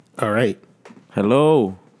All right.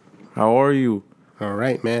 Hello. How are you? All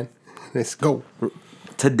right, man. Let's go.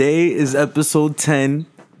 Today is episode 10.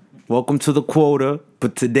 Welcome to the Quota.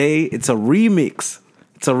 But today it's a remix.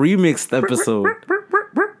 It's a remixed episode.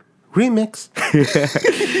 Remix.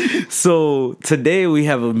 So today we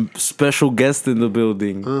have a special guest in the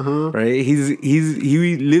building. Right? He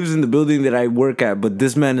lives in the building that I work at, but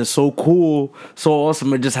this man is so cool, so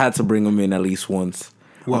awesome. I just had to bring him in at least once.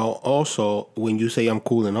 Well, also, when you say I'm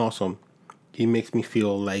cool and awesome, it makes me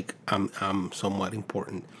feel like I'm somewhat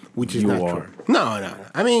important, which is You not are. true. No.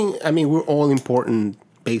 I mean, we're all important,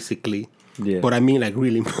 basically. Yeah. But I mean, like,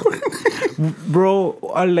 really important. Bro,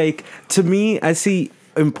 to me, I see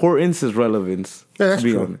importance as relevance. Yeah, that's to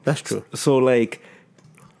be true. honest. That's true. So, like,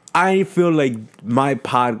 I feel like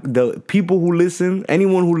the people who listen,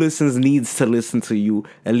 anyone who listens needs to listen to you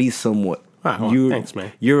at least somewhat. Wow, thanks,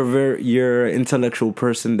 man. You're an intellectual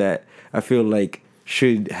person that I feel like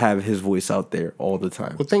should have his voice out there all the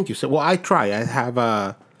time. Well, thank you. So, well, I try. I have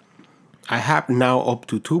now up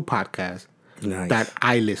to 2 podcasts that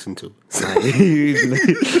I listen to.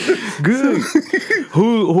 Good.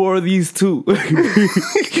 Who are these two?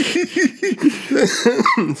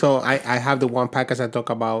 So I have the one podcast I talk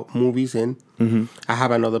about movies in. Mm-hmm. I have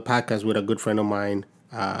another podcast with a good friend of mine,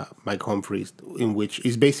 Mike Humphreys, in which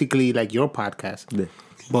is basically like your podcast. Yeah.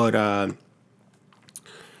 But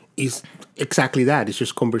it's exactly that. It's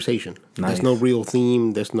just conversation. Nice. There's no real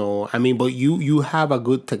theme. There's no... I mean, but you have a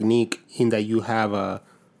good technique in that you have a...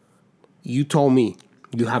 You told me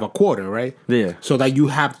you have a quarter, right? Yeah. So that you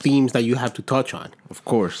have themes that you have to touch on. Of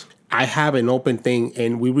course. I have an open thing,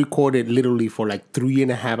 and we recorded literally for like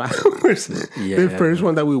 3.5 hours. Yeah. The first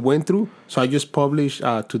one that we went through. So I just published.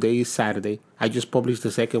 Today is Saturday. I just published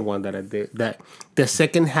the second one that I did. That the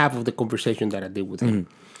second half of the conversation that I did with him,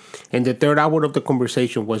 and the third hour of the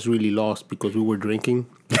conversation was really lost because we were drinking.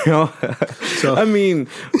 So I mean,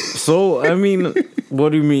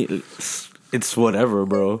 what do you mean? It's whatever,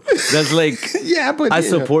 bro. That's like, Yeah, but I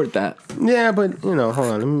support that. Yeah, but hold on.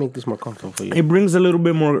 Let me make this more comfortable for you. It brings a little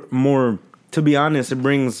bit more. To be honest, it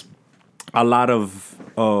brings a lot of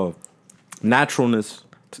naturalness.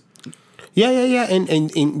 Yeah.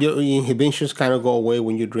 And your inhibitions kind of go away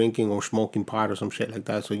when you're drinking or smoking pot or some shit like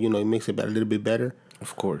that. So, it makes it a little bit better.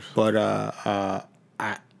 Of course. But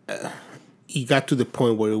it got to the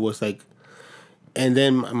point where it was like... And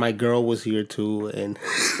then my girl was here too, and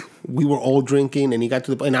we were all drinking, and he got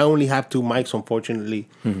to the point... And I only have 2 mics, unfortunately.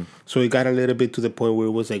 Mm-hmm. So it got a little bit to the point where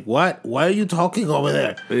it was like, what? Why are you talking over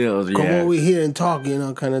there? Come over here and talk,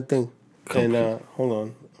 kind of thing. And hold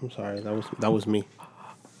on. I'm sorry. That was me.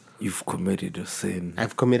 You've committed a sin.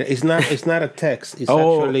 I've committed... It's not a text. It's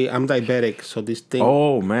actually... I'm diabetic, so this thing...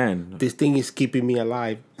 Oh, man. This thing is keeping me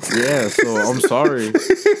alive. Yeah, so I'm sorry.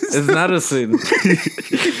 It's not a sin.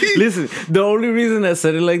 Listen, the only reason I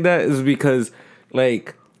said it like that is because,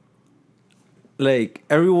 like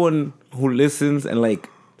everyone who listens and, like,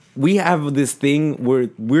 we have this thing where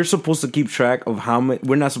we're supposed to keep track of how much...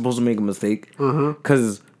 We're not supposed to make a mistake.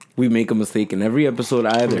 Because... We make a mistake in every episode.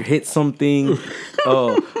 I either hit something,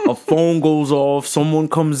 a phone goes off, someone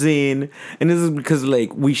comes in, and this is because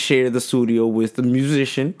like we share the studio with the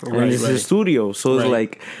musician, and it's his studio, so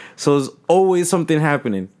it's it's always something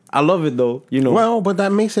happening. I love it though, Well, but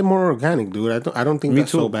that makes it more organic, dude. I don't think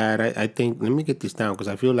that's too. so bad. I think let me get this down because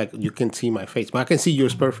I feel like you can see my face, but I can see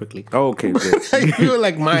yours perfectly. Oh, okay, good. I feel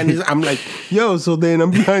like mine is. I'm like, yo. So then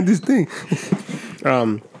I'm behind this thing.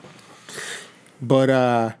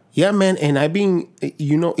 Yeah, man, and I've been,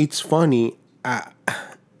 it's funny.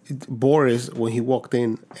 Boris, when he walked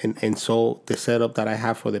in and saw the setup that I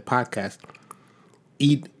have for the podcast,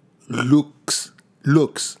 it looks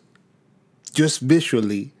just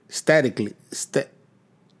visually, statically,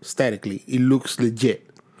 it looks legit.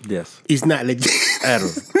 Yes, it's not legit at all.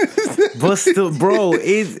 But still, bro,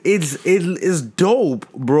 it's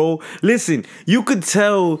dope, bro. Listen, you could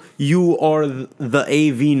tell you are the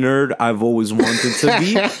AV nerd I've always wanted to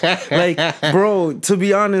be. Like, bro, to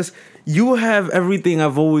be honest, you have everything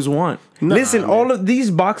I've always wanted. Listen, man. All of these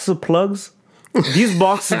boxes of plugs, the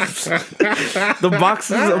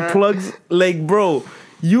boxes of plugs, like, bro,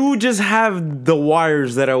 you just have the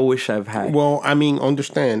wires that I wish I've had. Well, I mean,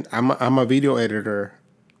 understand, I'm a video editor.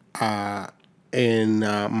 And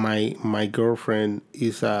my girlfriend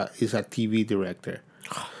is a TV director,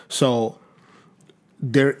 so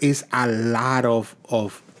there is a lot of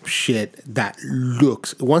shit that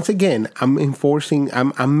looks. Once again, I'm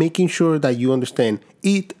making sure that you understand.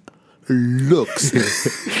 It looks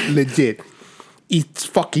legit. It's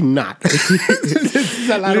fucking not. There's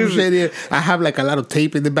a lot of shit here. I have like a lot of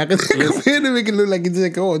tape in the back of the computer to make it look like it's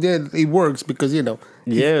like, oh yeah, it works because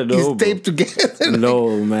it's taped together.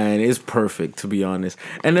 No, man, it's perfect to be honest.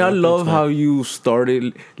 And I love how you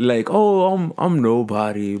started like, oh, I'm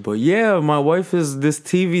nobody, but yeah, my wife is this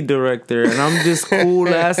TV director, and I'm this cool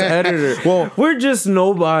ass editor. Well, we're just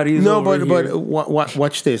nobodies. No, but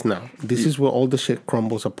watch this now. This is where all the shit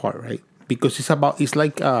crumbles apart, right? Because it's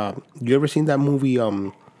like you ever seen that movie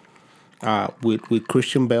with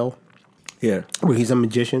Christian Bale? Yeah, where he's a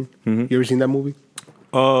magician. Mm-hmm. You ever seen that movie?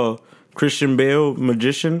 Christian Bale,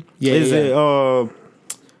 magician. Yeah, is it?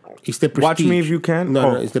 It's the Prestige. Watch Me If You Can.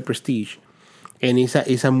 No, it's the Prestige, and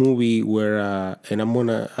it's a movie where and I'm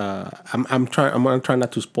gonna try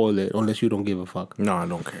not to spoil it unless you don't give a fuck. No, I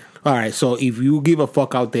don't care. All right, so if you give a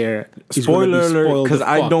fuck out there, spoiler alert, because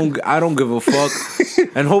I don't give a fuck,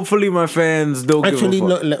 and hopefully my fans don't. Actually,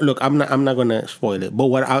 give a fuck. Look, I'm not gonna spoil it, but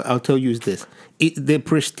what I'll tell you is this: the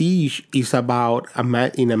Prestige is about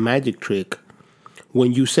in a magic trick.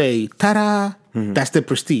 When you say "ta-da," that's the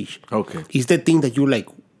Prestige. Okay, it's the thing that you're like,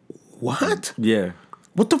 what? Yeah.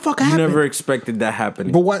 What the fuck happened? You never expected that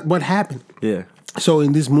happening. But what happened? Yeah. So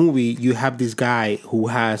in this movie, you have this guy who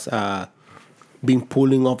has been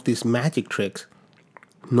pulling off these magic tricks.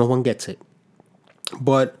 No one gets it.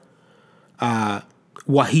 But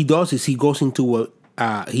what he does is he goes into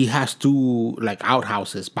he has two like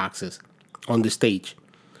outhouses boxes on the stage.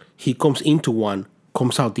 He comes into one,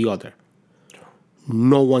 comes out the other.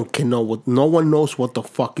 No one knows what the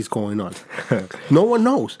fuck is going on. No one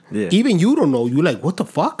knows. Yeah. Even you don't know. You're like, what the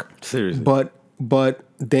fuck? Seriously. But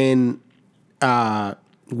then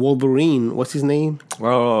Wolverine, what's his name?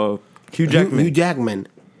 Hugh Jackman. Hugh Jackman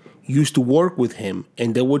used to work with him,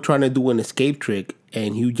 and they were trying to do an escape trick,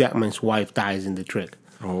 and Hugh Jackman's wife dies in the trick.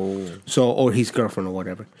 Oh. So, or his girlfriend or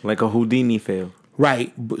whatever. Like a Houdini fail.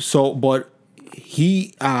 Right. So, but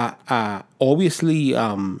he obviously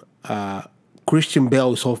Christian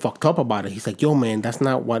Bale is so fucked up about it. He's like, yo, man, that's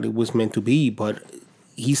not what it was meant to be. But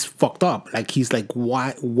he's fucked up. Like, he's like,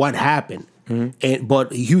 what happened? Mm-hmm.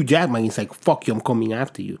 But Hugh Jackman, he's like, fuck you, I'm coming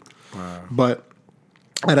after you. Wow. But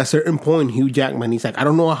at a certain point, Hugh Jackman, he's like, I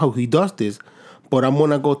don't know how he does this, but I'm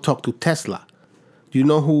going to go talk to Tesla. Do you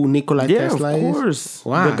know who Nikola Tesla is? Yeah, of course.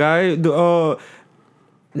 Wow. The guy,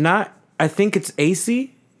 I think it's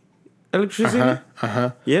AC electricity.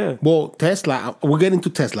 Yeah. Well, Tesla, we'll get into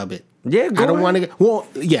Tesla a bit. Yeah, go I don't want to ahead. get... Well,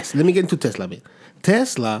 yes, let me get into Tesla a bit.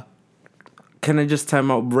 Tesla... Can I just time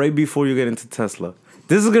out right before you get into Tesla?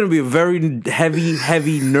 This is going to be a very heavy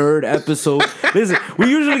nerd episode. Listen, we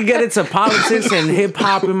usually get into politics and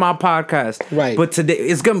hip-hop in my podcast. Right. But today,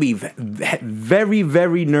 it's going to be very,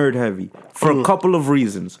 very nerd heavy for a couple of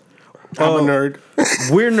reasons. I'm a nerd.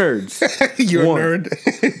 We're nerds. You're a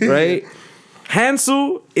nerd. Right?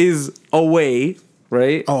 Hansel is away...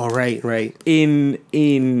 Right? Oh, right.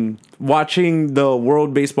 In watching the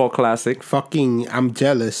World Baseball Classic. Fucking, I'm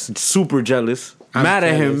jealous. Super jealous. I'm mad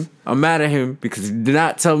at him because he did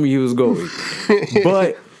not tell me he was going.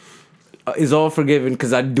 But it's all forgiven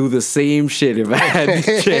because I'd do the same shit if I had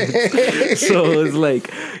the chance. So it's like,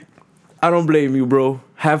 I don't blame you, bro.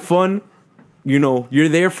 Have fun. You know, you're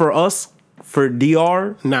there for us. For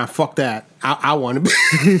DR? Nah, fuck that. I want to be.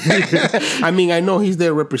 I mean, I know he's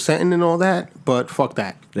there representing and all that, but fuck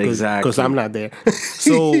that. Exactly. Because I'm not there.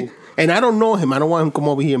 So, and I don't know him. I don't want him to come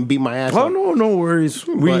over here and beat my ass. Oh, no worries.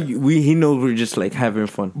 He knows we're just like having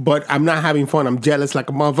fun. But I'm not having fun. I'm jealous like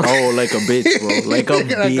a motherfucker. Oh, like a bitch, bro. Like a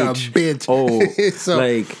bitch. Oh, so,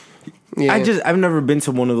 like... Yeah. I've never been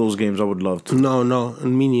to one of those games. I would love to. No,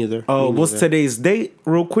 me neither. What's today's date,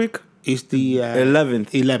 real quick? It's the 11th.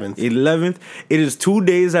 11th. It is 2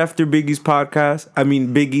 days after Biggie's podcast. I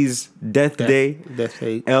mean, Biggie's death day. Death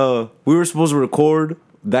day. We were supposed to record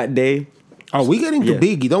that day. Oh, we get into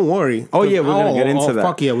Biggie. Don't worry. Oh, yeah, we're going to get into that.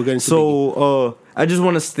 Fuck yeah, we're getting into Biggie. I just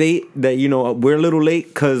want to state that, we're a little late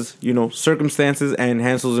because, circumstances and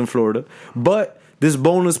Hansel's in Florida. But this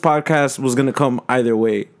bonus podcast was going to come either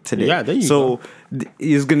way today. Yeah, there you go.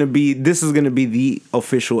 This is gonna be the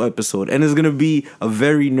official episode, and it's gonna be a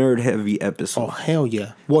very nerd heavy episode. Oh hell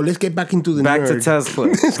yeah! Well, let's get back into the back to Tesla.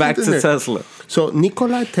 Back to Tesla. So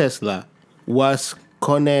Nikola Tesla was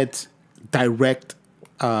Con Ed's direct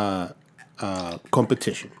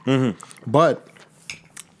competition, but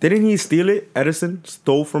didn't he steal it? Edison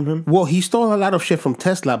stole from him. Well, he stole a lot of shit from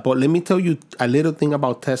Tesla, but let me tell you a little thing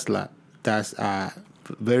about Tesla that's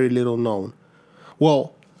very little known.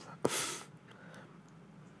 Well.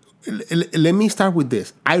 Let me start with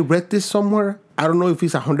this. I read this somewhere. I don't know if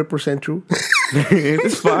it's 100% true.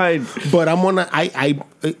 It's fine. But I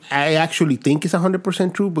actually think it's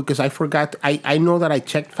 100% true because I forgot. I know that I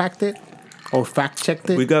fact checked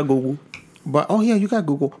it. We got Google. But oh yeah, you got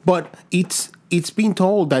Google. But it's been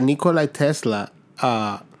told that Nikola Tesla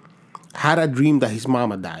had a dream that his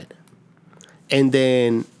mama died, and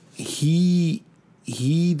then he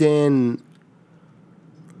then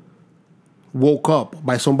woke up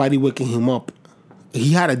by somebody waking him up.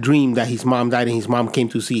 He had a dream that his mom died and his mom came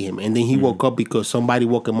to see him, and then he woke up because somebody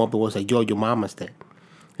woke him up and was like, "Yo, your mama's dead,"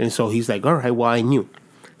 and so he's like, "All right, well, I knew."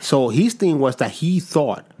 So his thing was that he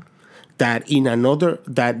thought that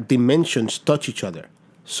that dimensions touch each other.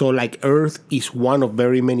 So like Earth is one of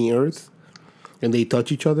very many Earths, and they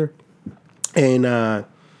touch each other. And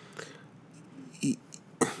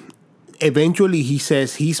eventually he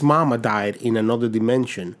says his mama died in another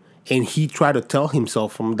dimension, and he tried to tell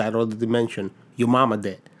himself from that other dimension, your mama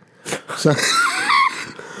dead.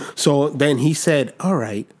 So then he said, all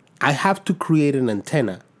right, I have to create an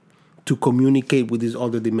antenna to communicate with this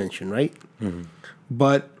other dimension, right? Mm-hmm.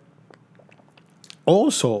 But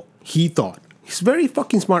also, he thought, he's a very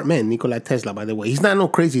fucking smart man, Nikola Tesla, by the way. He's not no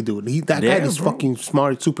crazy dude. That guy is fucking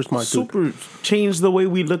smart, super smart dude. Changed the way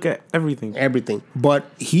we look at everything. Everything. But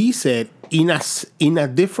he said, in a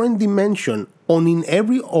different dimension,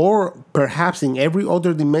 or perhaps in every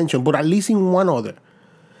other dimension, but at least in one other,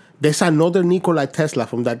 there's another Nikola Tesla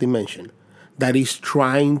from that dimension that is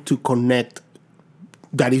trying to connect,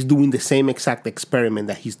 that is doing the same exact experiment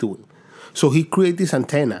that he's doing. So he created this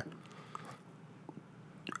antenna,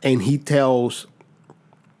 and he tells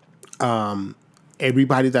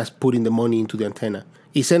everybody that's putting the money into the antenna,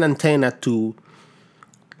 it's an antenna to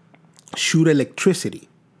shoot electricity.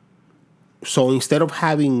 So instead of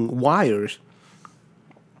having wires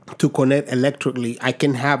to connect electrically, I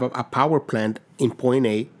can have a power plant in point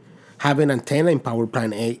A, have an antenna in power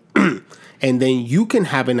plant A, and then you can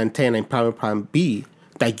have an antenna in power plant B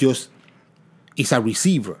that just is a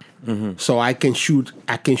receiver. Mm-hmm. So I can shoot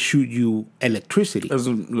you electricity. It's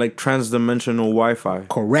like transdimensional Wi-Fi.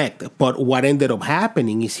 Correct. But what ended up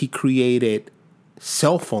happening is he created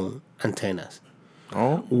cell phone antennas.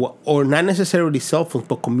 Oh. Or not necessarily cell phones,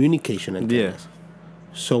 but communication antennas. Yeah.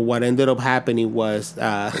 So what ended up happening was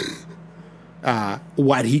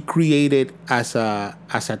what he created as a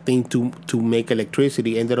thing to make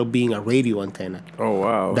electricity ended up being a radio antenna. Oh,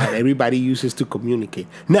 wow. That everybody uses to communicate.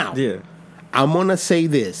 Now, yeah. I'm going to say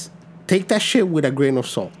this. Take that shit with a grain of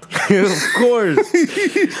salt. Of course.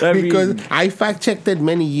 Because I fact-checked it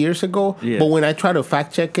many years ago, but when I tried to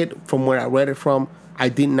fact-check it from where I read it from, I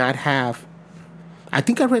did not have... I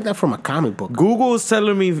think I read that from a comic book. Google is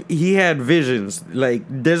telling me he had visions. Like,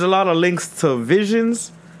 there's a lot of links to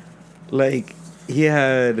visions. Like, he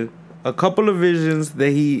had a couple of visions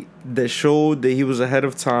that showed that he was ahead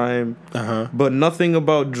of time, but nothing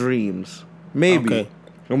about dreams. Maybe. Okay.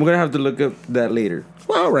 I'm going to have to look up that later.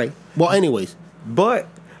 Well, all right. Well, anyways. But,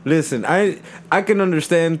 listen, I can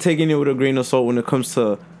understand taking it with a grain of salt when it comes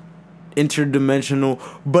to interdimensional.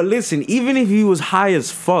 But listen, even if he was high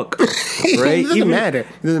as fuck, right? It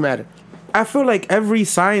doesn't matter. I feel like every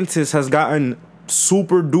scientist has gotten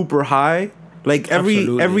super duper high. Like,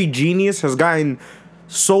 every genius has gotten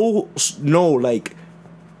like,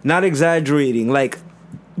 not exaggerating, like,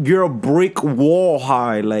 you're a brick wall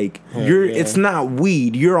high. Like, it's not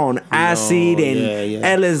weed. You're on acid and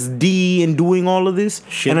LSD and doing all of this.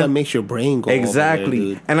 Shit that makes your brain go exactly.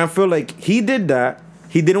 Over there, and I feel like he did that.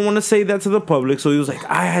 He didn't want to say that to the public, so he was like,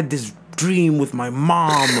 I had this dream with my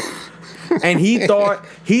mom. And he thought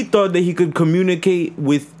that he could communicate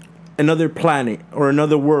with another planet or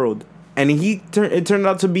another world. And it turned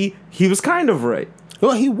out to be, he was kind of right.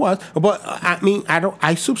 Well, he was. But, I mean,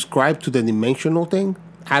 I subscribe to the dimensional thing.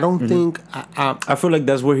 I don't think... I feel like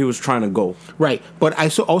that's where he was trying to go. Right. But I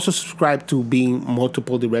also subscribe to being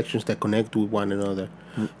multiple directions that connect with one another.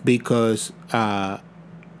 Because how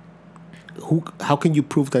can you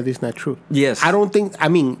prove that it's not true? Yes. I don't think... I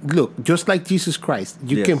mean, look, just like Jesus Christ,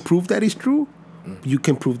 you can prove that it's true. You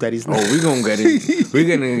can prove that it's not. Oh, we're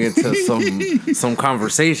gonna get to some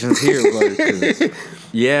conversations here, but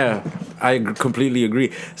yeah, I completely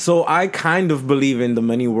agree. So I kind of believe in the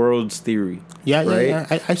many worlds theory. Yeah, right?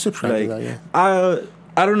 yeah. I subscribe to that. Yeah.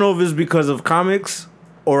 I don't know if it's because of comics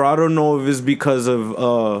or I don't know if it's because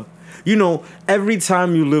of every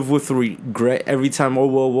time you live with regret, every time, oh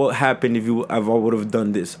well, what happened if I would have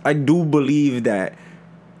done this? I do believe that.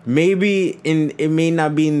 Maybe it may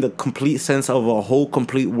not be in the complete sense of a whole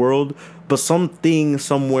complete world, but something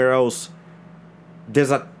somewhere else, there's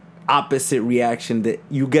an opposite reaction that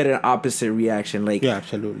you get an opposite reaction. Like, yeah,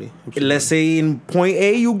 absolutely. Let's say in point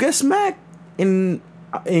A you get smacked, in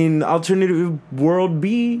in alternative world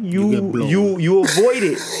B, you avoid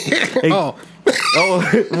it. Like, oh,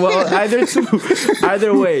 well,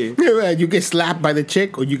 either way. You get slapped by the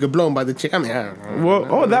chick, or you get blown by the chick. I mean, I don't know.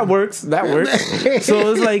 Well, that works. That works.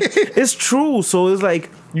 So it's like, it's true. So it's like,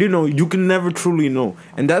 you can never truly know,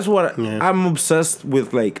 and that's what I'm obsessed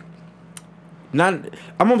with. Like, I'm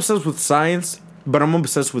obsessed with science, but I'm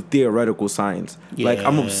obsessed with theoretical science. Yeah. Like,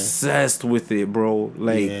 I'm obsessed with it, bro.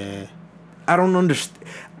 Like, I don't understand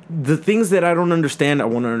the things that I don't understand. I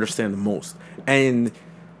want to understand the most, and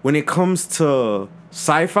when it comes to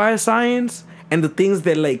sci-fi science and the things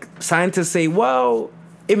that, like, scientists say, well,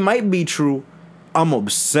 it might be true, I'm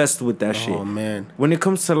obsessed with that shit. Oh, man. When it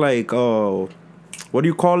comes to, like, what do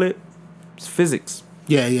you call it? It's physics.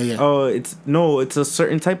 Yeah. It's a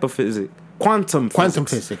certain type of physics. Quantum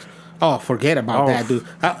physics. Oh, forget about that, dude.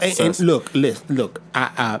 And look.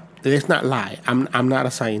 Let's not lie. I'm not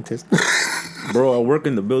a scientist. Bro, I work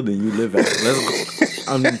in the building you live at. Let's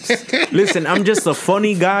go. I'm just a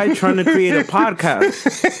funny guy trying to create a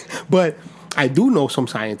podcast. But I do know some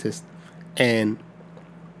scientists, and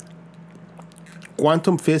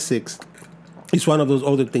quantum physics is one of those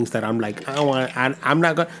other things that I'm like, I'm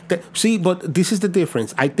not gonna see. But this is the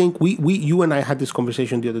difference. I think you and I had this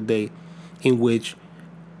conversation the other day, in which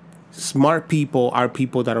smart people are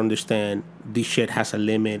people that understand this shit has a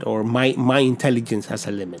limit, or my intelligence has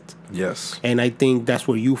a limit. Yes. And I think that's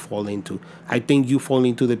where you fall into. I think you fall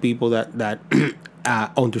into the people that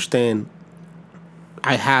understand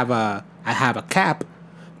I have a cap,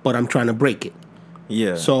 but I'm trying to break it.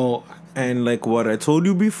 Yeah. So, and like what I told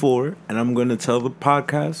you before, and I'm going to tell the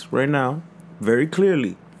podcast right now very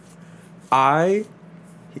clearly.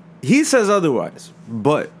 He says otherwise,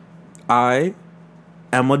 but I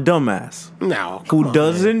am a dumbass who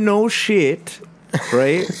doesn't know shit,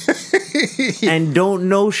 right? And don't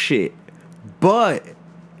know shit. But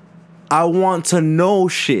I want to know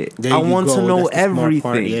shit. I want to know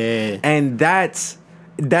everything. Yeah. And that's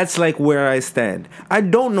like where I stand. I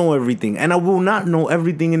don't know everything, and I will not know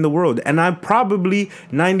everything in the world. And I probably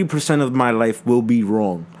 90% of my life will be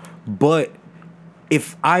wrong. But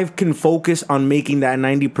if I can focus on making that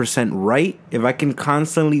 90% right, if I can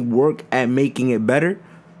constantly work at making it better,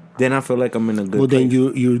 then I feel like I'm in a good place. Well, then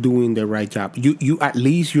you're doing the right job. You at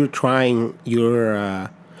least you're trying.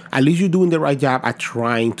 At least you're doing the right job at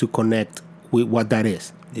trying to connect with what that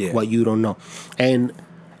is. Yeah. What you don't know, and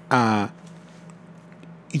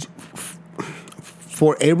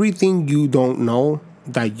for everything you don't know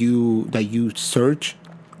that you search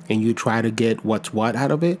and you try to get what's what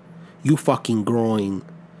out of it, you fucking growing.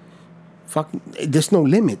 There's no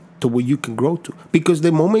limit to what you can grow to, because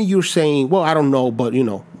the moment you're saying, well, I don't know, but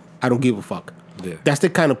I don't give a fuck. Yeah. That's the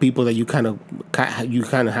kind of people that you kind of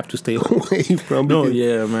have to stay away from. No,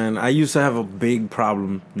 yeah, man. I used to have a big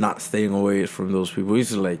problem not staying away from those people. I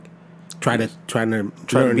used to trying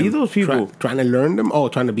to be those people. Trying to learn them. Oh,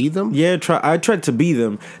 trying to be them. Yeah, I tried to be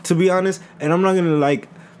them. To be honest, and I'm not gonna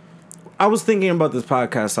I was thinking about this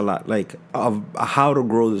podcast a lot, of how to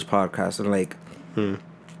grow this podcast, and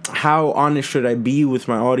how honest should I be with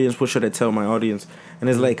my audience? What should I tell my audience? And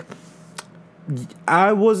it's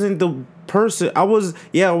I wasn't the person. I was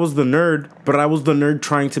the nerd, but I was the nerd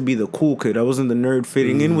trying to be the cool kid. I wasn't the nerd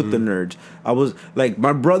fitting in with the nerds. I was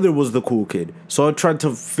my brother was the cool kid, so I tried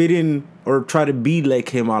to fit in or try to be like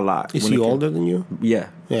him a lot. Is he older than you? Yeah.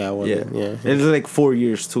 Yeah, I wasn't. Yeah. And it's 4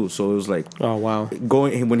 years too, so it was oh wow.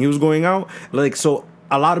 When he was going out, so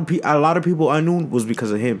a lot of people I knew was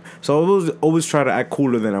because of him. So I was always trying to act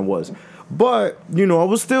cooler than I was. But, I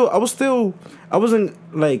wasn't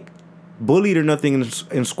bullied or nothing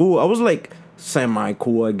in school. I was semi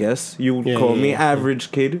cool, I guess. You would call me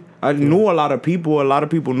average kid. I knew a lot of people. A lot of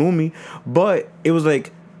people knew me. But it was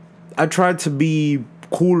I tried to be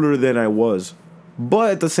cooler than I was.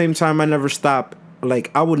 But at the same time, I never stopped.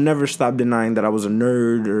 I would never stop denying that I was a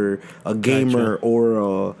nerd or a gamer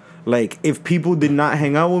or if people did not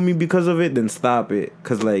hang out with me because of it, then stop it.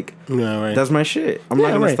 Because, that's my shit. I'm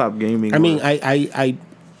not going to stop gaming. I mean,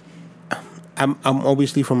 I'm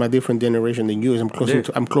obviously from a different generation than you.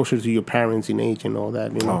 I'm closer to your parents in age and all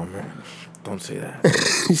that. Oh, man. Don't say that.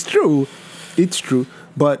 It's true. It's true.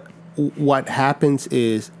 But what happens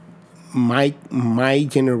is my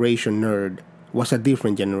generation nerd was a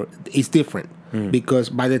different generation. It's different. Because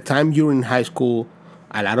by the time you're in high school,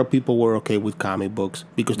 a lot of people were okay with comic books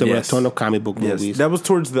because there were a ton of comic book movies. That was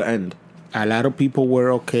towards the end. A lot of people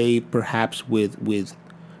were okay, perhaps, with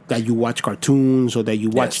that you watch cartoons or that you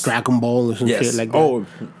watch Dragon Ball or some shit like that. Oh,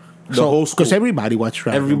 the whole school. Because everybody watched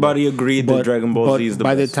Dragon Ball. Everybody agreed that Dragon Ball Z is the best.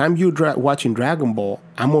 By the time you're watching Dragon Ball,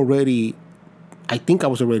 I'm already I think I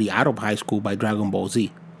was already out of high school by Dragon Ball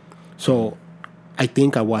Z. So I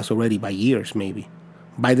think I was already by years, maybe.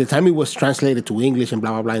 By the time it was translated to English and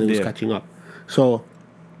blah, blah, blah, and it was catching up. So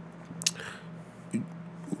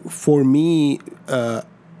for me,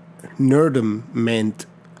 nerdom meant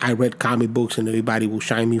I read comic books and everybody would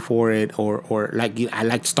shine me for it, or like I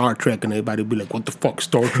liked Star Trek and everybody would be like, "What the fuck,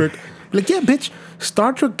 Star Trek?" Like, yeah, bitch,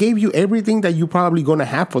 Star Trek gave you everything that you probably gonna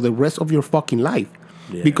have for the rest of your fucking life.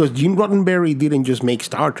 Yeah. Because Gene Roddenberry didn't just make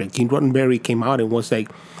Star Trek. Gene Roddenberry came out and was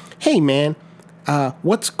like, "Hey, man,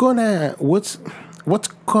 what's coming?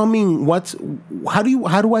 How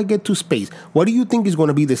do I get to space? What do you think is going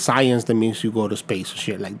to be the science that makes you go to space or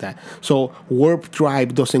shit like that?" So warp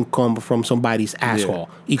drive doesn't come from somebody's asshole.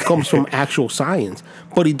 Yeah. It comes from actual science,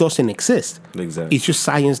 but it doesn't exist. Exactly. It's just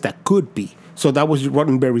science that could be. So that was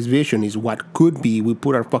Roddenberry's vision: is what could be. We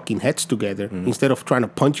put our fucking heads together instead of trying to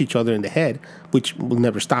punch each other in the head, which will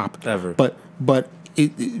never stop ever. But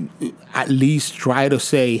it at least try to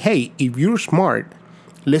say, hey, if you're smart,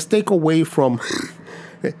 let's take away from.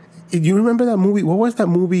 You remember that movie? What was that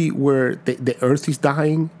movie where the Earth is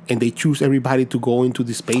dying and they choose everybody to go into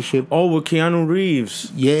the spaceship? Oh, with Keanu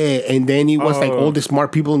Reeves. Yeah, and then it was like all the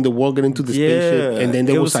smart people in the world get into the spaceship, and then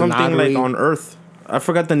there was a something lottery. like on Earth. I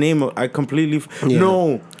forgot the name. I completely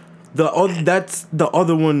no. That's the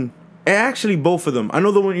other one. Actually, both of them. I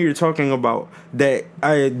know the one you're talking about. That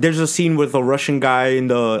there's a scene with a Russian guy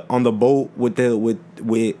on the boat with.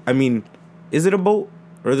 I mean, is it a boat?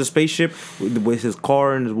 Or the spaceship with his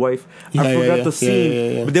car and his wife. I forgot the scene.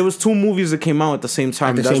 Yeah. But there was two movies that came out at the same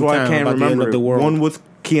time. That's why I can't remember it. One with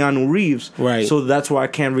Keanu Reeves. Right. So that's why I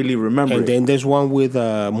can't really remember and then there's one with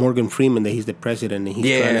Morgan Freeman that he's the president and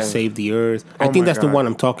he's trying to save the earth. I think that's the one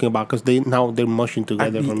I'm talking about because they're mushing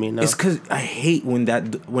together for me now. It's because I hate when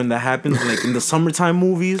that happens, like in the summertime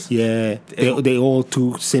movies. Yeah. They all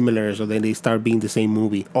too similar, so then they start being the same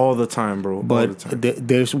movie. All the time, bro. But all the time.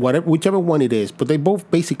 There's whichever one it is, but they both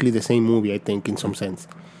basically the same movie, I think, in some sense.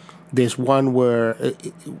 There's one where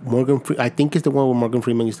I think it's the one where Morgan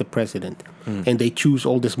Freeman is the president, and they choose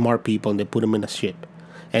all the smart people and they put them in a ship,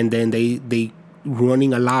 and then they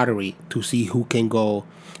running a lottery to see who can go.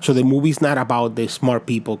 So the movie's not about the smart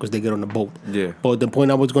people because they get on a boat. Yeah. But the point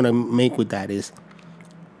I was gonna make with that is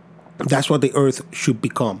that's what the Earth should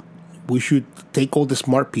become. We should take all the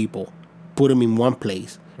smart people, put them in one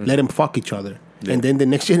place, let them fuck each other, and then the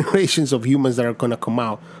next generations of humans that are gonna come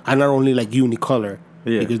out are not only like unicolor.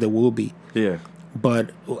 Yeah. Because there will be. Yeah. But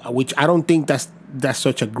which I don't think that's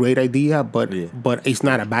such a great idea, but it's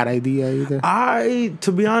not a bad idea either.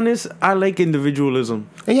 To be honest, I like individualism.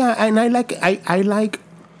 Yeah, and I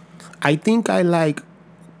think I like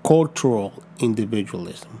cultural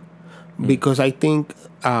individualism because I think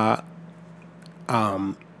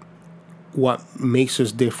what makes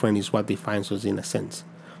us different is what defines us in a sense.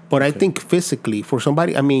 But I think physically, for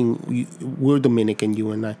somebody, I mean, we're Dominican,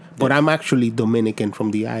 you and I. But I'm actually Dominican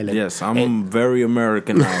from the island. Yes, I'm very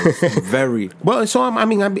Americanized. Very. Well, so I've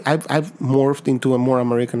morphed into a more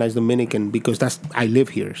Americanized Dominican because I live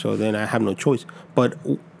here. So then I have no choice. But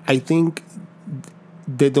I think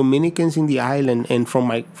the Dominicans in the island and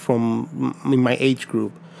from in my age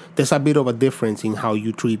group, there's a bit of a difference in how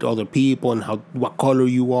you treat other people and what color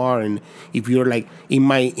you are, and if you're like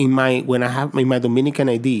when I have my Dominican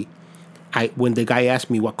ID, when the guy asked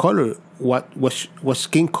me what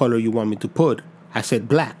skin color you want me to put, I said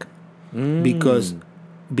black because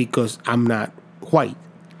I'm not white.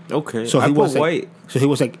 Okay, so he was like, white. So he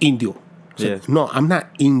was like Indio. Said, no, I'm not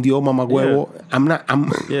Indio, mama huevo.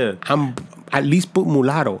 Yeah. I'm at least put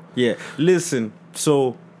mulatto. Yeah. Listen.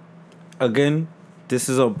 So again, this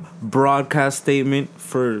is a broadcast statement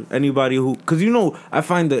for anybody who... Because, I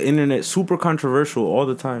find the internet super controversial all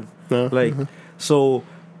the time. So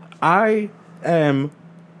I am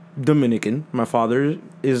Dominican. My father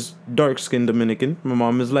is dark-skinned Dominican. My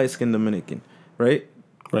mom is light-skinned Dominican, right?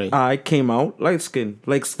 Right. I came out light-skinned,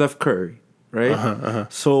 like Steph Curry, right?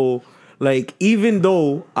 So, even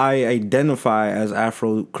though I identify as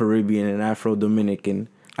Afro-Caribbean and Afro-Dominican...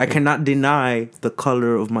 I cannot deny the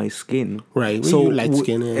color of my skin. Right. So you light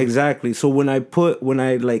skin. Exactly. So when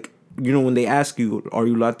they ask you, are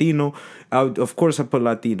you Latino? Of course I put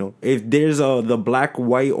Latino. If there's the black,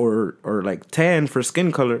 white, or like tan for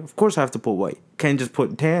skin color, of course I have to put white. Can't just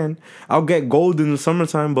put tan. I'll get gold in the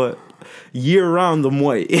summertime, but year round I'm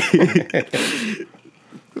white.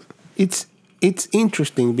 It's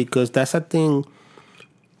interesting because that's a thing,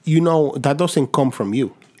 that doesn't come from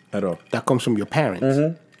you. At all. That comes from your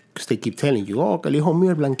parents. Because they keep telling you, que el hijo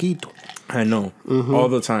mío es blanquito. I know. All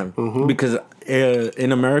the time. Because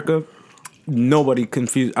in America, nobody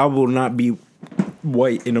confused. I will not be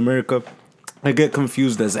white in America. I get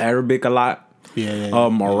confused as Arabic a lot.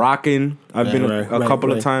 Moroccan. I've been a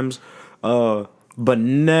couple of times. But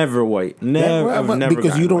never white. Never. I've never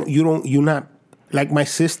because you're not like my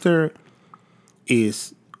sister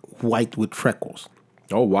is white with freckles.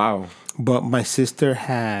 Oh wow! But my sister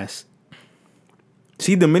has.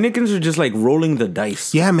 See, Dominicans are just like rolling the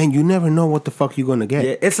dice. Yeah, man, you never know what the fuck you're gonna get.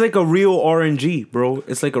 Yeah, it's like a real RNG, bro.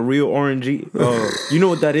 It's like a real RNG. You know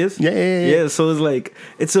what that is? Yeah. So it's like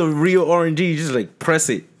it's a real RNG. You just like press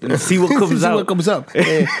it and see what comes out. What comes up.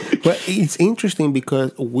 Yeah. But it's interesting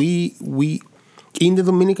because we in the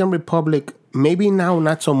Dominican Republic, maybe now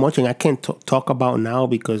not so much, and I can't talk about now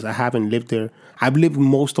because I haven't lived there. I've lived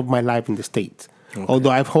most of my life in the States. Okay. Although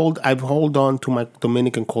I've hold on to my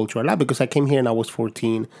Dominican culture a lot because I came here and I was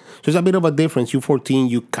 14. So it's a bit of a difference. You're 14,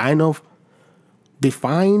 you kind of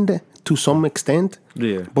defined to some extent.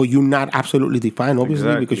 Yeah. But you're not absolutely defined,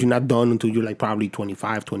 obviously, because you're not done until you're like probably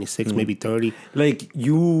 25, 26, maybe 30. Like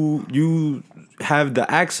you have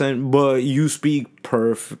the accent, but you speak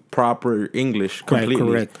proper English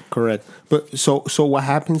completely. Correct. But so what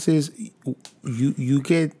happens is you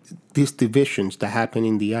get these divisions that happen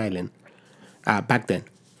in the island. Back then,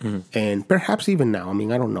 and perhaps even now. I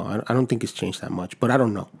mean, I don't know. I don't think it's changed that much, but I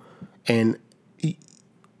don't know. And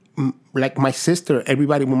like my sister,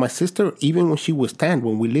 when my sister, even when she was tan,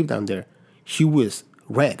 when we lived down there, she was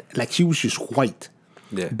red. Like she was just white,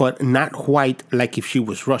 but not white like if she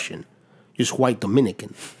was Russian, just white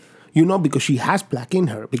Dominican. You know, because she has black in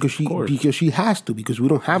her, because she has to, because we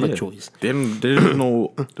don't have a choice. There's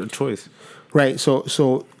no choice, right?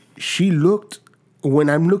 So she looked.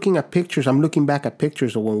 When I'm looking at pictures, I'm looking back at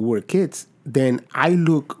pictures of when we were kids, then I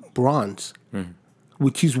look bronze,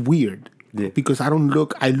 which is weird because I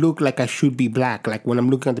look like I should be black. Like when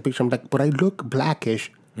I'm looking at the picture, I'm like, but I look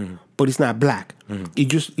blackish, but it's not black.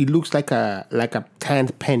 It looks like a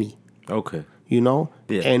tanned penny. Okay. You know?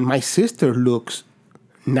 Yeah. And my sister looks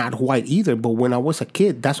not white either, but when I was a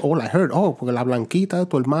kid, that's all I heard. Oh, la blanquita de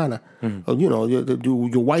tu hermana. Or, you know, your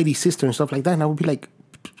whitey sister and stuff like that. And I would be like,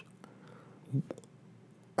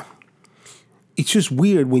 it's just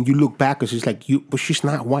weird when you look back because it's like but she's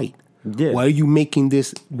not white. Yeah. Why are you making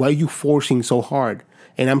this? Why are you forcing so hard?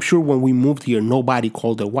 And I'm sure when we moved here, nobody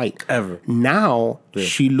called her white. Ever. Now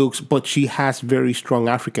she looks, but she has very strong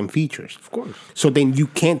African features. Of course. So then you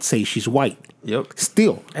can't say she's white. Yep.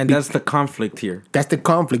 Still. And that's the conflict here. That's the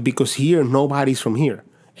conflict because here nobody's from here,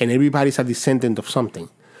 and everybody's a descendant of something.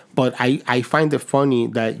 But I find it funny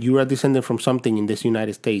that you're a descendant from something in this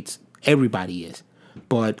United States. Everybody is,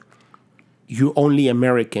 but you're only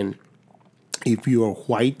American if you are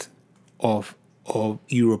white of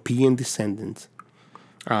European descendants.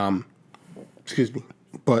 Excuse me.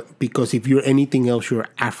 But because if you're anything else, you're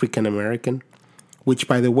African American. Which,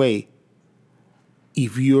 by the way,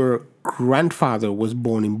 if your grandfather was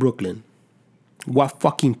born in Brooklyn, what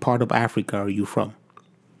fucking part of Africa are you from?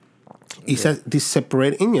 It's this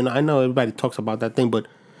separate. And, you know, I know everybody talks about that thing, but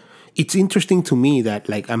it's interesting to me that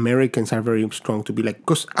like Americans are very strong to be like,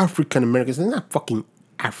 because African Americans, they're not fucking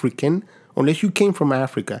African unless you came from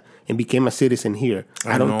Africa and became a citizen here.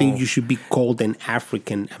 I don't think you should be called an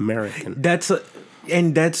African American. It's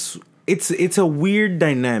a weird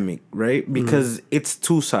dynamic, right? Because it's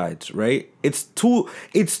two sides, right? It's two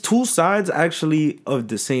sides actually of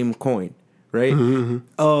the same coin, right?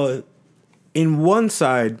 In one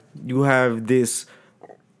side you have this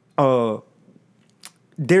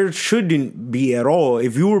there shouldn't be at all.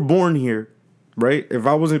 If you were born here, right? If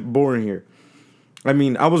I wasn't born here, I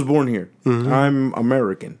mean, I was born here. I'm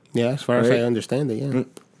American. Yeah, as far as I understand it, yeah.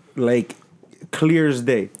 Like, clear as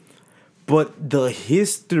day. But the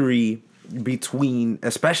history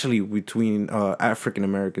especially between African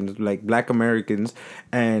Americans, like Black Americans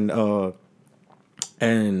and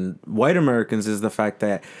white Americans, is the fact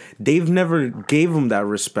that they've never gave them that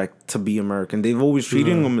respect to be American. They've always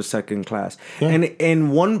treated them as second class. Yeah.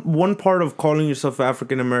 And one part of calling yourself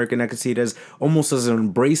African American, I could see it as almost as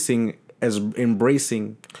embracing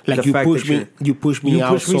like the fact that you push me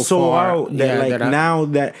so out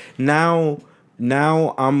that now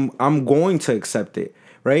I'm going to accept it,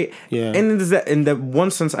 right? Yeah. And in that one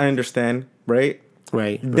sense I understand, right?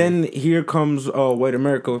 Right. Then here comes white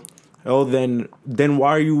America. Oh, then why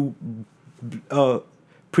are you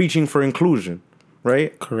preaching for inclusion,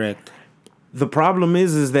 right? Correct. The problem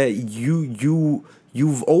is that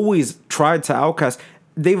you've always tried to outcast.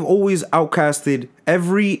 They've always outcasted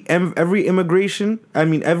every immigration. I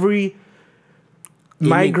mean, every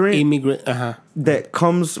migrant that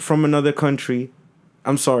comes from another country.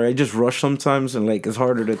 I'm sorry, I just rush sometimes and like it's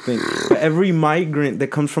harder to think. But every migrant that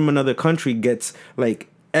comes from another country gets like.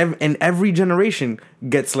 And every generation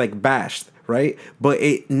gets like bashed, right? But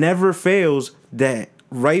it never fails that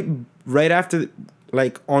right after,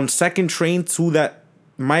 like on second train to that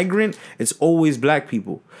migrant, it's always black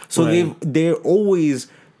people. So they're always,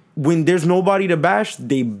 when there's nobody to bash,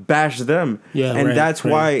 they bash them. Yeah, and right, that's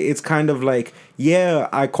right. why it's kind of like, yeah,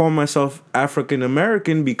 I call myself African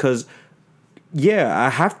American because, yeah, I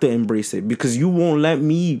have to embrace it because you won't let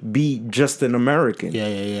me be just an American.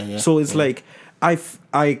 Yeah. So it's like I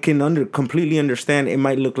can completely understand. It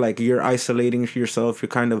might look like you're isolating yourself. You're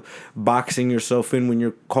kind of boxing yourself in when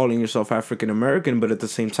you're calling yourself African American, but at the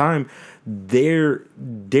same time, they're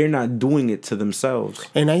not doing it to themselves.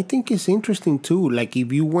 And I think it's interesting too. Like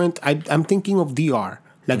if you went, I'm thinking of DR.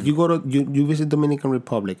 Like you go to you visit Dominican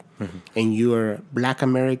Republic, and you're Black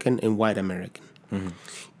American and White American.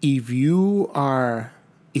 If you are,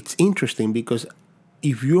 it's interesting because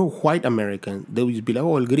if you're white American, they would be like,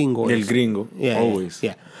 oh, el gringo. El gringo, Yeah, always.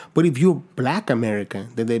 Yeah. But if you're Black American,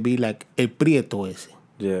 then they'd be like, el prieto ese.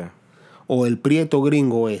 Yeah. Or el prieto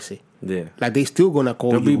gringo ese. Yeah. Like they still gonna call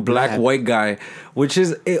There'll you be black white guy, which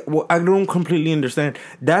is I don't completely understand.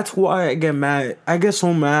 That's why I get mad. I get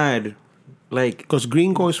so mad, like because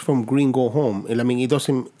gringo is from green go home, and I mean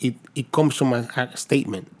it comes from a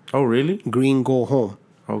statement. Oh really? Green go home.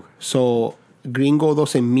 Okay. So gringo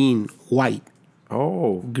doesn't mean white.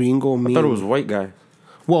 Oh. Gringo means, I thought it was white guy.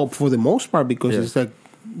 well, for the most part, because it's like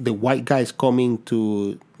the white guys coming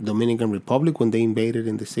to Dominican Republic when they invaded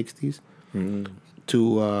in the 60s.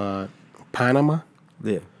 To Panama,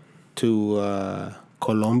 to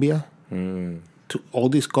Colombia, to all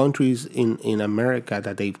these countries in America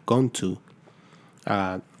that they've gone to.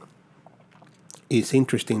 It's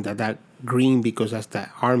interesting that green, because that's the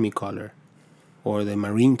army color, or the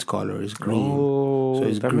Marines color is green. Oh, so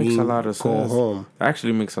it's that green, makes a lot of go sense. home.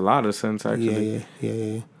 Actually makes a lot of sense, actually.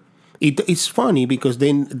 Yeah. It's funny because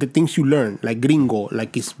then the things you learn, like gringo,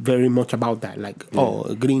 like it's very much about that. Like,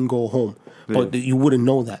 oh, gringo home. But you wouldn't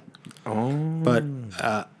know that. Oh. But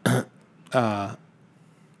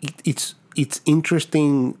it's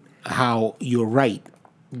interesting how you're right.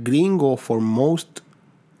 Gringo, for most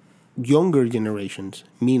younger generations,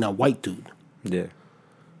 mean a white dude. Yeah.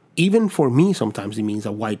 Even for me, sometimes it means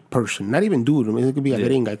a white person. Not even dude. I mean, it could be a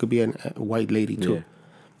gringa. It could be a white lady, too. Yeah.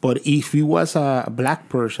 But if you was a black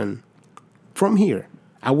person from here,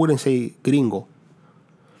 I wouldn't say gringo.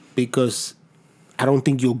 Because I don't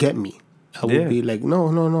think you'll get me. I would be like, no.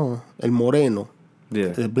 El moreno. Yeah.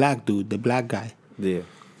 The black dude, the black guy. Yeah.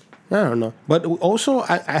 I don't know. But also,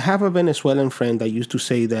 I have a Venezuelan friend that used to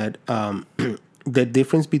say that the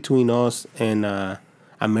difference between us and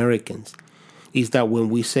Americans is that when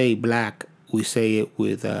we say black, we say it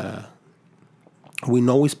with, we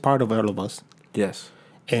know it's part of all of us. Yes.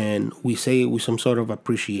 And we say it with some sort of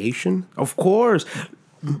appreciation. Of course.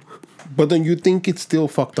 But then you think it's still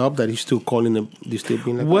fucked up that he's still calling them, he's still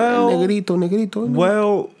being like, negrito.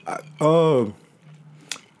 Well,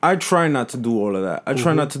 I try not to do all of that. I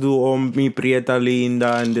try not to do mi prieta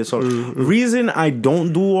linda and this all. Reason I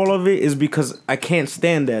don't do all of it is because I can't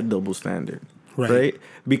stand that double standard. Right?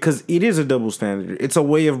 Because it is a double standard. It's a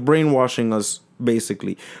way of brainwashing us,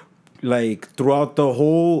 basically. Like, throughout the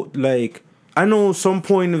whole, like, I know some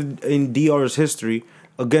point in DR's history,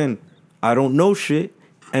 again, I don't know shit,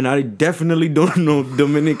 and I definitely don't know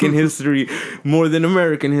Dominican history more than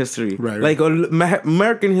American history. Right. Like,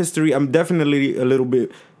 American history, I'm definitely a little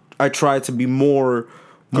bit, I try to be more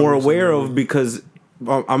aware of because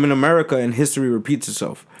I'm in America and history repeats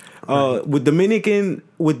itself. With Dominican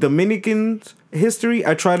history,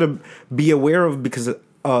 I try to be aware of because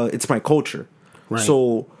it's my culture. Right.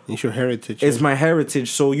 So it's your heritage. It's my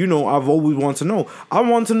heritage. So, I've always wanted to know. I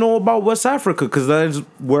want to know about West Africa because that is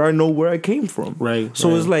where I know where I came from. Right.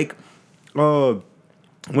 So it's like,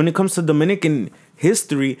 when it comes to Dominican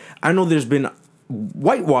history, I know there's been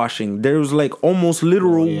whitewashing. There was like almost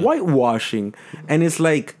literal whitewashing. And it's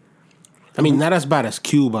like, I mean, not as bad as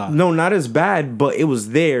Cuba. no, not as bad, but it was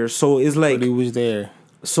there. So it's like, But it was there.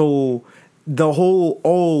 So the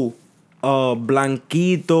whole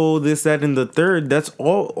blanquito, this, that, and the third, that's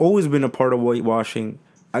always been a part of whitewashing.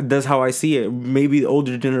 That's how I see it. Maybe the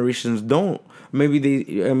older generations don't. Maybe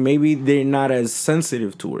they're not as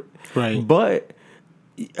sensitive to it. Right. But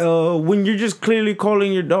when you're just clearly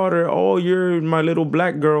calling your daughter, oh, you're my little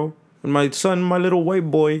black girl, and my son, my little white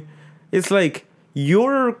boy, it's like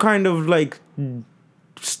you're kind of like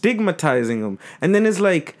stigmatizing them. And then it's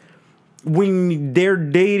like, when they're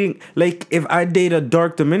dating, like if I date a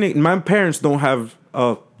dark Dominican, my parents don't have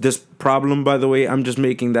this problem, by the way. I'm just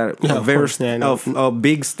making that a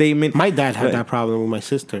big statement. My dad had that problem with my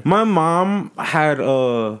sister. My mom had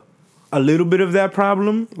a little bit of that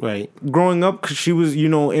problem. Right. Growing up, because she was,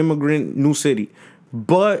 immigrant, new city.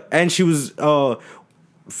 And she was,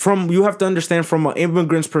 you have to understand from an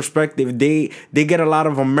immigrant's perspective, they get a lot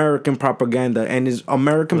of American propaganda. And is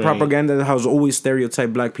American propaganda that has always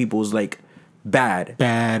stereotyped black people as like bad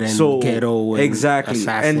and ghetto and exactly.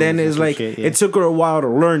 And then it's like shit, it took her a while to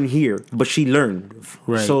learn here, but she learned.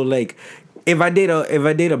 Right. So like if I date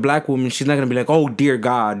a black woman, she's not gonna be like, oh dear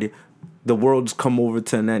God, the world's come over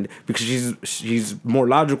to an end, because she's more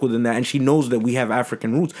logical than that, and she knows that we have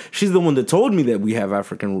African roots. She's the one that told me that we have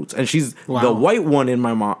African roots, and she's the white one in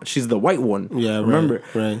my mom. She's the white one. Yeah, remember?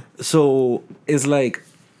 Right. So it's like,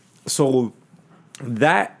 so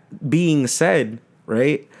that being said,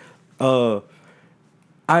 right?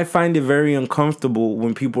 I find it very uncomfortable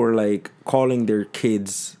when people are like calling their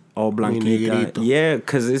kids all blanquita. Yeah,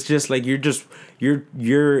 because it's just like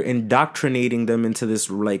you're indoctrinating them into this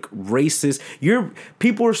like racist.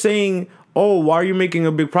 People are saying, oh, why are you making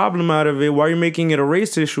a big problem out of it? Why are you making it a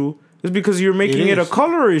race issue? It's because you're making it a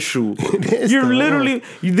color issue. You're literally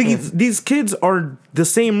these kids are the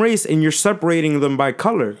same race, and you're separating them by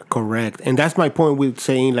color. Correct, and that's my point with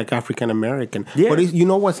saying like African American. Yeah, but you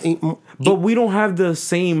know what's? But we don't have the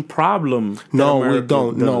same problem. No, we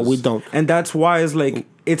don't. Does. No, we don't. And that's why it's like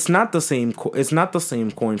it's not the same. It's not the same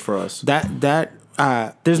coin for us.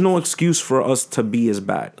 There's no excuse for us to be as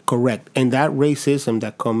bad. Correct, and that racism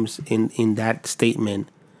that comes in that statement,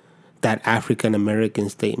 that African American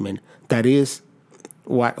statement, that is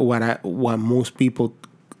what most people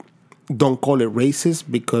don't call it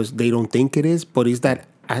racist because they don't think it is, but is that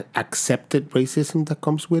accepted racism that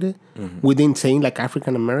comes with it. Mm-hmm. Within saying like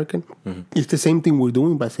African American, it's the same thing we're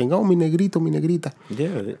doing by saying, oh, mi negrito, mi negrita.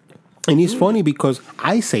 Yeah. And it's funny because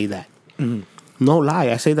I say that. Mm-hmm. No lie,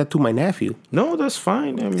 I say that to my nephew. No, that's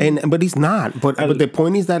fine. I mean, but it's not. But the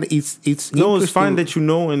point is that it's no, it's fine that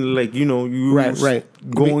and like you right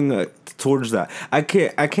going towards that. I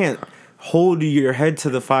can't hold your head to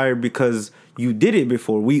the fire because you did it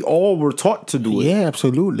before. We all were taught to do it. Yeah,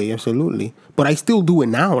 absolutely. But I still do it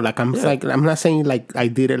now. Like I'm not saying like I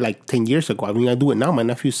did it like 10 years ago. I mean, I do it now. My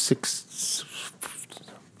nephew's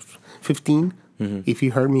 15. Mm-hmm. If he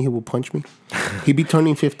heard me, he will punch me. He'd be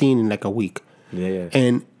turning 15 in like a week. Yeah.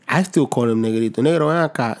 And I still call him negrito, negro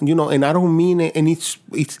acá, and I don't mean it. And it's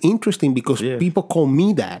interesting because people call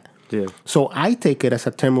me that. Yeah. So I take it as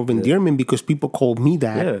a term of endearment because people call me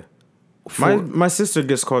that. Yeah. My sister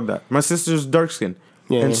gets called that. My sister's dark skin.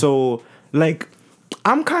 Yeah. And so like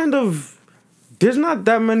I'm kind of, there's not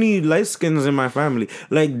that many light skins in my family.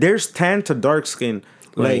 Like there's tan to dark skin.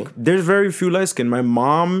 Like there's very few light skin. My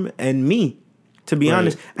mom and me, to be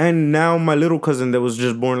honest. And now my little cousin that was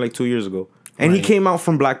just born like 2 years ago. And he came out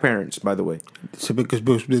from black parents, by the way. So because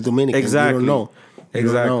the Dominican, exactly. You don't know.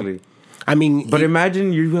 Exactly. I mean, but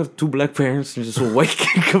imagine you have two black parents and just a white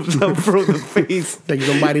kid comes out from the face. Like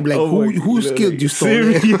somebody be like, who's killed you?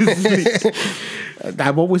 Seriously.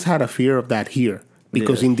 I've always had a fear of that here.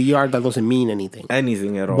 Because in DR, that doesn't mean anything.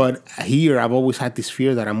 Anything at all. But here, I've always had this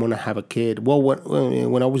fear that I'm going to have a kid. Well,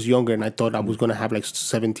 when I was younger and I thought I was going to have like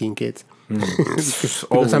 17 kids.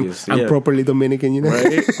 Because I'm properly Dominican,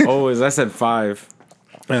 Right? Always. I said 5.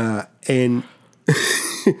 And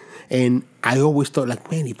I always thought like,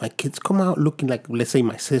 man, if my kids come out looking like, let's say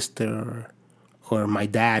my sister or my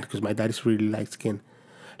dad, because my dad is really light skinned,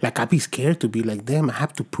 like I'd be scared to be like, damn, I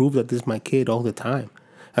have to prove that this is my kid all the time.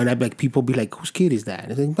 And I'd be like, people be like, whose kid is that?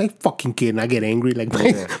 It's like, my fucking kid. And I get angry. Like,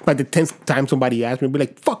 by the 10th time somebody asks me, I'd be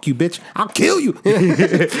like, fuck you, bitch. I'll kill you.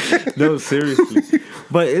 No, seriously.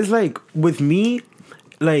 But it's like, with me,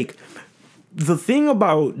 like, the thing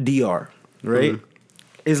about DR, right,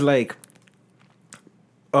 is like,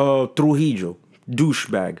 Trujillo,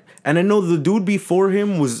 douchebag. And I know the dude before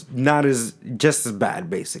him was just as bad,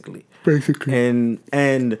 basically.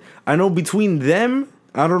 And I know between them,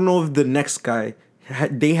 I don't know if the next guy,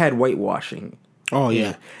 they had whitewashing. Oh,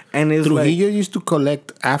 yeah. And it's Trujillo used to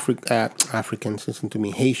collect Africans, listen to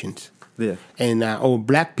me, Haitians. Yeah. And or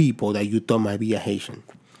black people that you thought might be a Haitian.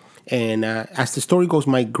 And as the story goes,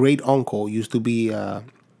 my great uncle used to be a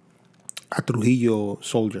Trujillo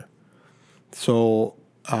soldier. So,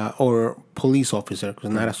 or police officer,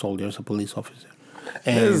 because not a soldier, it's a police officer.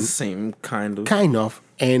 And it's the same kind of. Kind of.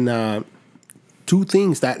 And two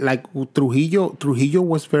things that, like, Trujillo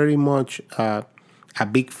was very much a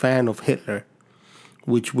big fan of Hitler,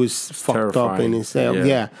 which was fucked up in itself.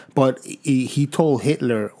 Yeah. But he told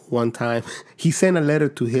Hitler one time, he sent a letter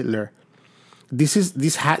to Hitler. This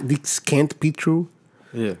can't be true.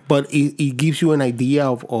 Yeah. But it gives you an idea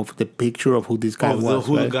of the picture of who this guy was.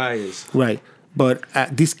 Who the guy is. Right. But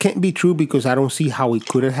this can't be true because I don't see how it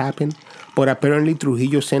could have happened. But apparently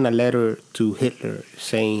Trujillo sent a letter to Hitler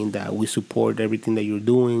saying that we support everything that you're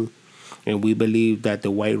doing, and we believe that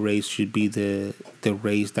the white race should be the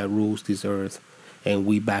race that rules this earth, and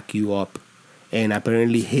we back you up. And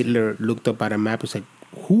apparently Hitler looked up at a map and said,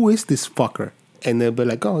 who is this fucker? And they'll be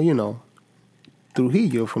like, oh,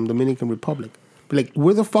 Trujillo from Dominican Republic. Be like,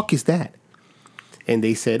 where the fuck is that? And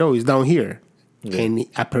they said, oh, he's down here. Yeah. And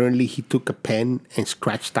apparently he took a pen and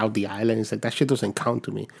scratched out the island. It's like, that shit doesn't count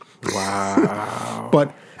to me. Wow.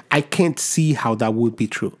 But I can't see how that would be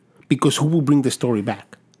true. Because who will bring the story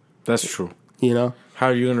back? That's true. How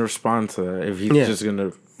are you going to respond to that if he's just going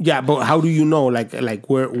to... Yeah, but how do you know? Like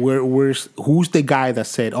where's who's the guy that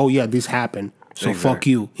said, oh, yeah, this happened, so exactly. Fuck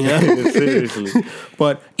you. Seriously.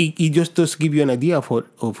 But it just does give you an idea of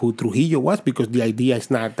who Trujillo was, because the idea is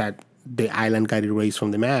not that the island got erased from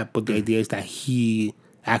the map, but the idea is that he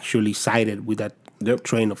actually sided with that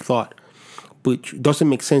train of thought, which doesn't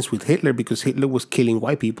make sense with Hitler because Hitler was killing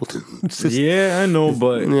white people. I know,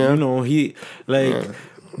 but he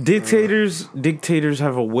dictators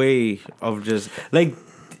have a way of just like,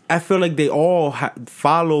 I feel like they all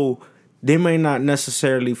follow. They may not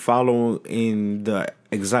necessarily follow in the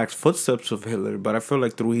exact footsteps of Hitler, but I feel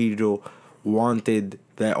like Trujillo wanted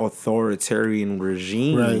that authoritarian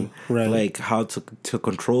regime, right. Like how to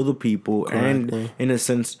control the people. Correct, and in a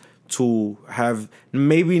sense to have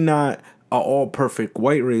maybe not an all perfect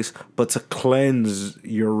white race, but to cleanse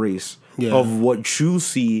your race of what you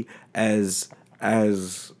see as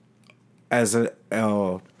an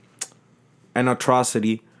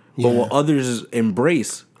atrocity, but what others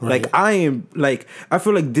embrace. Right. I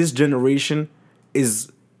feel like this generation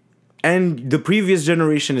is, and the previous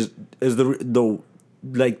generation is the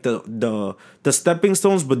stepping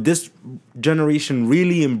stones, but this generation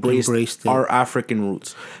really embraced our African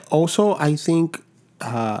roots. Also, I think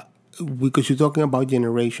because you're talking about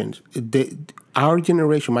generations, our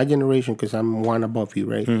generation, my generation, because I'm one above you,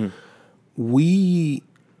 right? Mm-hmm. We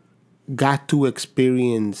got to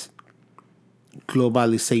experience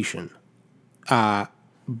globalization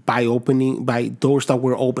by doors that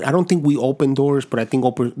were open. I don't think we opened doors, but I think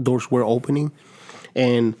doors were opening.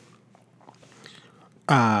 And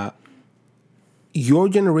your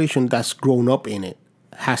generation that's grown up in it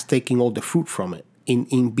has taken all the fruit from it.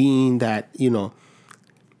 In being that,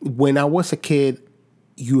 when I was a kid,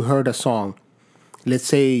 you heard a song. Let's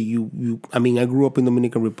say I grew up in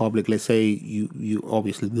Dominican Republic. Let's say you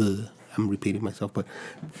obviously, I'm repeating myself, but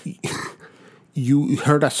you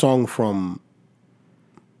heard a song from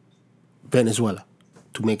Venezuela,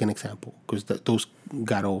 to make an example, because those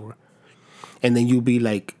got over. And then you'd be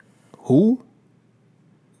like, who?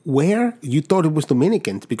 Where? You thought it was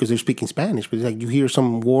Dominicans because they're speaking Spanish, but it's like you hear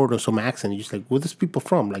some word or some accent, you're just like, where are these people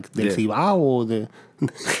from? Like, Del Cibao or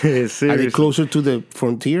are they closer to the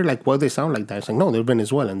frontier? Like, why do they sound like that? It's like, no, they're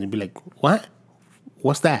Venezuelan. They'd be like, what?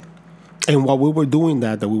 What's that? And while we were doing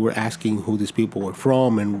that we were asking who these people were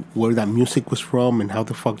from and where that music was from and how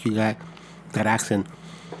the fuck you got that accent.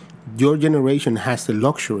 Your generation has the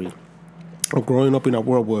luxury of growing up in a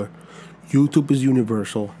world where YouTube is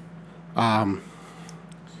universal.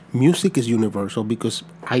 Music is universal because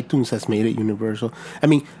iTunes has made it universal.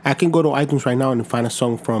 I can go to iTunes right now and find a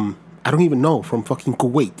song from, I don't even know, from fucking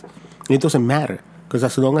Kuwait. And it doesn't matter because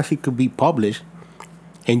as long as it could be published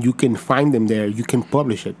and you can find them there, you can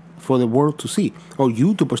publish it for the world to see, or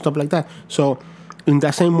YouTube or stuff like that. So in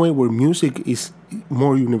that same way where music is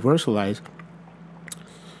more universalized,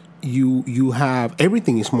 you have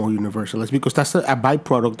everything is more universalized because that's a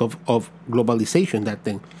byproduct of globalization, that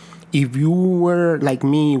thing. If you were like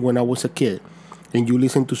me when I was a kid and you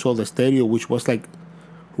listened to Soda Stereo, which was like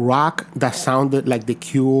rock that sounded like The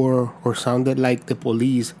Cure or sounded like The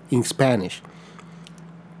Police in Spanish,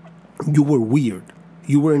 you were weird.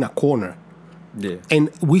 You were in a corner. Yeah. And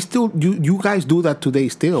we still, you guys do that today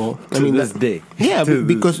still. To this day. Yeah,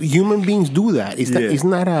 because human beings do that. It's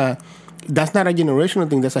not that's not a generational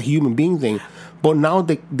thing. That's a human being thing. But now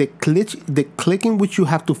the clique in which you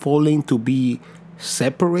have to fall in to be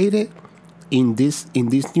separated in this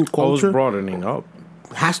new culture, was broadening up,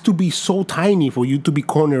 has to be so tiny for you to be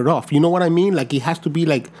cornered off. You know what I mean? Like it has to be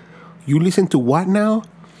like, you listen to what now?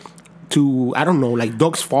 To, I don't know, like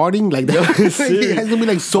dogs farting, like that. It has to be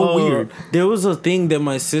like so weird. There was a thing that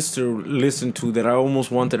my sister listened to that I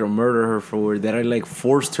almost wanted to murder her for. That I like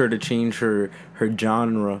forced her to change her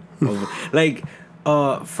genre of like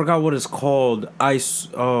forgot what it's called. I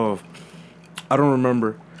don't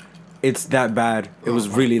remember. It's that bad. It was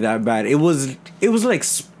really that bad. It was like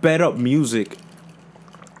sped up music,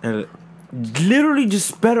 and literally just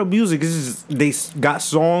sped up music. They got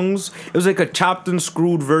songs. It was like a chopped and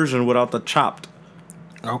screwed version without the chopped.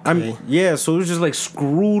 Okay. So it was just like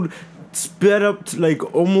screwed, sped up to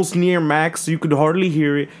like almost near max. So you could hardly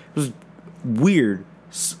hear it. It was weird.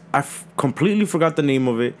 Completely forgot the name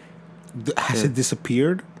of it. Has it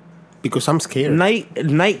disappeared? Because I'm scared.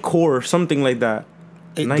 Nightcore, something like that.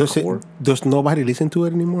 Does nobody listen to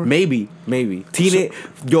it anymore? Maybe.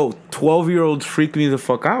 12-year-olds freak me the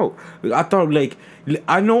fuck out. I thought like,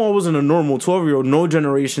 I know I wasn't a normal 12-year-old. No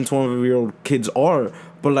generation 12-year-old kids are,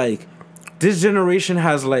 but like, this generation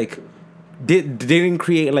has like, they didn't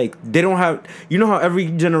create like, they don't have. You know how every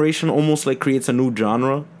generation almost like creates a new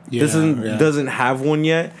genre. Yeah, doesn't have one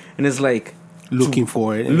yet, and it's like. Looking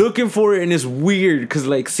for it, and it's weird because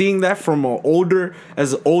like seeing that from older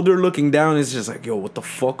looking down, it's just like, yo, what the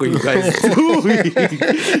fuck are you guys doing?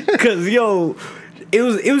 Because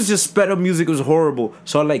it was just sped up music. It was horrible.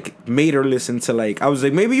 So I like made her listen to like, I was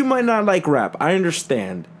like, maybe you might not like rap, I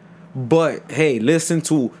understand, but hey, listen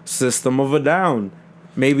to System of a Down,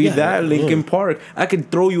 maybe Linkin Park. I could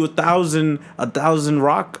throw you a thousand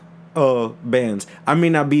rock bands. I may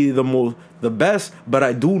not be the best, but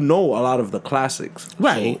I do know a lot of the classics.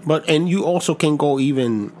 Right. So. But and you also can go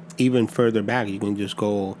even further back. You can just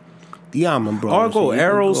go the Allman Brothers. I go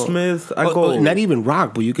Aerosmith. I go not even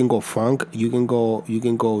rock, but you can go funk. You can go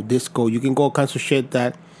disco. You can go all kinds of shit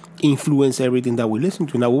that influence everything that we listen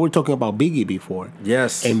to. Now we were talking about Biggie before.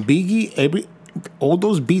 Yes. And Biggie, all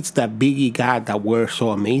those beats that Biggie got that were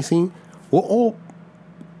so amazing were all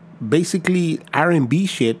basically R&B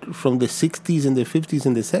shit from the 60s and the 50s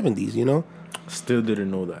and the 70s, you know? Still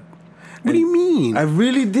didn't know that. What do you mean? I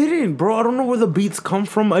really didn't, bro. I don't know where the beats come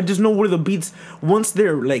from. I just know where the beats, once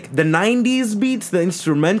they're like the 90s beats, the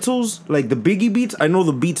instrumentals, like the Biggie beats, I know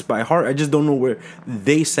the beats by heart. I just don't know where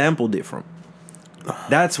they sampled it from.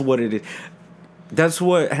 That's what it is. That's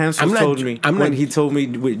what Hansel told me when he told me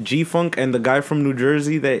with G-Funk and the guy from New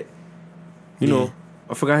Jersey that, you know,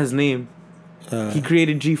 I forgot his name. He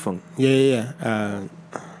created G-Funk. Yeah.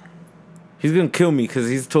 He's gonna kill me because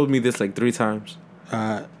he's told me this like 3 times.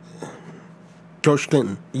 George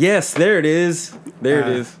Clinton. Yes, there it is.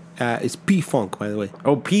 It's P-Funk, by the way.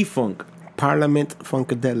 Oh, P-Funk. Parliament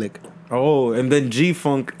Funkadelic. Oh, and then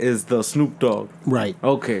G-Funk is the Snoop Dogg. Right.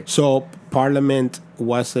 Okay. So Parliament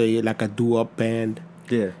was a doo-wop band.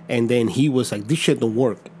 Yeah. And then he was like, this shit don't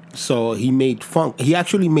work. So he made funk. He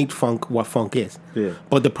actually made funk what funk is. Yeah.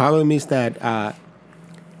 But the problem is that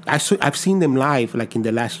I've seen them live like in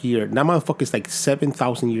the last year. That motherfucker is like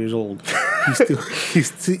 7,000 years old.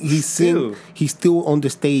 He's still on the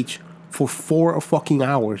stage for 4 fucking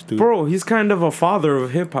hours, dude. Bro, he's kind of a father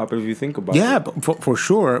of hip hop if you think about it. Yeah, for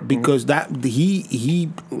sure, because that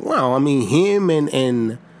he well, I mean him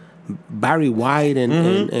and Barry White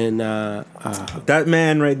and that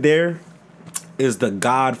man right there is the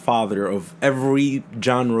godfather of every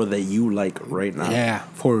genre that you like right now. Yeah,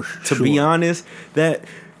 for sure. To be honest, that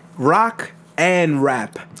rock and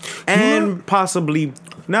rap and possibly,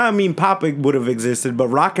 pop would have existed, but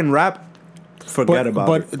rock and rap, forget about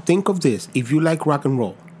it. But think of this: if you like rock and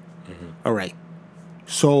roll, all right.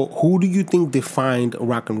 So who do you think defined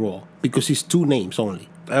rock and roll? Because it's 2 names only.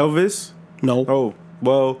 Elvis? No. Oh,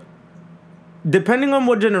 well. Depending on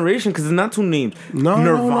what generation, because it's not 2 names.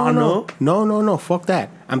 Nirvana. No. Fuck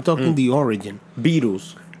that. I'm talking the origin.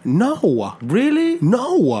 Beatles. No. Really?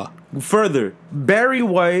 No. Further. Barry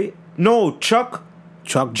White. No, Chuck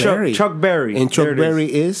Berry. Chuck Berry. And Chuck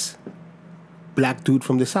Berry is black dude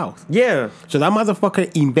from the South. Yeah. So that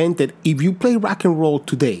motherfucker invented, if you play rock and roll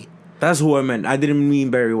today. That's who I meant. I didn't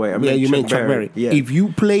mean Barry White. I meant Chuck Berry. Yeah. If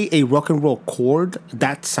you play a rock and roll chord,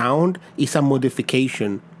 that sound is a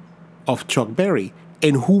modification of Chuck Berry.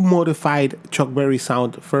 And who modified Chuck Berry's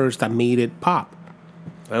sound first that made it pop?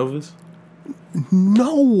 Elvis?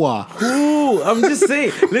 No. Ooh, I'm just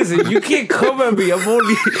saying. Listen, you can't come at me.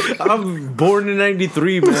 I'm born in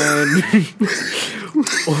 93, man.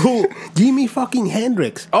 Jimi fucking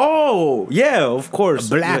Hendrix. Oh, yeah, of course.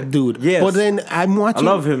 Black dude. Yes. But then I'm watching.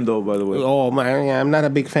 I love him though, by the way. Oh man, I'm not a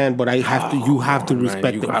big fan, but you have to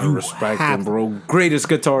respect him. You gotta respect him, bro. Greatest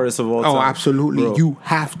guitarist of all time. Oh, absolutely. Bro. You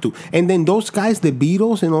have to. And then those guys, the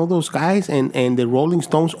Beatles and all those guys and the Rolling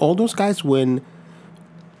Stones, all those guys, when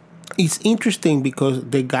it's interesting because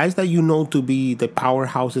the guys that you know to be the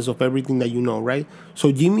powerhouses of everything that you know, right?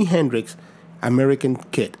 So Jimi Hendrix, American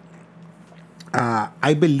kid.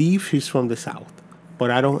 I believe he's from the South, but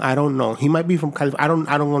I don't know. He might be from California.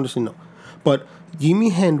 I don't honestly know. But Jimi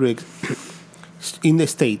Hendrix in the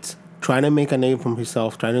States trying to make a name for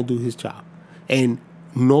himself, trying to do his job, and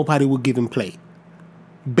nobody would give him play.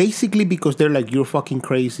 basically because they're like, you're fucking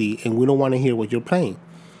crazy and we don't want to hear what you're playing.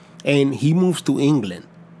 And he moves to England.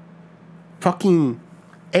 Fucking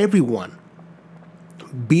everyone.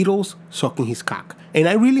 Beatles sucking his cock. And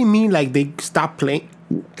I really mean like they stop playing.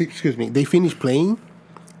 Excuse me. They finish playing,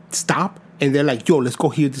 stop, and they're like, yo, let's go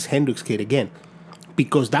hear this Hendrix kid again.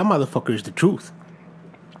 Because that motherfucker is the truth.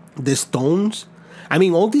 The Stones, I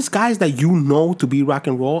mean, all these guys that you know to be rock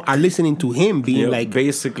and roll are listening to him being like...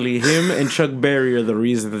 Basically, him and Chuck Berry are the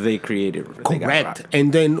reason that they created. Correct.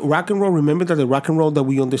 And then rock and roll, remember that the rock and roll that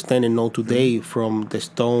we understand and know today from the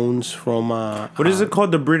Stones, from... what is it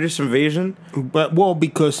called? The British Invasion? But, well,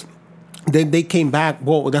 because... Then they came back.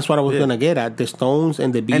 Well, that's what I was gonna get at. The Stones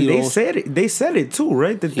and the Beatles. And they said it. They said it too,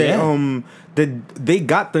 right? That they that they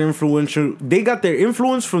got their influence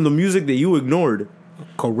from the music that you ignored.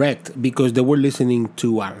 Correct, because they were listening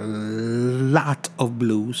to a lot of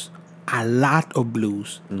blues.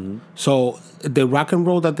 Mm-hmm. So the rock and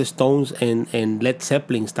roll that the Stones and Led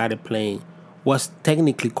Zeppelin started playing was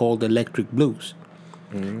technically called electric blues.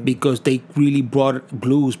 Mm-hmm. Because they really brought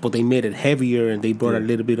blues, but they made it heavier and they brought a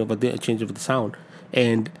little bit of a change of the sound.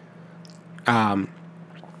 And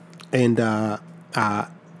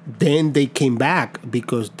then they came back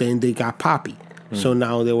because then they got poppy. So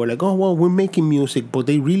now they were like, oh, well, we're making music, but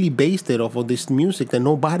they really based it off of this music that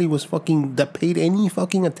nobody was that paid any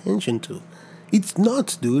fucking attention to. It's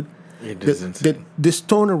nuts, dude. It is insane. The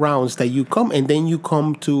stone arounds that you come, and then you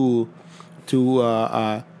come to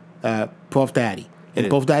Puff Daddy. And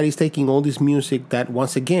Puff Daddy's taking all this music that,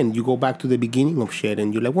 once again, you go back to the beginning of shit,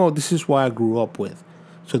 and you're like, well, this is what I grew up with.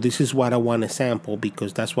 So this is what I want to sample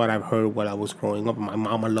because that's what I've heard while I was growing up. My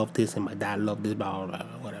mama loved this, and my dad loved this, blah, blah, blah,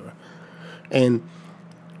 whatever. And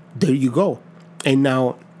there you go. And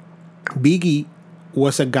now Biggie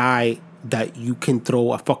was a guy that you can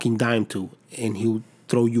throw a fucking dime to, and he'll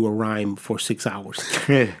throw you a rhyme for 6 hours.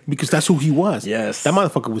 Because that's who he was. Yes. That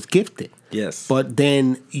motherfucker was gifted. Yes. But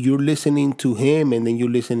then you're listening to him, and then you're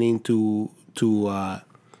listening to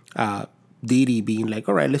Diddy being like,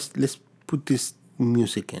 all right, let's put this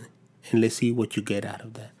music in, and let's see what you get out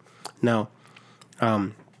of that. Now,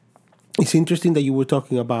 it's interesting that you were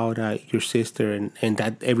talking about your sister and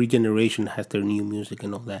that every generation has their new music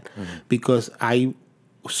and all that. Mm-hmm. Because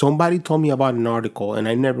somebody told me about an article, and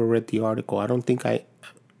I never read the article. I don't think I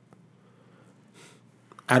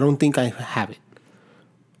have it.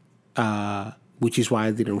 Which is why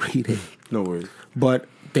I didn't read it. No worries. But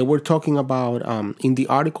they were talking about in the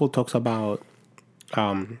article talks about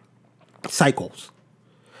cycles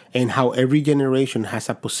and how every generation has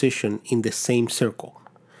a position in the same circle.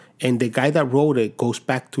 And the guy that wrote it goes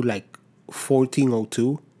back to like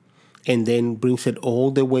 1402 and then brings it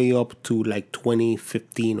all the way up to like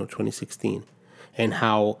 2015 or 2016. And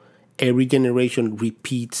how every generation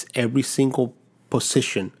repeats every single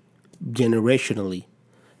position generationally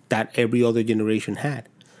that every other generation had.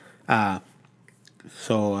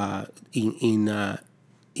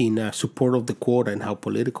 In support of the quota and how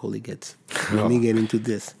political it gets. Let me get into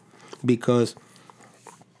this. Because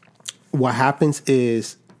what happens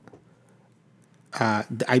is,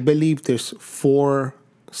 I believe there's 4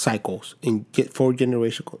 cycles, 4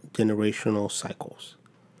 generational cycles.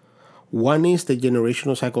 One is the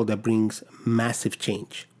generational cycle that brings massive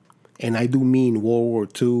change. And I do mean World War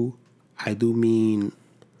II. I do mean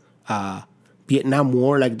Vietnam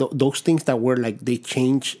War, like those things that were like they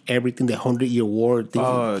changed everything. The 100-Year War.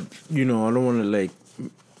 I don't want to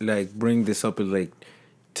like bring this up as like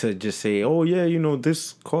to just say, oh yeah,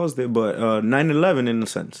 this caused it, but 9/11 in a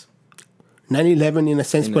sense. 9/11 in a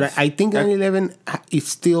sense, but I think 9/11 is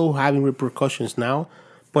still having repercussions now,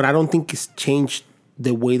 but I don't think it's changed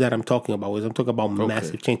the way that I'm talking about. I'm talking about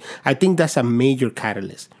massive change. I think that's a major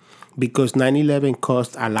catalyst because 9/11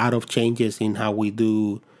 caused a lot of changes in how we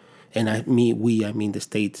do. And I mean the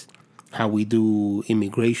States, how we do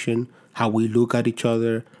immigration, how we look at each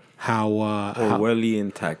other, how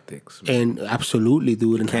Orwellian tactics. And absolutely,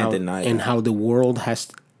 dude, how the world has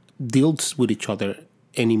deals with each other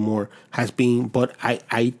anymore has been. But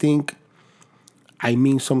I think I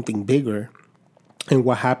mean something bigger. And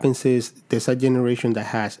what happens is there's a generation that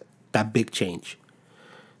has that big change.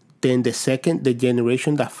 Then the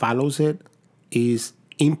generation that follows it is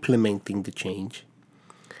implementing the change.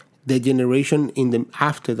 The generation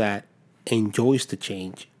after that enjoys the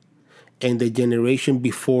change. And the generation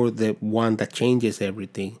before the one that changes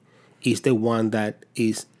everything is the one that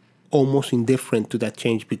is almost indifferent to that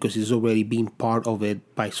change because it's already been part of it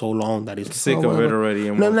by so long that it's sick of it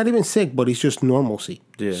already. No, not even sick, but it's just normalcy.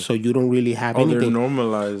 Yeah. So you don't really have anything. They're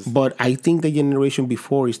normalized. But I think the generation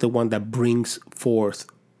before is the one that brings forth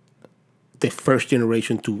the first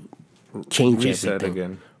generation to change reset everything.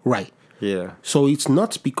 again. Right. Yeah. So it's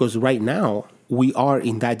nuts because right now we are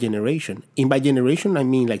in that generation. And by generation, I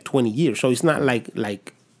mean like 20 years. So it's not like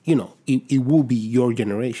it will be your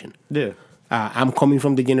generation. Yeah. I'm coming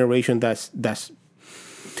from the generation that's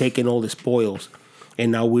taking all the spoils,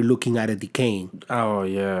 and now we're looking at it decaying. Oh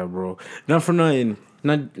yeah, bro. Not for nothing.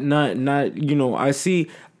 Not. I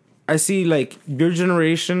see like your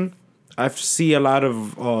generation. I see a lot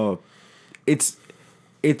of. It's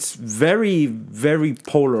very very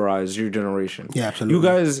polarized. Your generation. Yeah, absolutely. You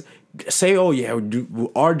guys say, oh yeah,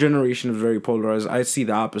 our generation is very polarized. I see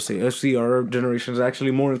the opposite. I see our generation is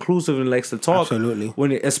actually more inclusive and likes to talk.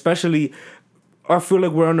 Absolutely. Especially. I feel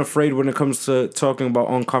like we're unafraid when it comes to talking about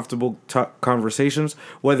uncomfortable conversations,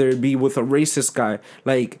 whether it be with a racist guy.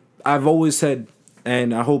 Like I've always said,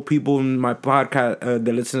 and I hope people in my podcast that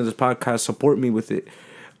listen to this podcast support me with it.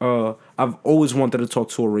 I've always wanted to talk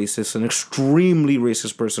to a racist, an extremely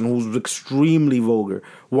racist person who's extremely vulgar.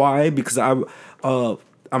 Why? Because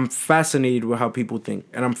I'm fascinated with how people think,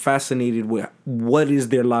 and I'm fascinated with what is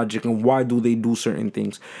their logic and why do they do certain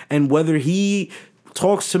things, and whether he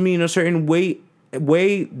talks to me in a certain way,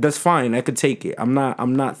 that's fine. I could take it. I'm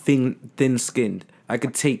not thin skinned. I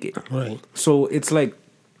could take it. Right. So it's like,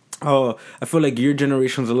 I feel like your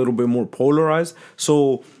generation's a little bit more polarized.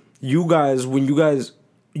 So your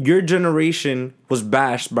generation was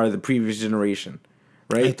bashed by the previous generation,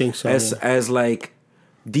 right? I think so. As like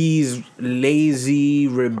these lazy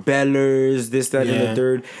rebellers, this, that, and the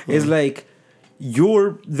third. It's like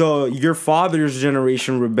your father's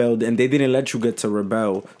generation rebelled and they didn't let you get to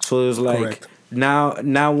rebel. So it was like, Correct.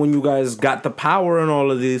 Now when you guys got the power and all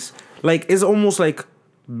of this, like it's almost like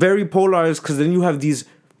very polarized, because then you have these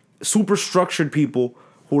super structured people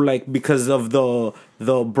who, like, because of the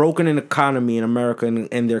broken economy in America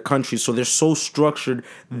and their country, so they're so structured,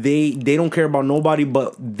 they don't care about nobody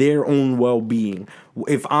but their own well-being.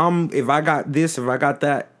 If I got this, if I got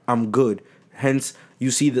that, I'm good. Hence you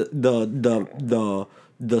see the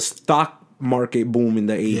stock market boom in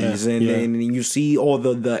the 80s, and you see all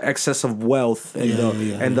the excess of wealth and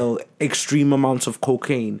the extreme amounts of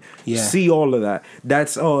cocaine. See all of that.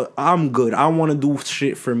 That's I'm good. I want to do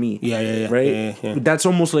shit for me. Right? Yeah. That's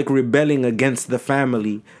almost like rebelling against the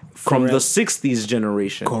family from the 60s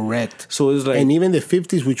generation. Correct. So it's like, and even the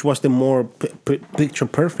 50s, which was the more picture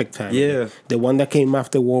perfect time. Yeah. The one that came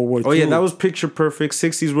after World War II. Oh yeah, that was picture perfect.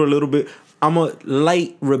 60s were a little bit. I'm a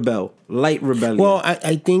light rebellion. Well,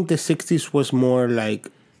 I think the 60s was more like,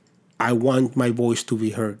 I want my voice to be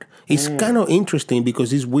heard. It's kind of interesting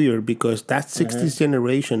because it's weird, because that 60s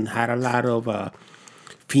generation had a lot of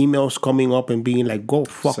females coming up and being like, go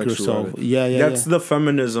fuck yourself. That's the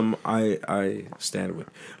feminism I stand with.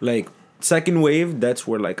 Like, second wave, that's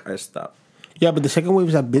where like I stop. Yeah, but the second wave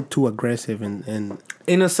is a bit too aggressive and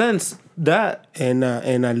in a sense that and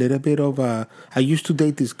a little bit of I used to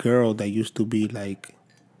date this girl that used to be like,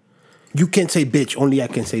 you can't say bitch, only I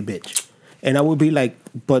can say bitch, and I would be like,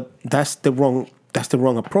 but that's the wrong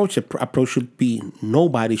approach. The approach should be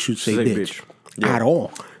nobody should say bitch. At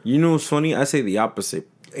all. You know what's funny? I say the opposite.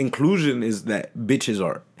 Inclusion is that bitches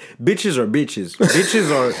are bitches.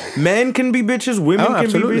 Bitches are men can be bitches, women can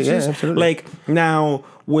be bitches. Yeah, absolutely. Like now,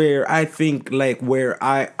 where I think like where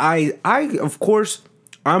I of course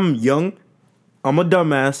I'm young, I'm a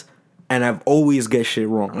dumbass, and I've always get shit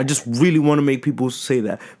wrong. I just really want to make people say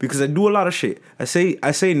that because I do a lot of shit. I say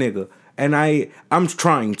nigga, and I'm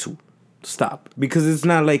trying to stop because it's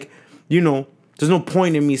not like, there's no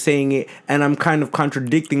point in me saying it, and I'm kind of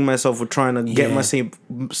contradicting myself with trying to get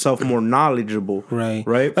myself more knowledgeable. Right.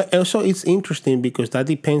 But also, it's interesting because that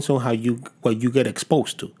depends on what you get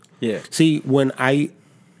exposed to. Yeah. See, when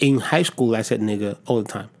in high school, I said nigga all the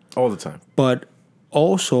time. All the time. But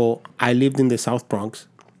also, I lived in the South Bronx.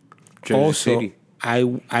 Jersey City.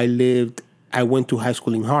 I went to high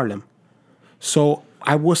school in Harlem. So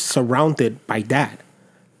I was surrounded by that.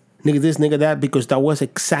 Nigga this, nigga that, because that was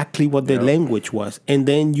exactly what the language was. And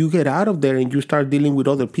then you get out of there and you start dealing with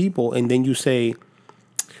other people, and then you say,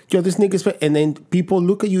 yo, this nigga's... And then people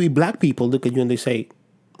look at you, black people look at you, and they say,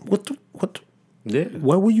 what? Yeah.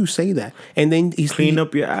 Why would you say that? And then it's clean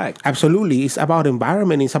up your act. Absolutely. It's about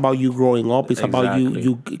environment. It's about you growing up. It's about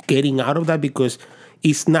you getting out of that, because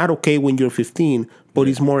it's not okay when you're 15, but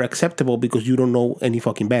it's more acceptable because you don't know any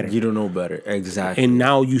fucking better. You don't know better. Exactly. And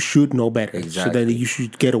now you should know better. Exactly. So that you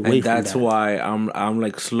should get away from that. That's why I'm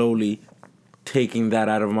like slowly taking that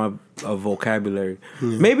out of my vocabulary.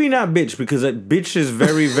 Maybe not bitch, because bitch is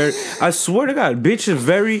very, very... I swear to God, bitch is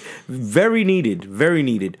very, very needed. Very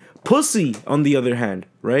needed. Pussy, on the other hand,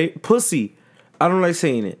 right? Pussy. I don't like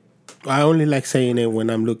saying it. I only like saying it when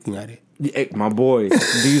I'm looking at it. My boy.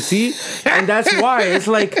 Do you see? And that's why it's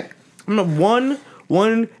like one,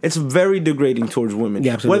 it's very degrading towards women.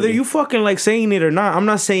 Yeah, absolutely. Whether you fucking like saying it or not, I'm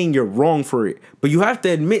not saying you're wrong for it, but you have to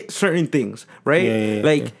admit certain things, right?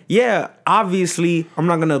 Obviously, I'm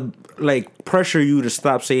not gonna like pressure you to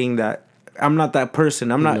stop saying that. I'm not that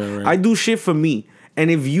person. I'm not. No, right. I do shit for me. And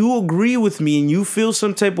if you agree with me and you feel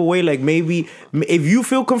some type of way, like maybe if you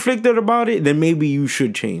feel conflicted about it, then maybe you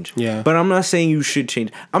should change. Yeah. But I'm not saying you should change.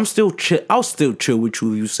 I'm still chill. I'll still chill with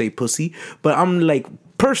you if you say pussy. But I'm like,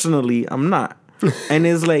 personally, I'm not. And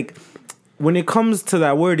it's like, when it comes to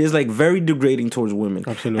that word, it's like very degrading towards women.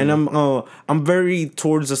 Absolutely. And I'm very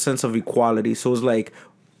towards a sense of equality. So it's like,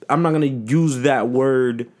 I'm not gonna use that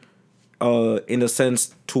word in a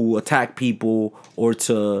sense to attack people or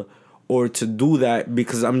to do that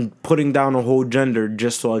because I'm putting down a whole gender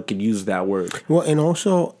just so I could use that word. Well, and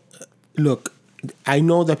also, look, I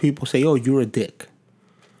know that people say, "Oh, you're a dick."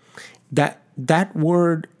 That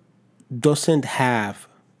word doesn't have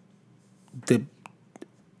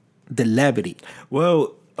the levity.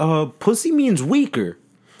 Well, pussy means weaker.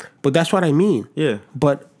 But that's what I mean. Yeah.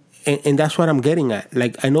 But and that's what I'm getting at.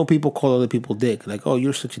 Like, I know people call other people dick. Like, "Oh,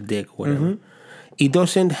 you're such a dick," whatever. Mm-hmm. It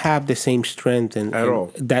doesn't have the same strength at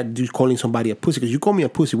all that you calling somebody a pussy. Because you call me a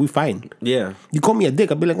pussy, we fine. Yeah. You call me a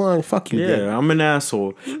dick, I'll be like, "Oh, fuck you, yeah, dick." I'm an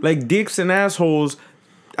asshole. Like, dicks and assholes,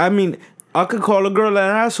 I mean, I could call a girl an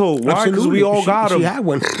asshole. Why? Because we all got them. She had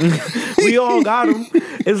one. We all got them.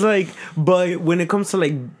 It's like, but when it comes to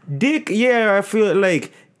like dick, yeah, I feel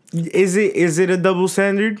like, is it a double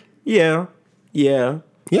standard? Yeah.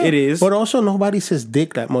 It is. But also, nobody says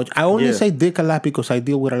dick that much. I only say dick a lot because I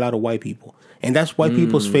deal with a lot of white people. And that's white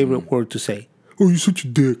people's favorite word to say. "Oh, you're such a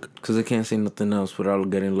dick." Because they can't say nothing else without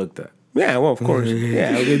getting looked at. Yeah, well, of course.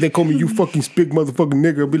 Yeah, they call me "you fucking spick motherfucking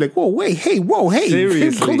nigga." I'll be like, "Whoa, wait, hey,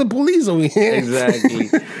 Seriously. call the police over here." Exactly.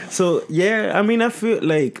 So, yeah, I mean, I feel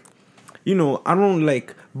like, I don't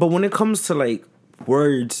like, but when it comes to like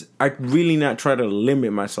words, I really not try to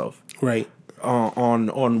limit myself. Right.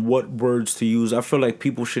 On what words to use. I feel like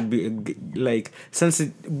people should be like,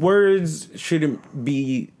 words shouldn't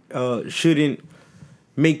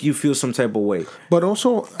make you feel some type of way. But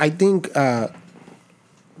also, I think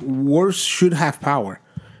words should have power.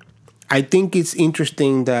 I think it's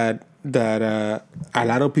interesting that a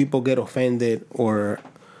lot of people get offended or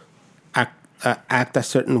act a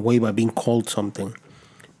certain way by being called something.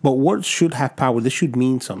 But words should have power. They should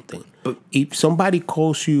mean something. But if somebody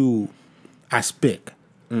calls you a spick,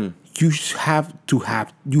 you have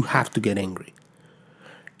to get angry.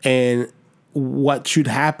 And what should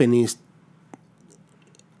happen is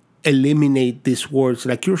eliminate these words,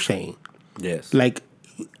 like you're saying. Yes. Like,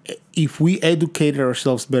 if we educated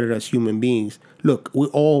ourselves better as human beings, look, we're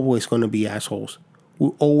always going to be assholes. We're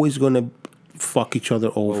always going to fuck each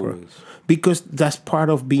other over. Always. Because that's part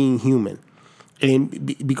of being human. And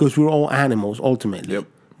because we're all animals, ultimately. Yep.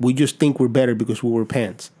 We just think we're better because we wear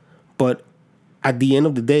pants. But at the end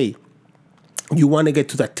of the day, you want to get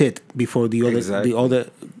to that tit before the other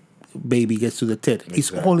baby gets to the tit. Exactly.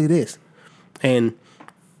 It's all it is. And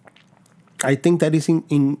I think that is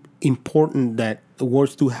important that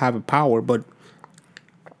words do have a power, but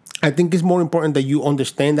I think it's more important that you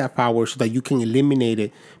understand that power so that you can eliminate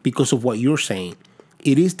it because of what you're saying.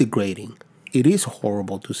 It is degrading. It is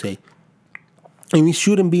horrible to say. And it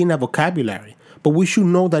shouldn't be in our vocabulary. But we should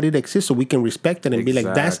know that it exists so we can respect it and be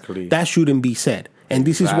like, that shouldn't be said. And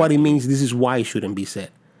this is what it means. This is why it shouldn't be said.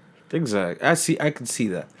 Exactly. I can see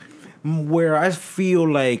that. Where I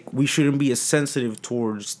feel like we shouldn't be as sensitive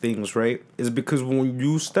towards things, right, is because when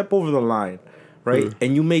you step over the line, right,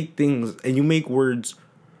 and you make words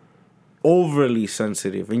overly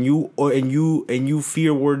sensitive, and you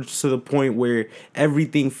fear words to the point where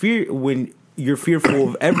when you're fearful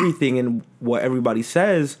of everything and what everybody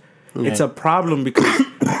says, it's a problem because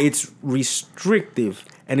it's restrictive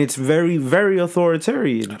and it's very, very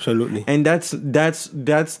authoritarian. Absolutely. And that's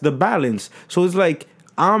the balance. So it's like,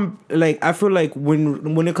 I feel like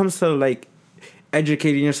when it comes to like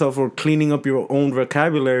educating yourself or cleaning up your own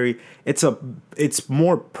vocabulary, it's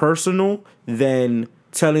more personal than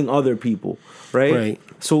telling other people, right? Right.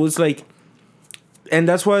 So it's like, and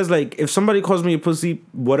that's why it's like, if somebody calls me a pussy,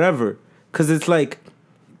 whatever, because it's like,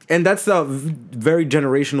 and that's the very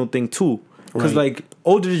generational thing too, because like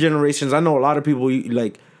older generations, I know a lot of people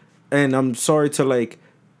like, and I'm sorry to like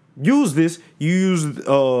use this, you use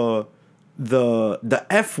the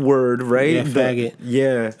F word, right? Yeah, faggot.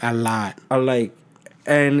 Yeah. A lot. I like,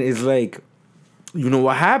 and it's like,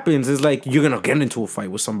 what happens is like, you're going to get into a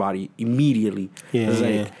fight with somebody immediately. Yeah.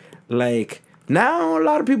 It's like, Now a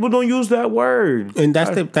lot of people don't use that word, and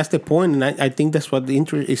that's the point. And I think that's what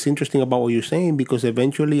is interesting about what you're saying, because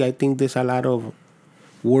eventually I think there's a lot of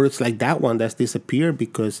words like that one that's disappeared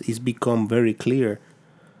because it's become very clear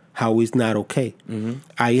how it's not okay.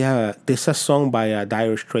 There's a song by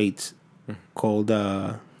Dire Straits called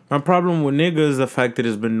My problem with nigga is the fact that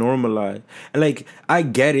it's been normalized. Like, I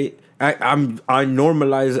get it. I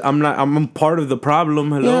normalize. I'm part of the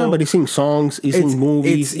problem. Hello. yeah, but it's in songs, it's in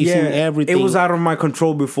movies, it's in everything. It was out of my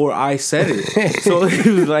control before I said it. So it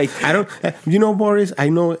was like, I don't. Boris, I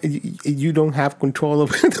know you don't have control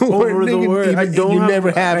over the over the word. I don't. You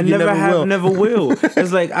never have. I you never have. will. Never will.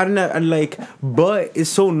 It's like I like, but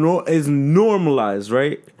it's it's normalized,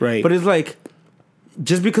 right? Right. But it's like,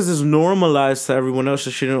 just because it's normalized to everyone else,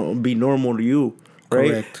 it shouldn't be normal to you. Right?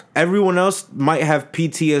 Correct. Everyone else might have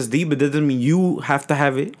PTSD, but that doesn't mean you have to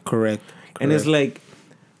have it. Correct. And it's like,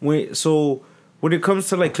 when it comes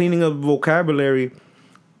to like cleaning up vocabulary,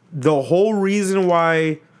 the whole reason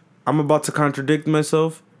why I'm about to contradict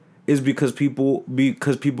myself is because people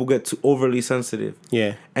get too overly sensitive.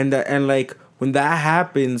 Yeah. And like when that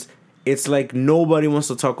happens, it's like nobody wants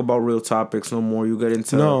to talk about real topics no more. You get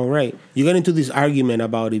into You get into this argument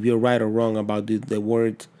about if you're right or wrong about the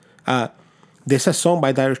words. There's a song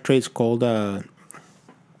by Dire Straits called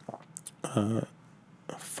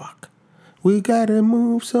fuck. We gotta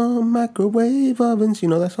move some microwave ovens. You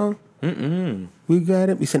know that song? Mm-mm. We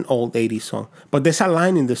gotta. It's an old 80s song. But there's a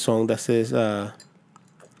line in the song that says, that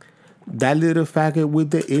little faggot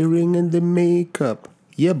with the earring and the makeup.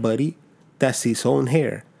 Yeah, buddy. That's his own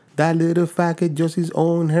hair. That little faggot just his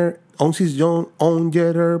own hair. Owns his own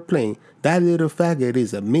jet airplane. That little faggot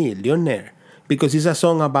is a millionaire. Because it's a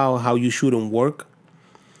song about how you shouldn't work.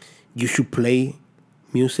 You should play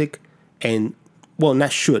music. And, well,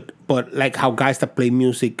 not should, but like how guys that play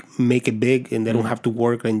music make it big and they don't have to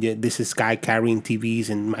work. And this is guy carrying TVs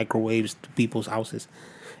and microwaves to people's houses.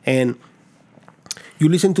 And you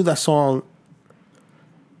listen to that song,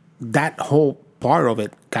 that whole part of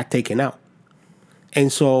it got taken out. And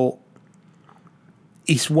so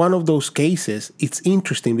it's one of those cases. It's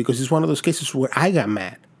interesting because it's one of those cases where I got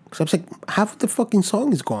mad. Because I was like, half of the fucking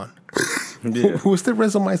song is gone. Yeah. Who's the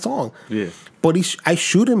rest of my song? Yeah. But I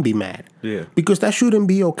shouldn't be mad. Yeah. Because that shouldn't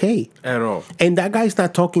be okay. At all. And that guy's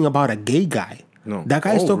not talking about a gay guy. No. That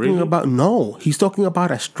guy's talking really? about, no. He's talking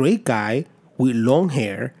about a straight guy with long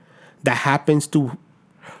hair that happens to...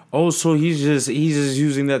 Oh, so he's just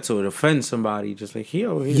using that to offend somebody. Just like,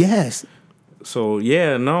 here. Yes. So,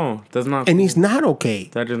 yeah, no, that's not And cool. it's not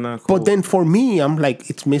okay. That is not cool. But then for me, I'm like,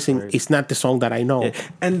 it's missing. Right. It's not the song that I know. Yeah.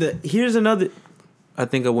 And here's another. I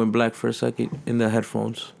think I went black for a second in the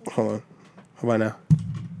headphones. Hold on. How about now?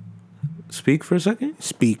 Speak for a second?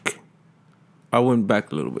 Speak. I went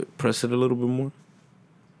back a little bit. Press it a little bit more.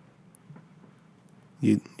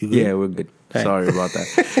 You good? Yeah, we're good. Hey. Sorry about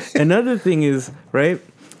that. Another thing is, right?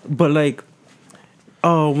 But like,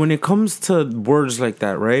 when it comes to words like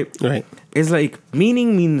that, right? Right. It's like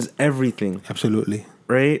meaning means everything. Absolutely.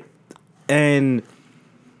 Right? And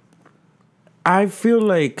I feel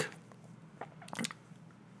like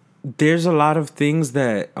there's a lot of things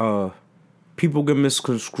that people get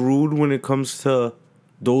misconstrued when it comes to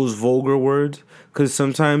those vulgar words. Because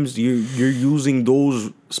sometimes you're using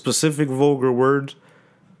those specific vulgar words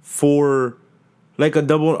for like a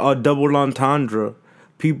double entendre.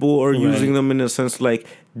 People are using them in a sense like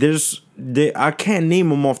I can't name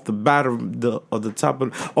them off the bat of the top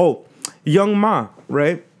of Young Ma,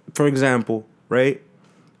 right? For example, right?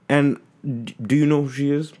 And do you know who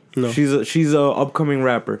she is? No. She's a upcoming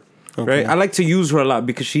rapper. Okay. Right? I like to use her a lot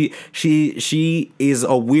because she is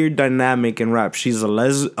a weird dynamic in rap. She's a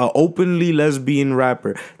openly lesbian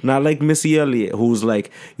rapper, not like Missy Elliott, who's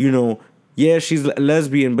like, she's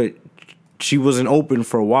lesbian, but she wasn't open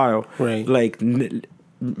for a while. Right. Like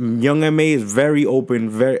Young Ma is very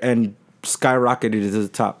open, and skyrocketed to the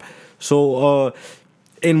top. So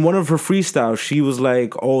in one of her freestyles, she was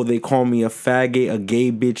like, "Oh, they call me a faggot, a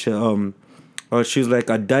gay bitch." She was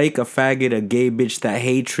like, "A dyke, a faggot, a gay bitch. That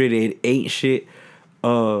hatred, it ain't shit."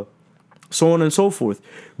 So on and so forth.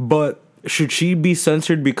 But should she be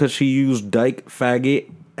censored because she used dyke,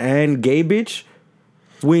 faggot, and gay bitch?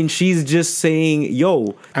 When she's just saying,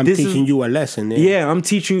 yo, I'm teaching you a lesson. Yeah, I'm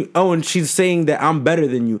teaching. Oh, and she's saying that I'm better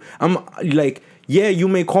than you. I'm like, yeah, you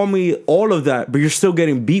may call me all of that, but you're still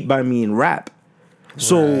getting beat by me in rap.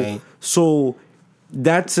 So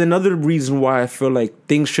that's another reason why I feel like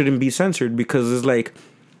things shouldn't be censored, because it's like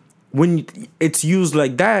when it's used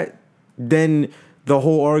like that, then the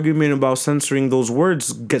whole argument about censoring those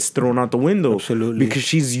words gets thrown out the window. Absolutely. Because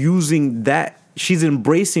she's using that. She's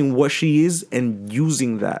embracing what she is and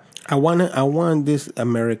using that. I want this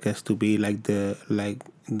Americas to be like the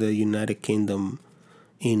United Kingdom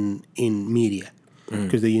in media,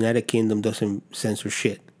 because the United Kingdom doesn't censor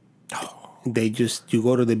shit. They just, you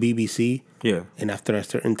go to the BBC, and after a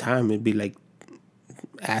certain time it'd be like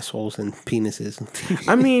assholes and penises.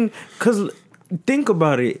 I mean, because think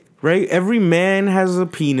about it, right? Every man has a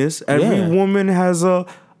penis. Every woman has a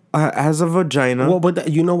vagina. Well, but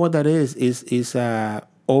you know what that is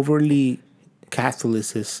overly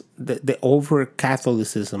Catholicism, the over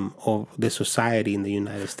Catholicism of the society in the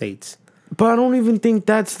United States. But I don't even think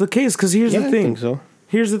that's the case, because here's the thing. I think so.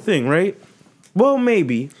 Here's the thing, right? Well,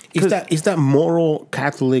 maybe. Is that moral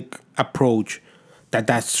Catholic approach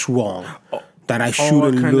that's wrong? That I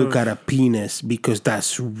shouldn't look at a penis because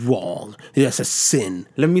that's wrong. That's a sin.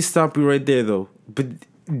 Let me stop you right there, though. But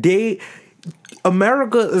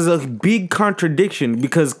America is a big contradiction,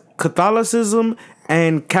 because Catholicism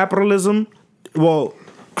and capitalism, well,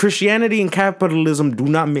 Christianity and capitalism do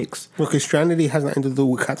not mix. Well, Christianity has nothing to do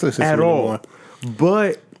with Catholicism at anymore. all.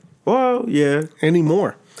 But, well, yeah.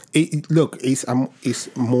 Anymore. Look, it's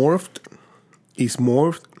morphed. It's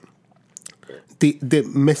morphed. The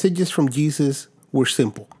messages from Jesus were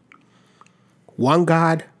simple. One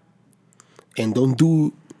God, and don't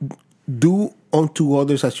do unto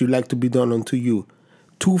others as you like to be done unto you.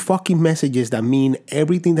 2 fucking messages that mean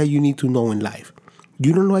everything that you need to know in life.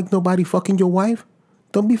 You don't like nobody fucking your wife?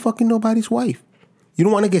 Don't be fucking nobody's wife. You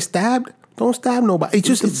don't want to get stabbed? Don't stab nobody.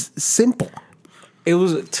 It's simple. It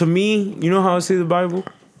was, to me, you know how I see the Bible?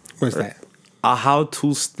 What's that? A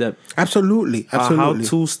how-to step. Absolutely. A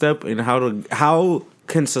how-to step, and how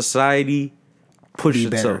can society push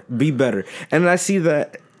itself, be better. And I see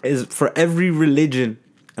that is for every religion.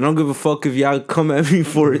 I don't give a fuck if y'all come at me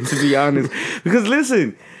for it, to be honest. Because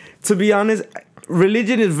listen, to be honest,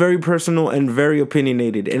 religion is very personal and very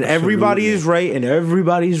opinionated. And everybody is right and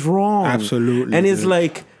everybody's wrong. Absolutely. And it's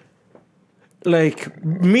like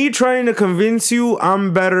me trying to convince you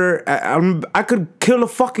I'm better. I could kill a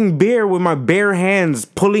fucking bear with my bare hands,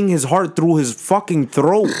 pulling his heart through his fucking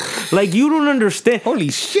throat. Like, you don't understand.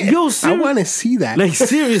 Holy shit. Yo, I want to see that. Like,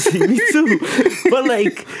 seriously, me too.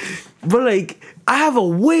 But I have a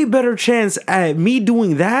way better chance at me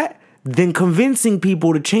doing that than convincing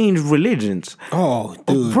people to change religions. Oh,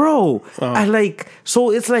 dude. Bro. So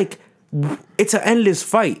it's like, it's an endless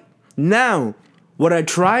fight. Now, what I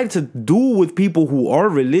try to do with people who are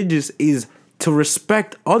religious is to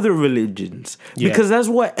respect other religions. Yeah. Because that's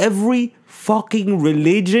what every fucking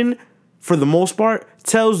religion, for the most part,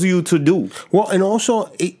 tells you to do. Well, and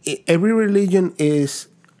also, every religion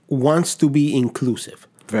wants to be inclusive.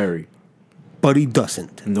 Very. But it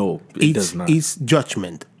doesn't. No, it does not. It's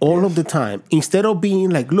judgment all of the time. Instead of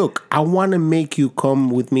being like, look, I want to make you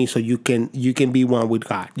come with me so you can be one with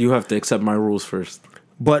God. You have to accept my rules first.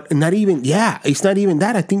 But not even, it's not even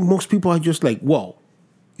that. I think most people are just like, whoa,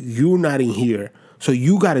 you're not in here, so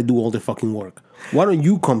you got to do all the fucking work. Why don't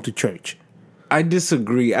you come to church? I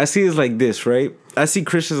disagree. I see it like this, right? I see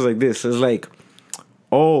Christians like this. It's like,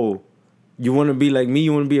 oh, you want to be like me?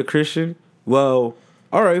 You want to be a Christian? Well,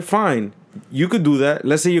 all right, fine. You could do that.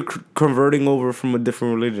 Let's say you're converting over from a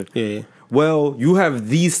different religion. Yeah. Well, you have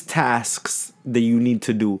these tasks that you need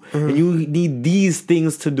to do. Mm-hmm. And you need these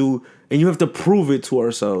things to do. And you have to prove it to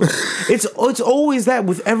ourselves. It's always that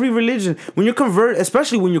with every religion. When you're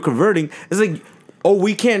especially when you're converting, it's like, oh,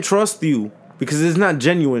 we can't trust you because it's not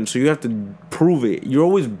genuine. So you have to prove it. You're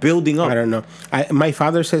always building up. I don't know. My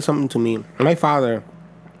father said something to me. My father,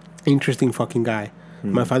 interesting fucking guy.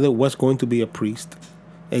 Mm-hmm. My father was going to be a priest.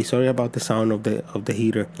 Hey, sorry about the sound of the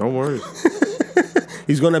heater. Don't worry.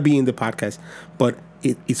 He's gonna be in the podcast, but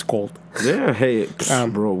it's cold. Yeah, hey,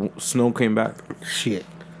 bro, snow came back. Shit.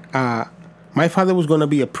 My father was gonna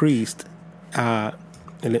be a priest. I'm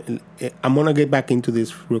gonna get back into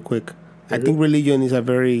this real quick. I think religion is a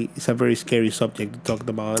very scary subject to talk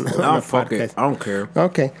about on the podcast. It. I don't care.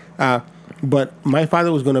 Okay. But my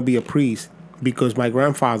father was gonna be a priest because my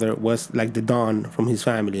grandfather was like the Don from his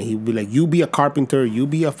family. He'd be like, you be a carpenter, you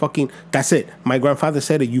be a fucking... That's it. My grandfather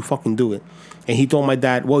said it, you fucking do it. And he told my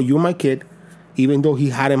dad, well, you're my kid, even though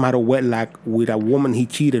he had him out of wedlock with a woman he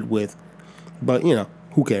cheated with. But,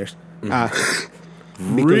 who cares?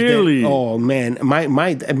 Really? Oh, man.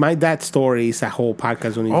 My dad's story is a whole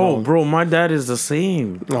podcast on his own. Oh, bro, my dad is the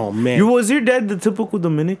same. Oh, man. Was your dad the typical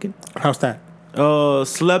Dominican? How's that?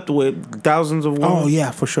 Slept with thousands of women. Oh,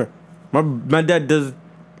 yeah, for sure. My dad does.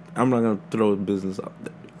 I'm not gonna throw his business out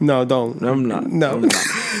there. No, don't. I'm not. No. I'm not.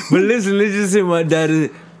 But listen, let's just say my dad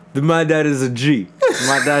is a G.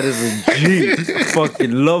 My dad is a G.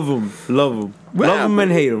 Fucking love him. Love him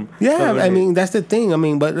and hate him. Yeah, I mean, that's the thing. I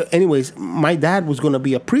mean, but anyways, my dad was going to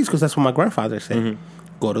be a priest because that's what my grandfather said. Mm-hmm.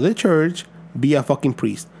 Go to the church, be a fucking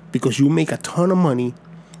priest because you make a ton of money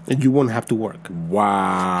and you won't have to work.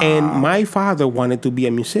 Wow. And my father wanted to be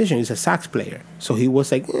a musician. He's a sax player. So he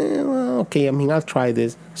was like, well, okay, I mean, I'll try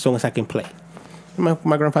this as long as I can play.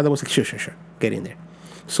 My grandfather was like, sure, get in there.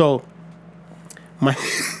 So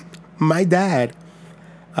my dad,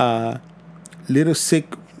 little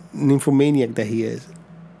sick nymphomaniac that he is,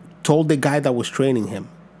 told the guy that was training him,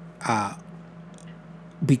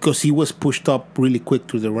 because he was pushed up really quick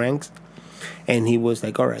through the ranks, and he was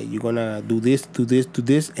like, all right, you're gonna do this,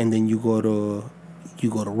 and then you go to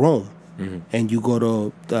Rome, mm-hmm. and you go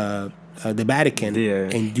to the Vatican,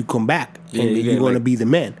 and you come back, and you're gonna be the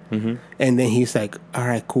man. Mm-hmm. And then he's like, all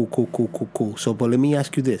right, cool. So, but let me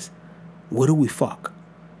ask you this: what do we fuck?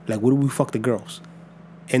 Like, what do we fuck the girls?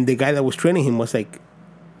 And the guy that was training him was like,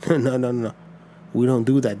 no, we don't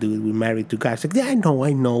do that, dude. We're married to guys. Like, yeah, I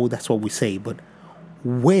know, that's what we say, but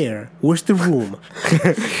where's the room?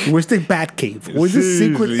 Where's the bat cave? Where's the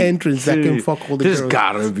secret entrance that can fuck all the girls? There's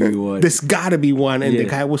gotta be one. There's gotta be one. And the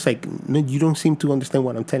guy was like, no, you don't seem to understand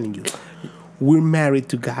what I'm telling you. We're married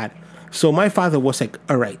to God. So my father was like,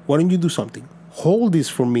 all right, why don't you do something? Hold this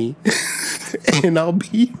for me and I'll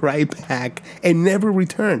be right back, and never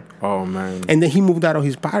return. Oh man. And then he moved out of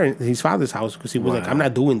his father's house because he was like, I'm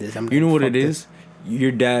not doing this. You know what it is?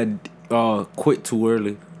 Your dad quit too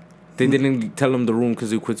early. They didn't tell him the room because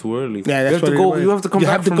he quit too early. Yeah, that's you have to come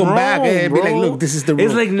back from Rome, back and be like, look, this is the room.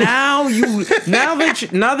 It's like now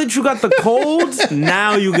that you got the codes,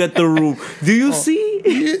 now you get the room. Do you see?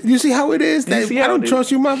 You see how it is? I don't trust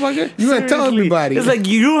you, motherfucker. You gotta tell everybody. It's like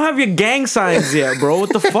you don't have your gang signs yet, bro.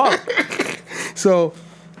 What the fuck? So,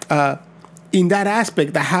 in that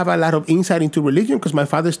aspect, I have a lot of insight into religion because my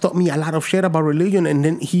father's taught me a lot of shit about religion, and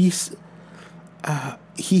then he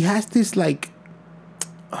has this like.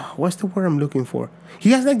 What's the word I'm looking for?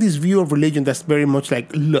 He has like this view of religion that's very much like,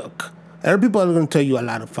 look, other people are going to tell you a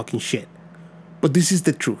lot of fucking shit, but this is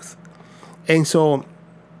the truth. And so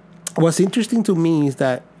what's interesting to me is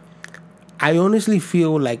that I honestly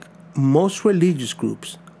feel like most religious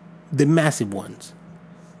groups, the massive ones,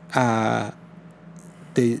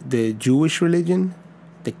 the Jewish religion,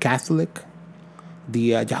 the Catholic,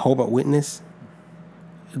 the Jehovah's Witness,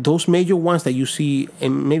 those major ones that you see,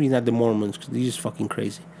 and maybe not the Mormons, because they're just fucking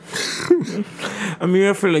crazy. I mean,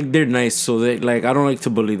 I feel like they're nice, so they like I don't like to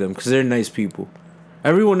bully them because they're nice people.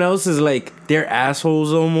 Everyone else is like they're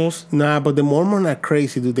assholes almost. Nah, but the Mormons are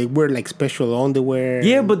crazy, dude. They wear like special underwear.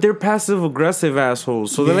 Yeah, but they're passive aggressive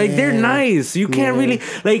assholes. So they're like they're nice. You can't really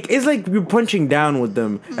like. It's like you're punching down with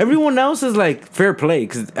them. Everyone else is like fair play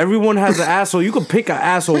because everyone has an asshole. You can pick an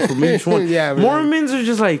asshole from each one. Yeah, Mormons are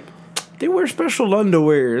just like. They wear special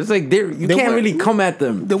underwear. It's like you can't really come at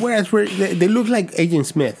them. They look like Agent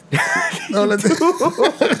Smith.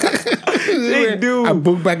 They do. A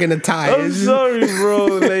book back in the tie. I'm sorry, bro.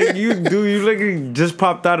 Like you do. You like just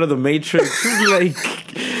popped out of the Matrix. Like,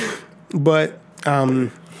 but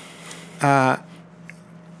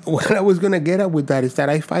what I was gonna get at with that is that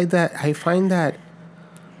I find that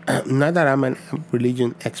not that I'm a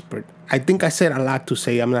religion expert. I think I said a lot to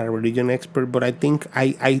say I'm not a religion expert, but I think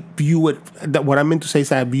I view it, that what I meant to say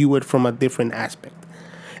is I view it from a different aspect.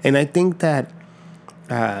 And I think that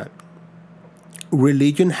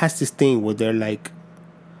religion has this thing where they're like,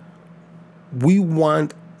 we're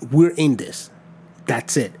in this.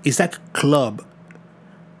 That's it. It's like a club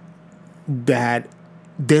that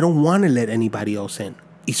they don't want to let anybody else in.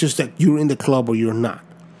 It's just like you're in the club or you're not.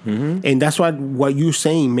 Mm-hmm. And that's why what you're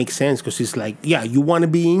saying makes sense, because it's like, yeah, you want to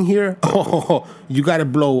be in here? Oh, you got to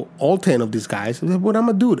blow all 10 of these guys. But I'm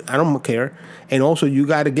a dude. I don't care. And also, you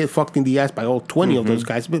got to get fucked in the ass by all 20 of those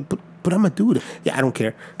guys. But I'm a dude. Yeah, I don't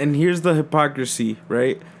care. And here's the hypocrisy,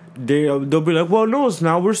 right? They'll be like, well, no, it's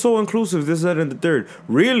not. We're so inclusive, this, that, and the third.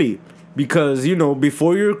 Really? Because,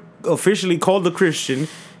 before you're officially called a Christian,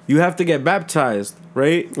 you have to get baptized,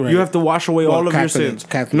 right? You have to wash away all of your sins.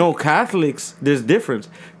 No, Catholics, there's difference.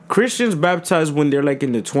 Christians baptize when they're like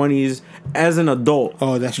in the 20s as an adult.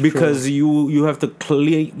 Oh, that's true. Because you have to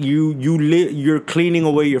clean you're cleaning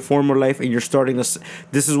away your former life and you're starting this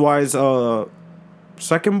is why it's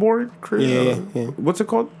second born. Yeah. What's it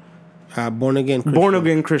called? Born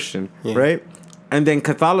again Christian, right? And then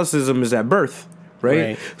Catholicism is at birth,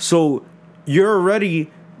 right? So you're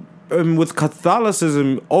already with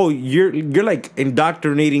Catholicism, you're like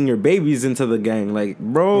indoctrinating your babies into the gang. Like,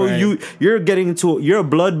 bro, Right. you're a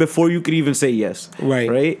blood before you could even say yes.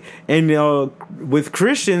 Right. And with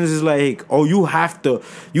Christians, it's like, oh, you have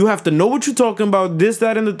to know what you're talking about. This,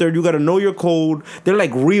 that, and the third. You got to know your code. They're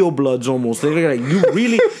like real bloods almost. They're like, you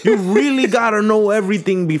really gotta know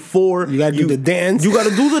everything before You gotta do the dance. You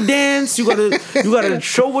gotta do the dance. You gotta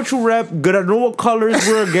show what you rep. Gotta know what colors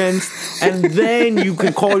we're against, and then you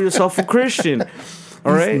can call yourself a Christian.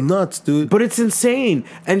 All right, it's nuts, dude. but it's insane.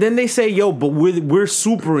 And then they say, "Yo, but we're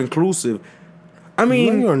super inclusive." I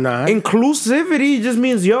mean, No, you're not. Inclusivity just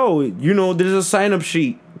means, yo, there's a sign-up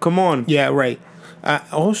sheet. Come on. Yeah, right.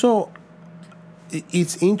 Also,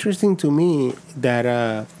 it's interesting to me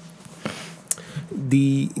that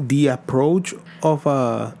the approach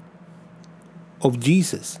of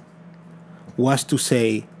Jesus was to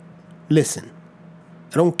say, listen,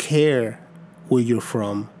 I don't care where you're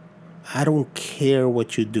from. I don't care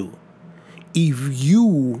what you do. If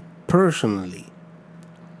you personally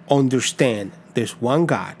understand there's one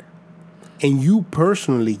God, and you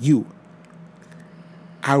personally, you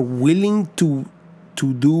are willing to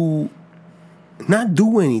do, not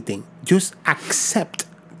do anything, just accept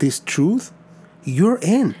this truth, you're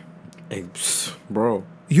in. Hey, bro.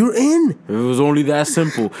 You're in. If it was only that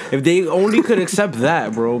simple. If they only could accept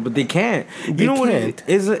that, bro, but they can't. They know can't. What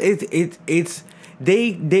it's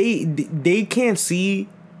they can't see,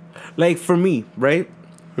 like, for me, right?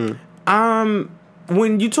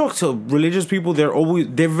 When you talk to religious people, they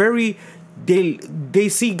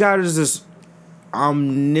see God as this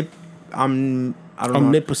Omnipotent.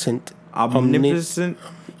 omnipotent, Omnipotent.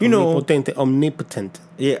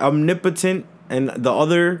 yeah, omnipotent, and the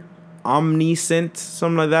other omniscient,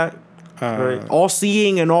 something like that. Right. All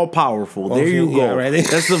seeing and all powerful. There you go. Yeah, right.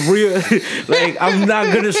 That's the real. Like, I'm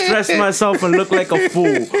not gonna stress myself and look like a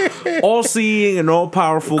fool. All seeing and all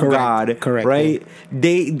powerful God. Correct. Right.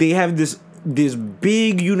 Yeah. They have this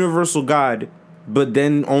big universal God, but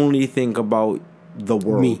then only think about the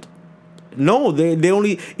world. Me. No, they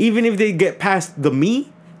only, even if they get past the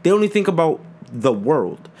me, they only think about the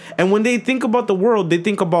world. And when they think about the world, they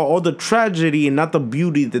think about all the tragedy and not the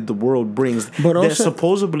beauty that the world brings, but also, that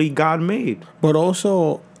supposedly God made. But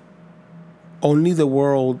also, only the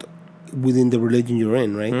world within the religion you're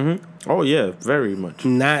in, right? Mm-hmm. Oh yeah, very much.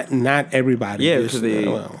 Not everybody. Yeah, because they're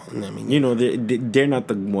not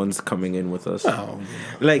the ones coming in with us. Oh,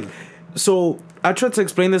 like, so I tried to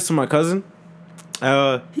explain this to my cousin.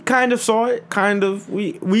 He kind of saw it. Kind of.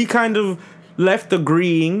 We kind of left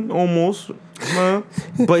agreeing almost.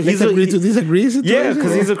 But he's agree to disagree. Yeah,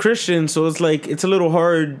 because he's a Christian, so it's like it's a little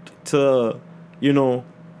hard to,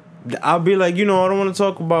 I'll be like, I don't want to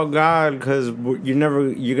talk about God because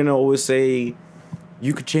you're gonna always say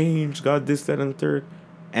you could change God, this, that, and the third.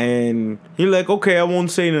 And he's like, okay, I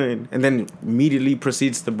won't say nothing, and then immediately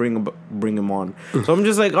proceeds to bring him on. So I'm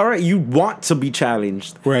just like, all right, you want to be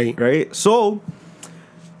challenged, right? So,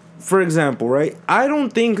 for example, right, I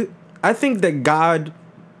think that God,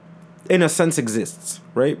 in a sense, exists,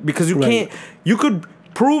 right? Because you could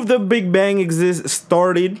prove the Big Bang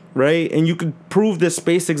started, right? And you could prove that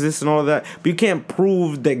space exists and all of that, but you can't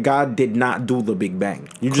prove that God did not do the Big Bang.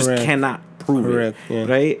 You just cannot prove it,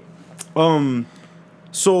 right?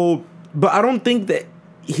 So, but I don't think that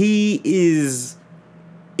he is.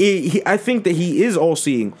 I think that he is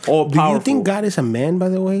all-seeing, all-powerful. Do you think God is a man, by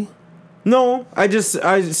the way? No, I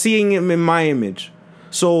seeing him in my image.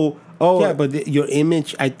 So, yeah, but your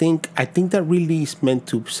image, I think that really is meant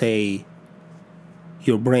to say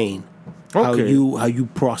your brain, how you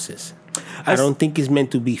process. I don't think it's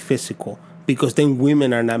meant to be physical, because then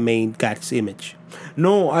women are not made God's image.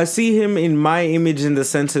 No, I see him in my image in the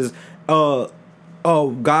senses,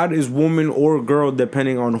 God is woman or girl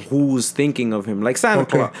depending on who's thinking of him. Like Santa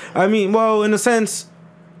Claus. I mean, well, in a sense,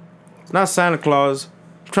 not Santa Claus.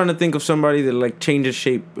 I'm trying to think of somebody that like changes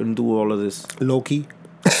shape and do all of this. Loki.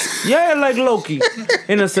 Yeah, like Loki,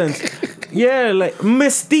 in a sense. Yeah, like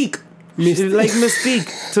Mystique. Like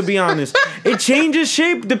Mystique, to be honest. It changes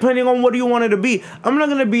shape depending on what you want it to be. I'm not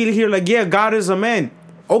gonna be here like, yeah, God is a man.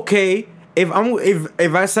 Okay,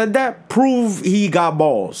 if I said that, prove he got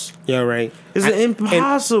balls. Yeah, right. It's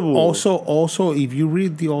impossible. Also, if you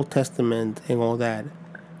read the Old Testament and all that,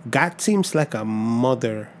 God seems like a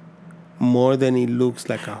mother more than he looks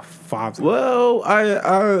like a father. Well,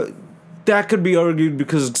 That could be argued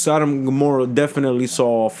because Sodom and Gomorrah definitely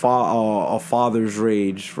saw a father's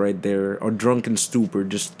rage right there, a drunken stupor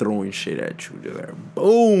just throwing shit at you there.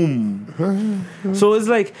 Boom. So it's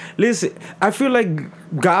like, listen, I feel like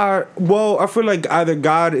either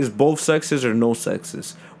God is both sexes or no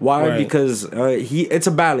sexes. Why? Right. Because it's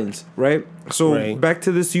a balance, right? So Right. back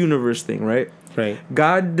to this universe thing, right? Right.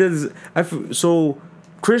 God does. So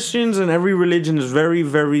Christians and every religion is very,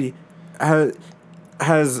 very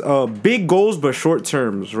has big goals but short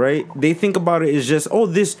terms, right? They think about it as just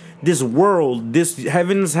this world, this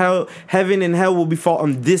heaven and hell will be fought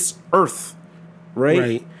on this earth, right?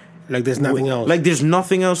 Right. Like there's nothing else. Like there's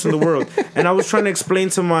nothing else in the world. And I was trying to explain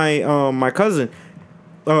to my my cousin.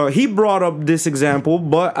 He brought up this example,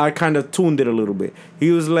 but I kind of tuned it a little bit. He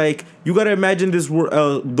was like, "You gotta imagine this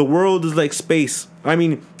the world is like space. I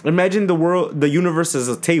mean, imagine the universe as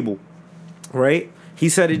a table, right?" He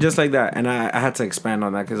said it just like that, and I had to expand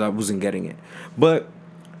on that because I wasn't getting it. But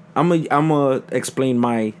I'm gonna explain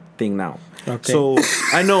my thing now. Okay. So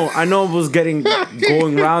I know I was going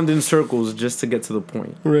round in circles just to get to the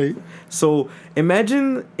point. Right. So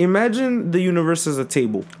imagine the universe as a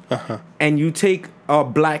table, and you take a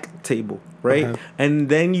black table, right? And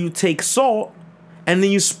then you take salt, and then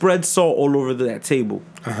you spread salt all over that table,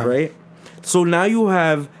 right? So now you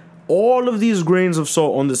have all of these grains of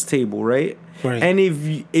salt on this table, right? Right. And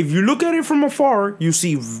if you look at it from afar, you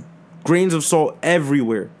see grains of salt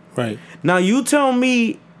everywhere. Right. Now you tell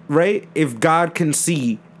me, right, if God can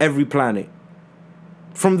see every planet.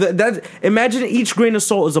 From that, imagine each grain of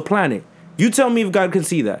salt is a planet. You tell me if God can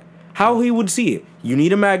see that. How he would see it? You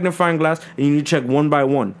need a magnifying glass and you need to check one by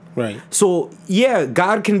one. Right. So yeah,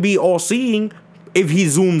 God can be all seeing if he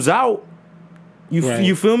zooms out.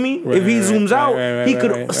 You feel me? Right, if he zooms out, he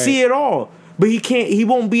could see it all. But he can't. He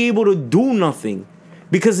won't be able to do nothing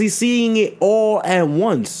because he's seeing it all at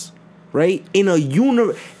once, right? In a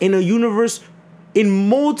universe, in a universe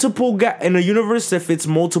that fits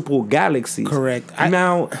multiple galaxies. Correct. I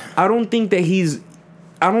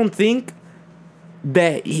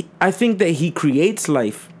think that he creates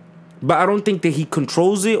life, but I don't think that he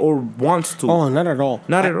controls it or wants to. Oh, not at all.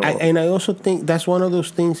 Not at all. And I also think that's one of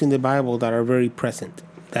those things in the Bible that are very present.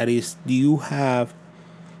 That is, you have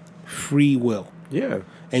free will. Yeah.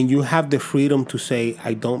 And you have the freedom to say,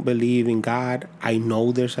 I don't believe in God, I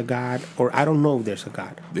know there's a God, or I don't know if there's a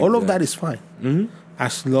God. Exactly. All of that is fine. Mm-hmm.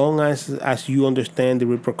 As long as you understand the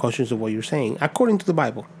repercussions of what you're saying, according to the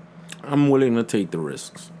Bible. I'm willing to take the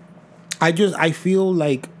risks. I feel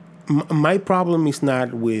like my problem is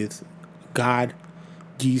not with God,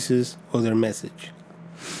 Jesus, or their message.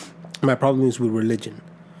 My problem is with religion.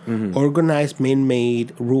 Mm-hmm. Organized,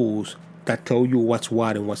 man-made rules that tell you what's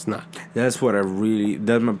what and what's not. That's my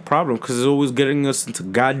problem, because it's always getting us into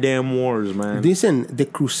goddamn wars, man. Listen, the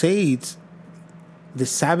Crusades, the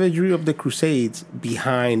savagery of the Crusades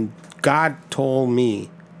behind God told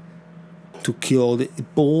me to kill the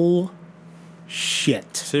bullshit.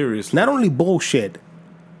 Seriously. Not only bullshit,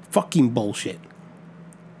 fucking bullshit.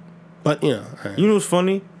 But, you know. You know what's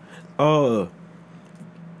funny?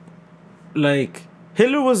 Like,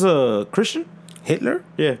 Hitler was a Christian? Hitler?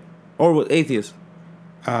 Yeah. Or was atheist?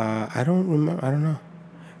 I don't remember. I don't know.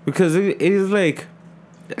 Because it is like,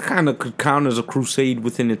 that kind of could count as a crusade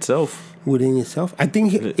within itself. Within itself? I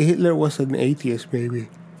think Hitler was an atheist, maybe.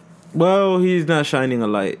 Well, he's not shining a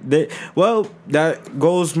light. That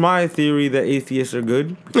goes my theory that atheists are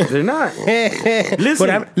good. Because they're not.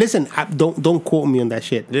 Listen, don't quote me on that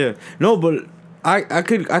shit. Yeah. No, but I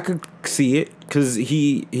could see it, because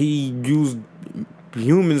he used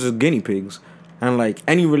humans as guinea pigs. And like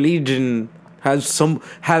any religion has somewhat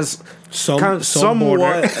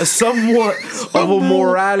of a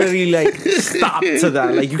morality like stop to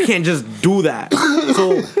that. Like you can't just do that.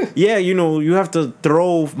 So yeah, you have to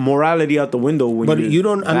throw morality out the window when. But you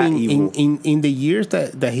don't. I mean, evil. in the years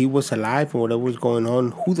that he was alive and whatever was going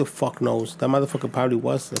on, who the fuck knows? That motherfucker probably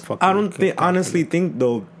was the fucking. I don't honestly think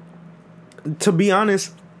though. To be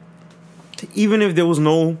honest, even if there was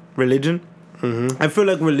no religion, I feel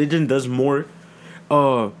like religion does more.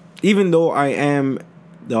 Even though I am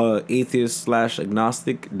atheist /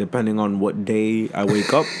 agnostic, depending on what day I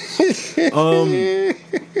wake up.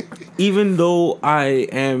 Even though I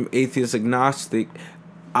am atheist agnostic,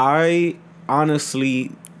 I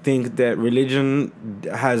honestly think that religion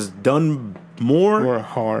has done more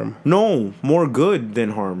harm. No, more good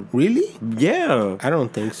than harm. Really? Yeah. I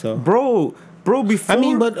don't think so. Bro, before. I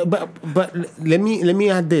mean, but let me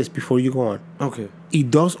add this before you go on. Okay. It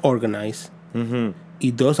does organize. Mm-hmm.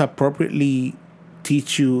 It does appropriately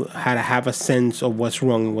teach you how to have a sense of what's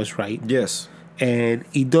wrong and what's right. Yes. and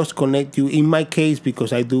it does connect you. In my case,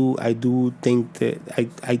 because I do think that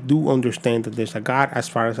I do understand that there's a God. As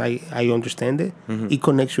far as I understand it, it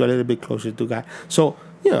connects you a little bit closer to God. So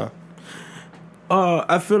yeah,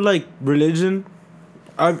 I feel like religion,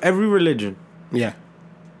 every religion, yeah,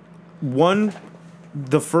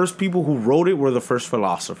 the first people who wrote it were the first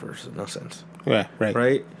philosophers, in a sense. yeah,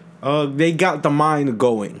 Right? They got the mind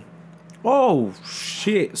going. Oh,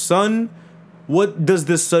 shit, sun. What does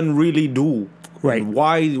the sun really do? Right.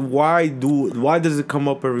 Why does it come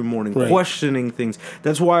up every morning? Right. Questioning things.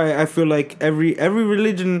 That's why I feel like every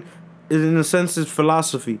religion is, in a sense, is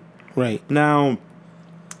philosophy. Right. Now,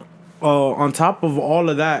 on top of all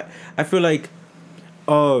of that, I feel like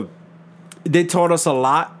they taught us a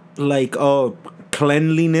lot, like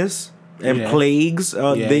cleanliness and plagues.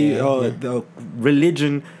 The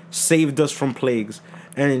religion saved us from plagues,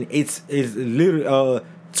 and it's literally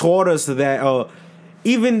taught us that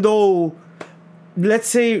even though,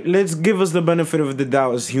 let's give us the benefit of the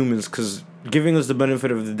doubt as humans, because giving us the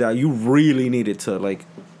benefit of the doubt, you really needed to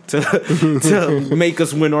to make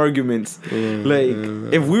us win arguments.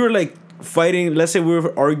 If we were like fighting, let's say we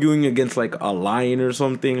were arguing against like a lion or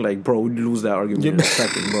something, like, bro, we'd lose that argument in a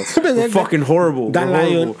second, bro. We're fucking horrible. That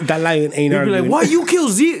lion ain't We'd be arguing. like, why you kill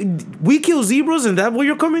we kill zebras and that what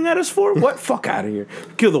you're coming at us for? What? Fuck out of here.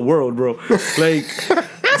 Kill the world, bro. Like,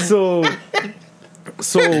 so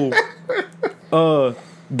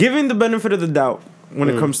giving the benefit of the doubt when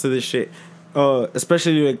it comes to this shit,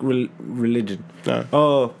 especially like religion.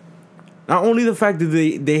 Not only the fact that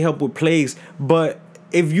they help with plagues, but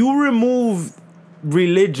if you remove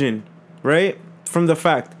religion, right, from the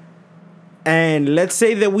fact, and let's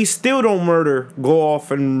say that we still don't go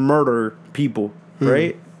off and murder people,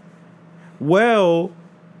 right? Well,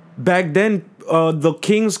 back then, the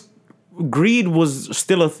king's greed was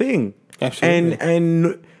still a thing. Absolutely.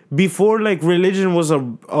 And before, like, religion was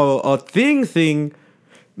a thing,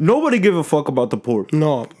 nobody gave a fuck about the poor.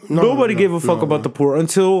 Nobody gave a fuck about the poor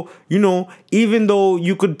until, even though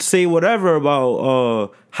you could say whatever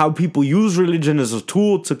about how people use religion as a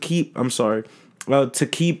tool to keep,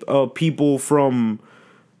 people from,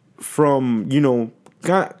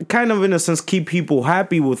 kind of in a sense, keep people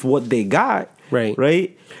happy with what they got.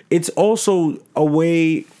 Right. It's also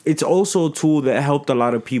a tool that helped a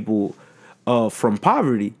lot of people from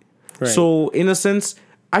poverty. Right. So in a sense,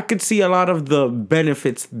 I could see a lot of the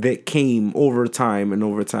benefits that came over time.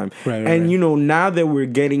 Right. Now that we're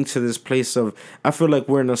getting to this place of, I feel like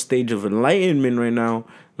we're in a stage of enlightenment right now.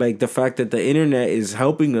 Like the fact that the internet is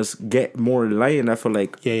helping us get more enlightened. I feel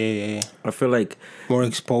like, I feel like more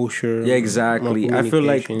exposure. Yeah, exactly. I feel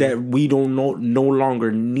like that we don't no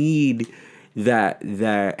longer need that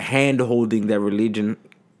hand holding that religion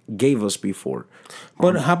gave us before.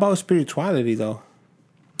 But how about spirituality though?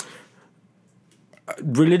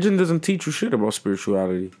 Religion doesn't teach you shit about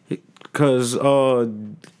spirituality, because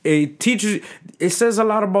it says a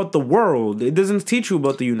lot about the world. It doesn't teach you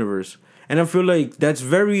about the universe, and I feel like that's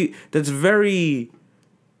very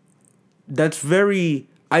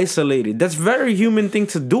isolated. That's very human thing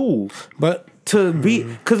to do. But to be,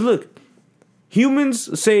 because look,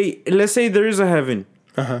 humans say, let's say there is a heaven.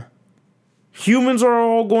 Humans are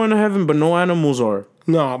all going to heaven, but no animals are.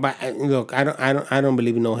 No, but look, I don't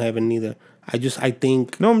believe in no heaven either. I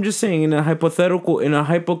think. No, I'm just saying in a hypothetical way.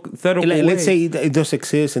 Let's say it does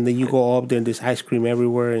exist, and then you go up there and there's ice cream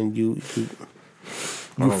everywhere, and you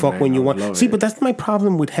fuck when you want. See, but that's my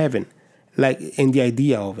problem with heaven, like, in the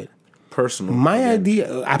idea of it. Personal. My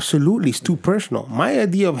idea, absolutely, it's too personal. My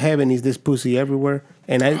idea of heaven is this pussy everywhere,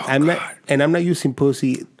 and I'm not using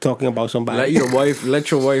pussy talking about somebody. Let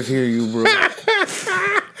your wife hear you, bro.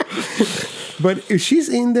 But if she's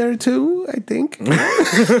in there too, I think.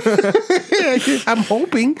 I'm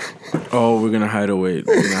hoping. Oh, we're gonna hide away.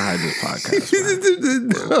 We're gonna hide this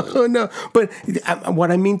podcast. No. But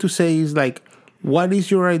what I mean to say is, like, what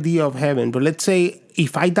is your idea of heaven? But let's say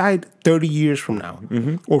if I died 30 years from now,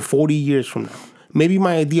 or 40 years from now, maybe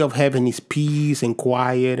my idea of heaven is peace and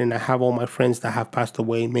quiet, and I have all my friends that have passed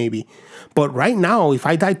away, maybe. But right now, if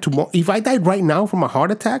I died right now from a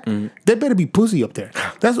heart attack, there better be pussy up there.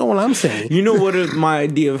 That's all I'm saying. You know what my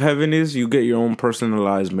idea of heaven is? You get your own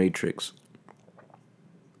personalized matrix.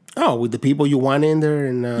 Oh, with the people you want in there,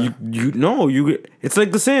 and it's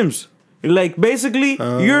like The Sims. Like, basically,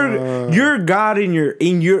 you're God in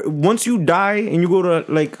your once you die and you go to,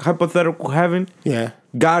 like, hypothetical heaven. Yeah.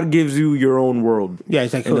 God gives you your own world. Yeah,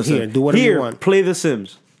 it's like, here, do whatever you want. Play The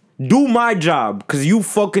Sims. Do my job, because you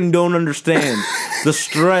fucking don't understand the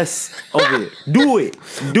stress of it. Do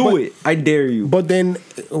it. I dare you. But then,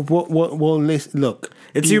 well, listen, look.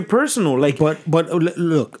 It's your personal. Like, but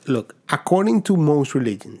look. According to most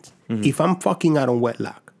religions, if I'm fucking out on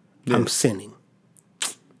wedlock, I'm sinning.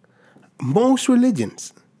 Most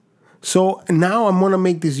religions. So now I'm gonna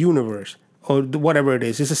make this universe or whatever it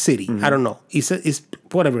is. It's a city. I don't know. It's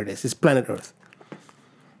whatever it is. It's planet Earth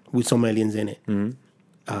with some aliens in it,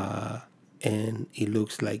 and it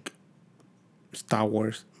looks like Star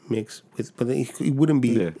Wars mixed with. But it wouldn't be.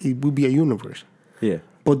 Yeah. It would be a universe. yeah.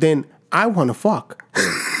 But then I want to fuck.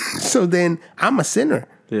 So then I'm a sinner.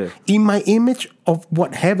 Yeah. In my image of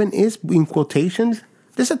what heaven is, in quotations,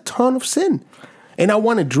 there's a ton of sin. And I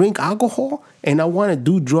want to drink alcohol, and I want to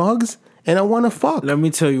do drugs, and I want to fuck. Let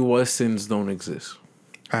me tell you why sins don't exist.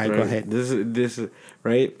 All right, go ahead. This is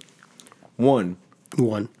right. One.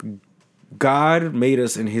 God made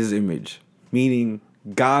us in His image, meaning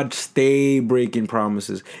God stay breaking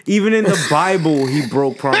promises. Even in the Bible, He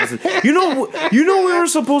broke promises. You know, we were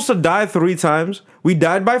supposed to die 3 times. We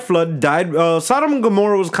died by flood. Sodom and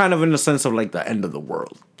Gomorrah was kind of in the sense of like the end of the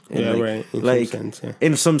world. Yeah, like, right. In some sense, yeah.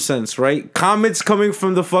 In some sense, right? Comets coming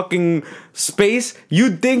from the fucking space,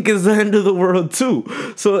 you'd think is the end of the world too.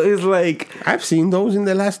 So it's like I've seen those in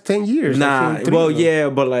the last 10 years. nah. Well, yeah,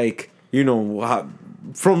 but like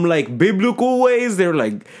from like biblical ways, they're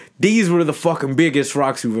like these were the fucking biggest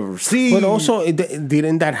rocks you've ever seen. But also,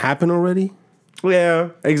 didn't that happen already? Yeah,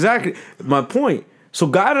 exactly. My point. So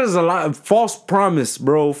God has a lot of false promise,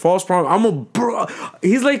 bro. False promise.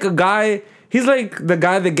 He's like a guy. He's like the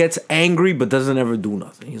guy that gets angry but doesn't ever do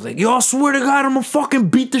nothing. He's like, yo, I swear to God, I'm gonna fucking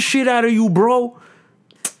beat the shit out of you, bro.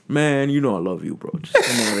 Man, you know I love you, bro. Just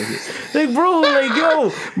come out of here. Like, bro, like,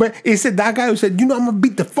 yo. But is it that guy who said, I'm gonna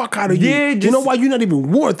beat the fuck out of you? Yeah, you know why? You're not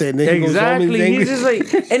even worth it. And exactly. He's just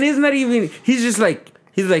like, and it's not even, he's like,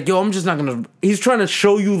 yo, I'm just not gonna, he's trying to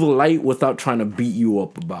show you the light without trying to beat you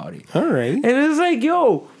up about it. All right. And it's like,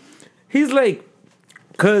 yo, he's like,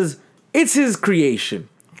 because it's his creation.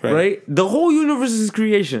 Right? The whole universe is his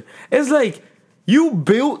creation. It's like you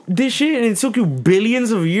built this shit and it took you billions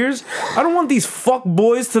of years. I don't want these fuck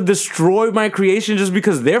boys to destroy my creation just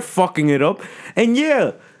because they're fucking it up. And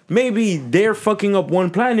yeah, maybe they're fucking up one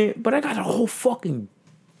planet, but I got a whole fucking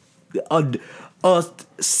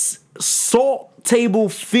salt table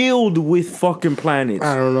filled with fucking planets.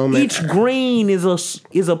 I don't know, man. Each grain is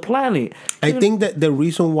a planet. I think that the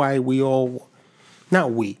reason why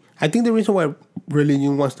I think the reason why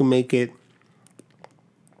religion wants to make it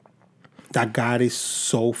that God is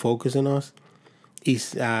so focused on us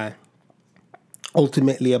is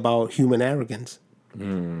ultimately about human arrogance.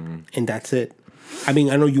 And that's it. I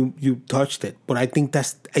mean, I know you touched it, but I think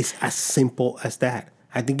it's as simple as that.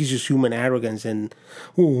 I think it's just human arrogance. And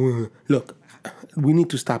look, we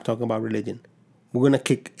need to stop talking about religion. We're gonna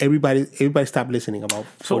kick everybody stop listening about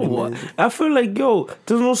 40 minutes. I feel like, yo,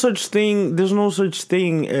 there's no such thing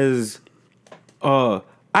as I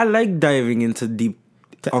like diving into deep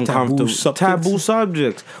uncomfortable taboo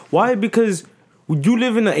subjects. Why? Because you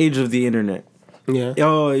live in the age of the internet. Yeah.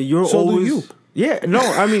 You're so always do you. Yeah, no,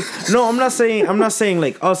 I mean, no, I'm not saying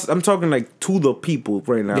like us. I'm talking like to the people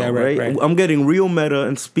right now, right? I'm getting real meta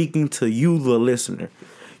and speaking to you, the listener.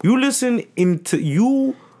 You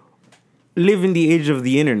live in the age of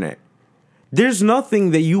the internet. There's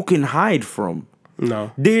nothing that you can hide from.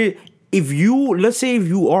 No. Let's say if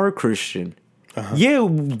you are a Christian, yeah,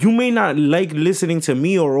 you may not like listening to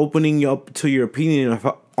me or opening up to your opinion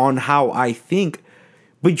on how I think,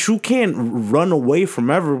 but you can't run away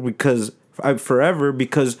forever because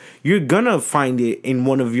you're gonna find it in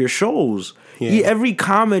one of your shows. Yeah. Every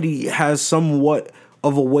comedy has somewhat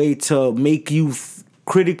of a way to make you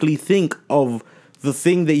critically think of the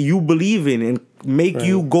thing that you believe in and make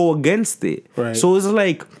you go against it. Right. So it's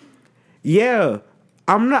like, yeah,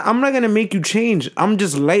 I'm not gonna make you change. I'm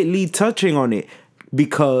just lightly touching on it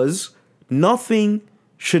because nothing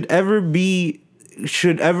should ever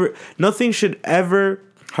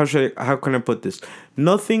how can I put this?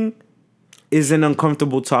 Nothing is an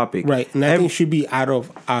uncomfortable topic. Right. Nothing should be out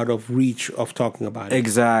of reach of talking about it.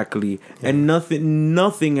 Exactly. Yeah. And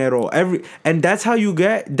nothing at all. And that's how you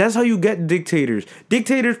get dictators.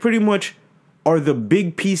 Dictators pretty much are the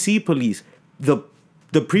big PC police.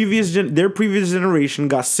 Their previous generation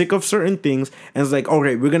got sick of certain things and it's like,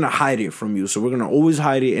 okay, we're gonna hide it from you. So we're gonna always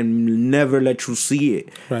hide it and never let you see it.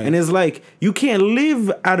 Right. And it's like you can't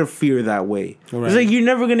live out of fear that way. Right. It's like you're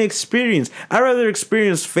never gonna experience. I'd rather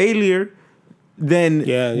experience failure than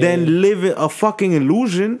live a fucking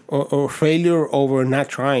illusion or failure over not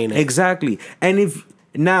trying it. Exactly. And if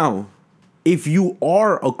you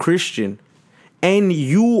are a Christian and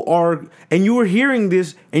you are hearing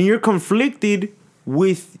this and you're conflicted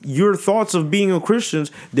with your thoughts of being a Christian,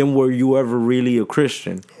 then were you ever really a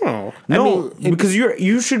Christian? Oh, No, because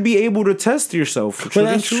you should be able to test yourself. But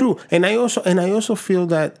that's true. And I also feel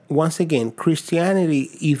that, once again, Christianity,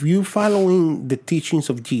 if you following the teachings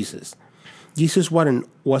of Jesus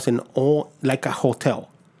was an all, like a hotel,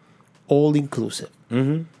 all inclusive.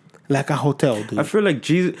 Mm-hmm. Like a hotel, dude. I feel like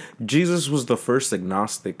Jesus was the first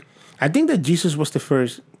agnostic. I think that Jesus was the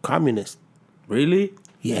first communist. Really?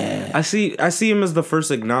 Yeah. I see him as the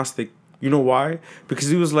first agnostic. You know why? Because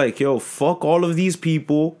he was like, yo, fuck all of these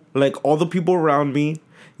people, like all the people around me.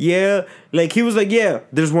 Yeah, like he was like, yeah,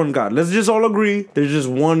 there's one God. Let's just all agree there's just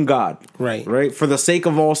one God. Right. Right? For the sake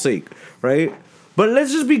of all sake. Right? But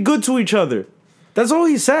let's just be good to each other. That's all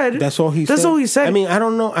he said. That's all he said. I mean, I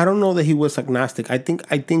don't know that he was agnostic. I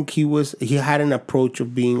think he had an approach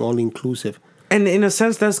of being all inclusive. And in a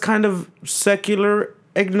sense, that's kind of secular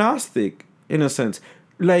agnostic, in a sense.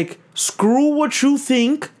 Like, screw what you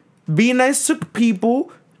think. Be nice to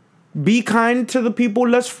people. Be kind to the people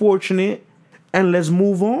less fortunate. And let's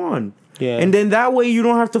move on. Yeah. And then that way you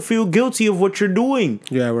don't have to feel guilty of what you're doing.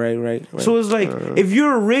 Yeah, right. So it's like, if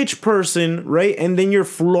you're a rich person, right, and then you're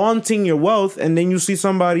flaunting your wealth, and then you see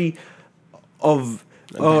somebody of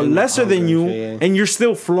lesser than you, and you're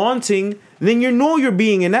still flaunting, then you know you're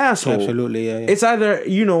being an asshole. Absolutely, yeah. It's either,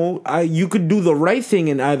 you could do the right thing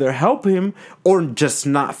and either help him or just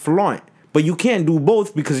not flaunt. But you can't do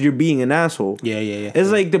both because you're being an asshole. Yeah.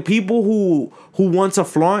 It's like the people who want to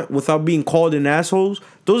flaunt without being called an assholes,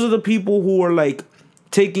 those are the people who are like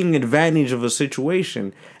taking advantage of a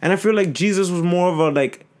situation. And I feel like Jesus was more of a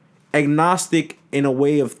like agnostic in a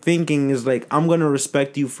way of thinking, is like, I'm gonna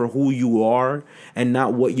respect you for who you are and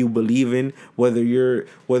not what you believe in, whether you're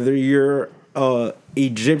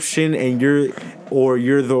Egyptian and you're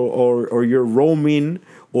Roman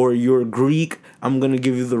or you're Greek. I'm gonna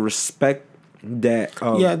give you the respect that.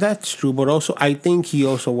 Yeah, that's true. But also, I think he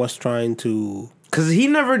also was trying to. Because he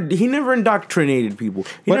never indoctrinated people.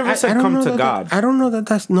 He never said come to God. I don't know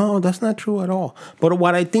that's not true at all. But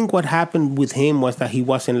what happened with him was that he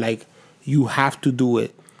wasn't like, you have to do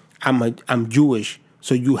it. I'm Jewish,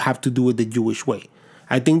 so you have to do it the Jewish way.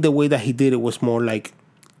 I think the way that he did it was more like,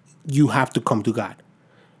 you have to come to God.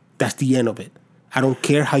 That's the end of it. I don't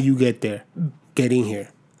care how you get there. Get in here.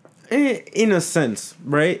 In a sense,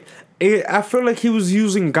 right? I feel like he was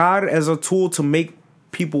using God as a tool to make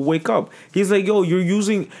people wake up. He's like, yo, you're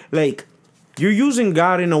using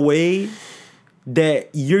God in a way that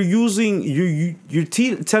you're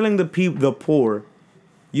telling the poor,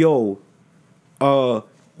 yo,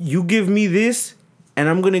 you give me this and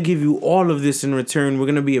I'm gonna give you all of this in return. We're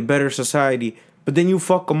gonna be a better society. But then you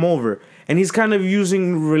fuck them over. And he's kind of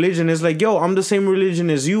using religion as like, yo, I'm the same religion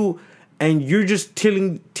as you. And you're just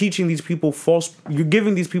teaching these people you're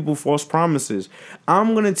giving these people false promises.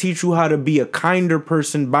 I'm going to teach you how to be a kinder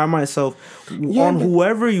person by myself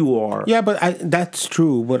whoever you are. Yeah, but that's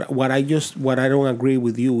true. But what I don't agree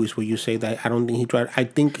with you is when you say that I don't think he tried. I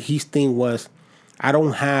think his thing was, I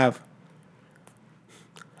don't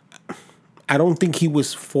think he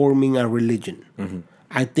was forming a religion. Mm-hmm.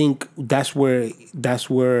 I think that's where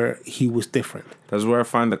he was different. That's where I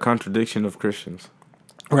find the contradiction of Christians.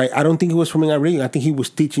 Right. I don't think he was forming a religion. I think he was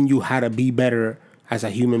teaching you how to be better as a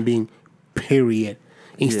human being, period.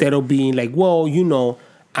 Instead of being like, well,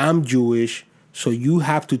 I'm Jewish, so you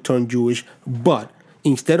have to turn Jewish. But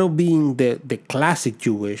instead of being the classic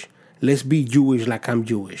Jewish, let's be Jewish like I'm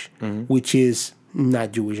Jewish, which is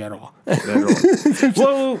not Jewish at all.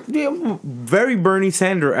 Well, yeah, very Bernie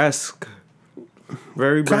Sanders-esque.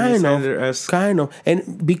 Very Bernie Sanders-esque. Kind of.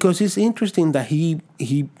 And because it's interesting that he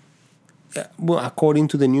well, according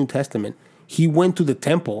to the New Testament, he went to the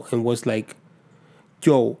temple and was like,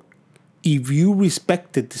 yo, if you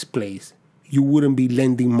respected this place, you wouldn't be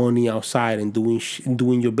lending money outside and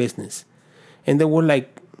doing your business. And they were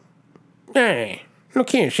like, hey,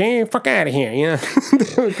 look here, Shane, fuck out of here,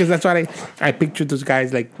 Because that's what I pictured those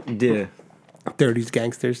guys like, 30s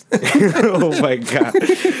gangsters. Oh my God.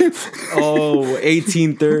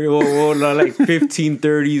 1830, like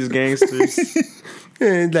 1530s gangsters.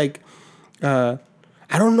 And like, I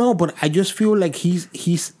don't know, but I just feel like he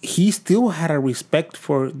still had a respect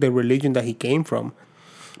for the religion that he came from,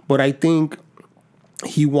 but I think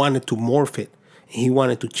he wanted to morph it, and he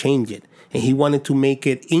wanted to change it, and he wanted to make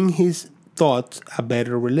it, in his thoughts, a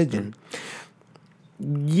better religion.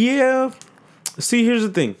 Yeah. See, here's the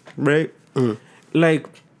thing, right? Like,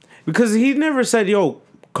 because he never said, "Yo,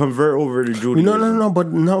 convert over to Judaism."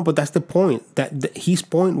 No, but that's the point. That his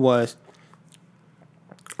point was,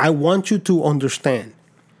 I want you to understand,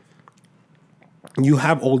 you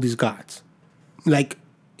have all these gods. Like,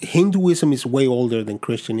 Hinduism is way older than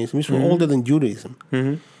Christianism. It's older than Judaism.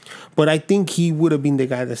 But I think he would have been the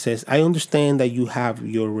guy that says, I understand that you have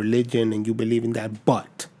your religion and you believe in that,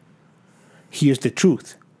 but here's the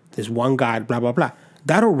truth. There's one God, blah, blah, blah.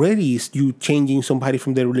 That already is you changing somebody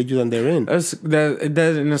from their religion that they're in.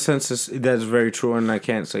 That in a sense, that's very true, and I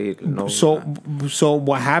can't say it. No. So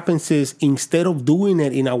what happens is, instead of doing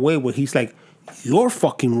it in a way where he's like, you're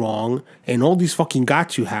fucking wrong, and all these fucking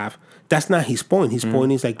gods you have, that's not his point. His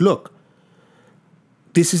point is like, look,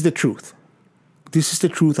 this is the truth. This is the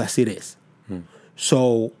truth as it is.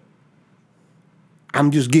 So I'm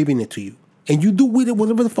just giving it to you. And you do with it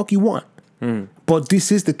whatever the fuck you want. But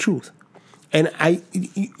this is the truth. And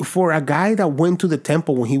for a guy that went to the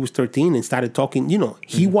temple when he was 13 and started talking,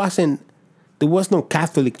 he wasn't, there was no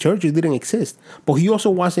Catholic church. It didn't exist. But he also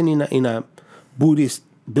wasn't in a Buddhist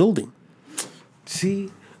building.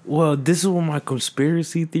 See, well, this is where my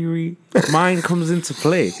conspiracy theory mind comes into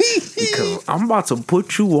play. Because I'm about to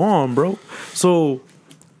put you on, bro. So,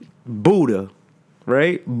 Buddha,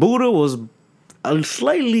 right? Buddha was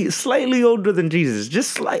slightly older than Jesus,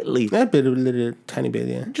 just slightly. A little tiny bit,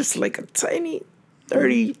 yeah. Just like a tiny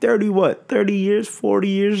 30 what? 30 years, 40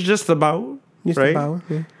 years, just about. Just right? about,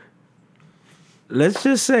 yeah. Let's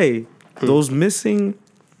just say those missing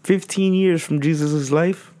 15 years from Jesus'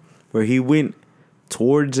 life, where he went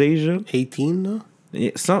towards Asia. 18, though?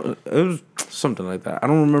 Yeah, it was something like that. I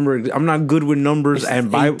don't remember. I'm not good with numbers It's and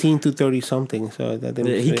Bible. 18 to 30 something. So that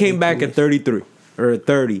He came back at 33 or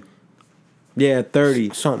 30. Yeah,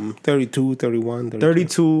 30. Something. 32, 31.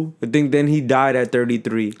 32. I think then he died at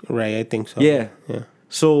 33. Right, I think so. Yeah. Yeah.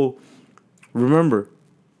 So, remember,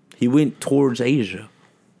 he went towards Asia.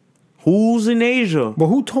 Who's in Asia? But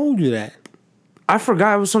who told you that? I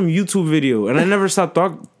forgot. It was some YouTube video, and I never stopped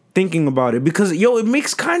thinking about it because, it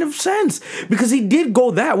makes kind of sense. Because he did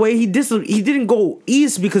go that way. He didn't go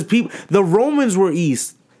east because the Romans were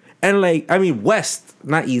east. And, west,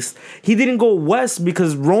 not east. He didn't go west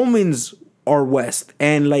because Romans are west,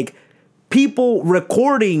 and people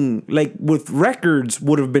recording with records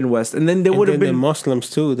would have been west, and then there would have been the Muslims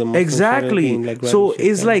too. The Muslims exactly. So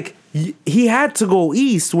it's he had to go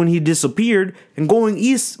east when he disappeared, and going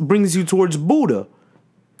east brings you towards Buddha.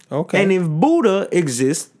 Okay, and if Buddha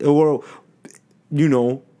exists, or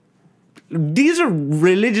these are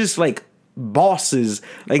religious bosses.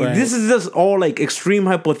 Right. This is just all extreme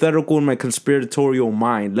hypothetical in my conspiratorial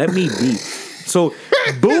mind. Let me be. So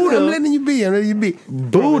Buddha, I'm letting you be.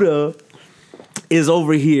 Buddha is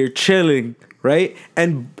over here chilling, right?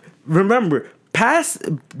 And remember, past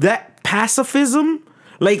that pacifism,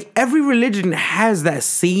 every religion has that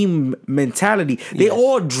same mentality. They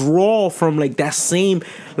all draw from that same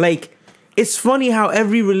it's funny how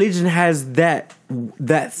every religion has that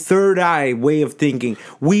third eye way of thinking.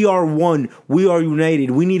 We are one. We are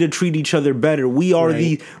united. We need to treat each other better.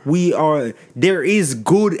 There is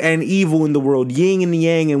good and evil in the world, yin and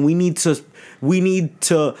yang, and we need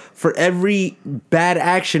to, for every bad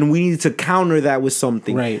action, we need to counter that with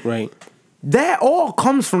something. Right. That all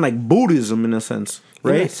comes from Buddhism in a sense,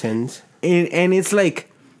 right? In a sense. And it's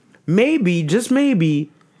maybe, just maybe,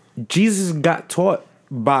 Jesus got taught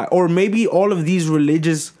by, or maybe all of these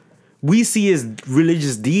we see as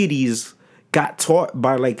religious deities got taught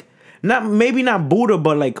by not Buddha,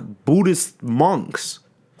 but Buddhist monks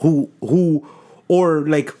who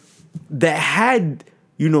that had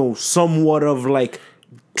somewhat of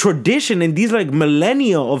tradition, and these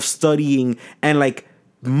millennia of studying and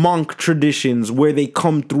monk traditions where they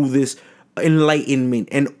come through this enlightenment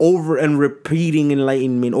and repeating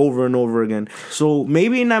enlightenment over and over again. So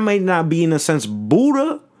maybe that might not be in a sense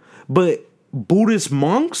Buddha, but Buddhist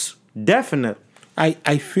monks, definitely.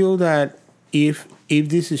 I feel that if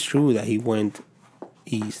this is true that he went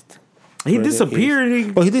east, he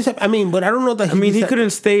disappeared. But I don't know that. He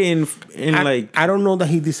couldn't stay in I don't know that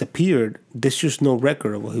he disappeared. There's just no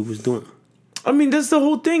record of what he was doing. That's the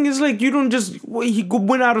whole thing. It's you don't just he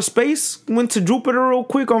went out of space, went to Jupiter real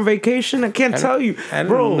quick on vacation. I can't tell you,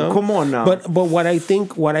 bro. Come on now. But what I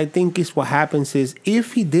think is what happens is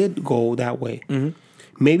if he did go that way,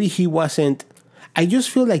 maybe he wasn't. I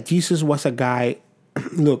just feel like Jesus was a guy.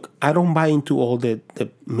 Look, I don't buy into all the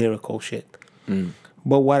miracle shit.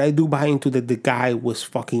 But what I do buy into that the guy was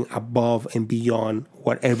fucking above and beyond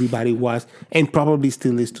what everybody was, and probably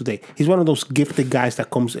still is today. He's one of those gifted guys that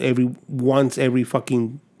comes every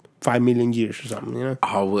fucking 5 million years or something.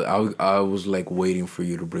 I was waiting for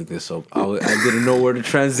you to bring this up. I didn't know where to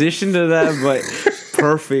transition to that, but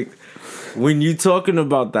perfect. When you talking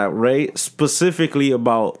about that, right? Specifically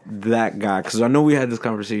about that guy, because I know we had this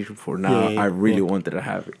conversation before. Now I really wanted to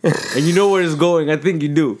have it, and you know where it's going. I think you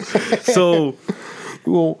do. So.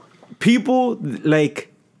 Well, people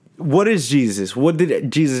like, what is Jesus? What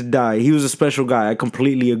did Jesus die? He was a special guy. I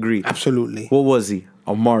completely agree. absolutely. What was he?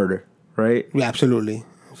 A martyr, right? Yeah, absolutely.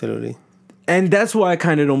 Absolutely. And that's why I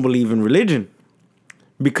kind of don't believe in religion.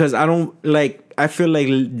 Because I feel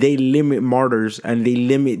like they limit martyrs and they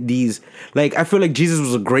limit these. Like, I feel like Jesus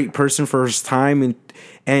was a great person for his time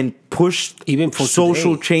and pushed Even for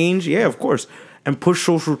social today. change. Yeah, of course. And pushed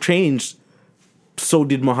social change. So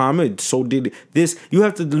did Muhammad. So did this. You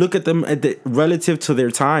have to look at them relative to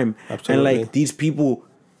their time. Absolutely. And like these people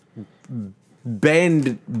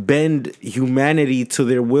bend humanity to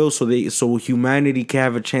their will so humanity can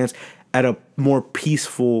have a chance at a more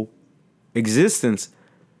peaceful existence.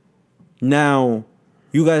 Now,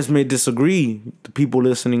 you guys may disagree, the people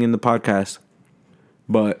listening in the podcast,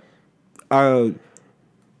 but I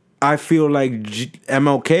feel like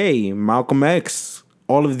MLK, Malcolm X,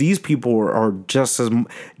 all of these people are just as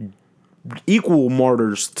equal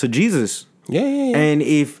martyrs to Jesus. Yeah. And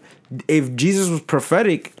if Jesus was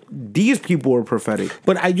prophetic, these people were prophetic.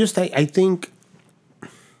 But I think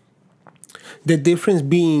the difference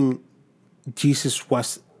being Jesus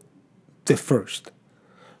was the first.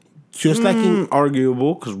 Just like in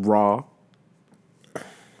Arguable, because raw.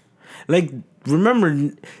 Like,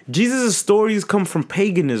 remember, Jesus' stories come from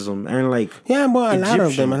paganism and like but a lot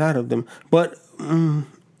Egyptian. of them. But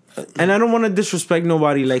And I don't want to disrespect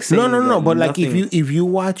nobody. Like saying no. But like nothing- if you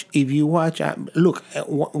watch, look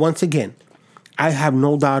once again, I have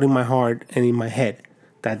no doubt in my heart and in my head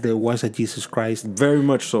that there was a Jesus Christ. very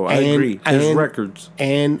much so. I agree. There's records.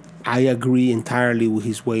 And I agree entirely with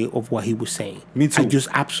his way of what he was saying. Me too. I just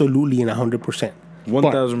absolutely and 100%.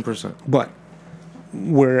 1000%. But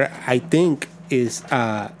where I think is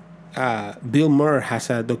Bill Maher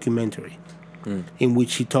has a documentary in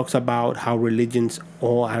which he talks about how religions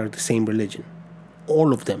all are the same religion.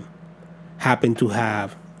 All of them happen to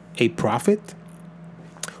have a prophet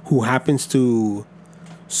who happens to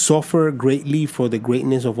suffer greatly for the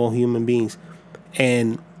greatness of all human beings.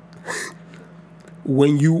 And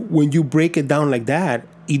when you break it down like that,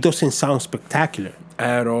 it doesn't sound spectacular.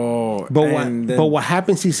 At all. But what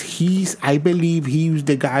happens is I believe he was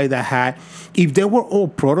the guy that had, if they were all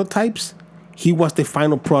prototypes, he was the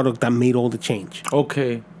final product that made all the change.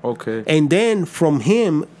 Okay. And then from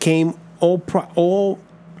him came all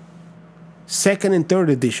second and third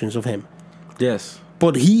editions of him. Yes.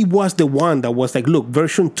 But he was the one that was like, look,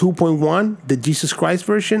 version 2.1, the Jesus Christ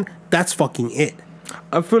version, that's fucking it.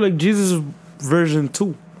 I feel like Jesus is version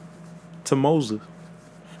 2 to Moses.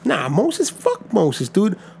 Nah, fuck Moses,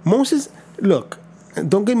 dude. Moses, look,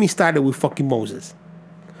 don't get me started with fucking Moses.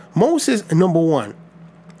 Moses, number one,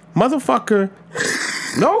 motherfucker.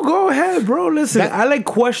 No, go ahead, bro. Listen, I like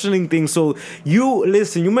questioning things. So you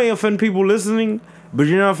may offend people listening, but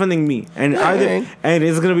you're not offending me. And and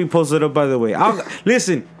it's gonna be posted up, by the way.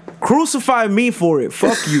 Listen, crucify me for it.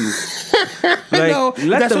 Fuck you. Like, No,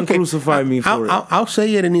 let that's them okay. crucify me for it. I'll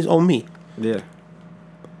say it and it's on me. Yeah.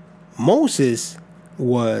 Moses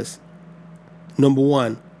was, number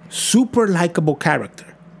one, super likable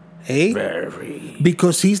character. Eh? Very.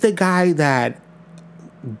 Because he's the guy that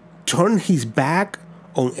turned his back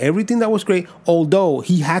on everything that was great. Although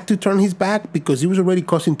he had to turn his back because he was already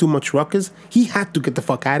causing too much ruckus. He had to get the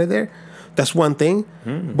fuck out of there. That's one thing.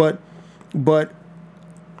 But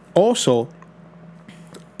also,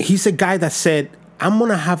 he's a guy that said, I'm going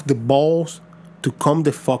to have the balls to come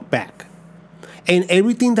the fuck back. And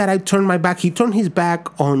everything that I turned my back, he turned his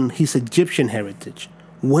back on his Egyptian heritage,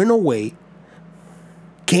 went away,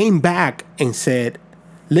 came back and said,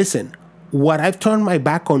 listen, what I've turned my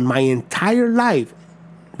back on my entire life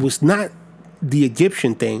was not the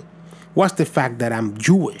Egyptian thing, was the fact that I'm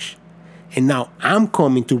Jewish. And now I'm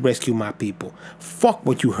coming to rescue my people. Fuck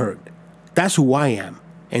what you heard. That's who I am.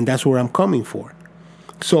 And that's where I'm coming for.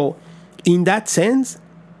 So, in that sense,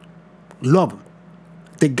 love him.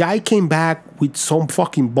 The guy came back with some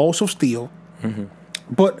fucking balls of steel. Mm-hmm.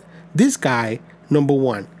 But this guy, number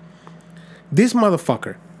one, this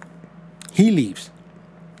motherfucker, he leaves.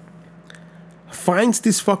 Finds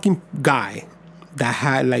this fucking guy that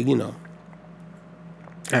had, like, I don't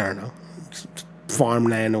know,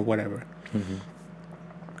 farmland or whatever. Mm-hmm.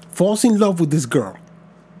 Falls in love with this girl.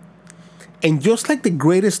 And just like the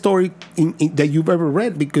greatest story that you've ever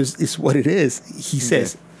read, because it's what it is, he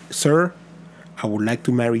says, sir, I would like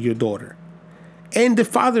to marry your daughter. And the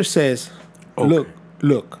father says,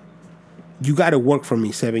 look, you got to work for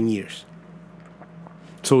me 7 years.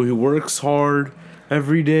 So he works hard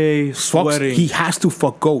every day, sweating. He has to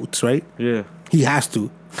fuck goats, right? Yeah. He has to.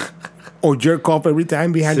 Or jerk off every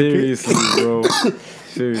time behind the tree. Seriously, bro.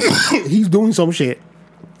 Seriously. He's doing some shit.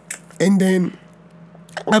 And then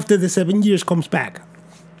after the 7 years comes back.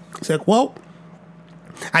 It's like, well,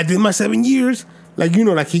 I did my 7 years. Like, you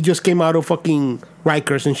know, like he just came out of fucking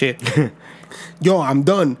Rikers and shit. Yo, I'm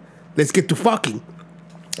done. Let's get to fucking.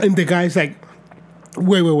 And the guy's like,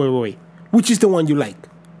 wait. Which is the one you like?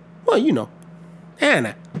 Well, you know,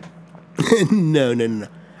 Anna. No.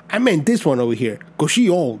 I meant this one over here. Because she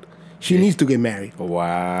old. She needs to get married.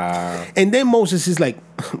 Wow. And then Moses is like,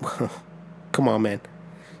 come on, man.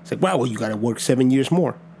 It's like, wow, well, you got to work 7 years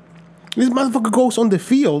more. This motherfucker goes on the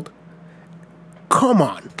field. Come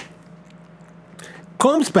on.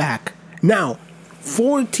 Comes back. Now,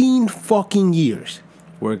 14 fucking years.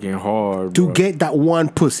 Working hard, to bro. get that one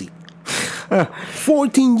pussy.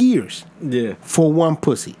 14 years. Yeah. For one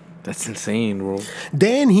pussy. That's insane, bro.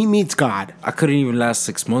 Then he meets God. I couldn't even last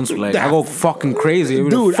 6 months. Like, I go fucking crazy. I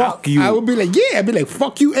would Dude, fuck you. I would be like, yeah. I'd be like,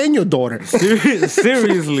 fuck you and your daughter.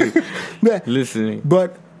 Seriously. Listening.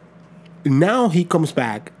 But now he comes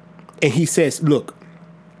back and he says, look,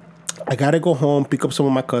 I got to go home, pick up some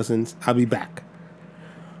of my cousins. I'll be back.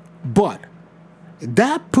 But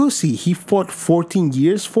that pussy he fought 14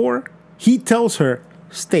 years for, he tells her,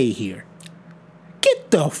 stay here.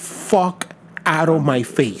 Get the fuck out of my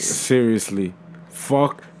face. Seriously.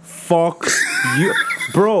 Fuck you.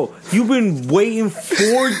 Bro, you've been waiting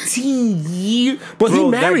 14 years. But bro, he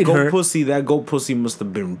married that her. That goat pussy must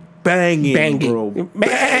have been banging. Bro.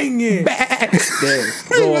 Banging. Damn.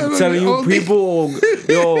 Bro, I'm telling you, people,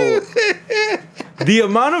 yo, the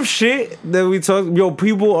amount of shit that we talk, yo,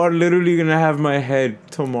 people are literally gonna have my head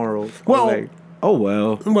tomorrow. Well, like, oh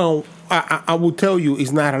well. Well, I will tell you,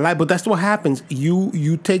 it's not a lie, but that's what happens.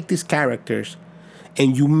 You take these characters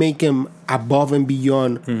and you make them above and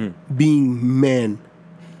beyond being men,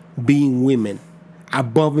 being women,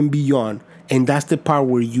 above and beyond. And that's the part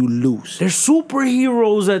where you lose. They're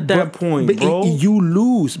superheroes at that point, bro. You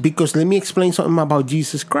lose because let me explain something about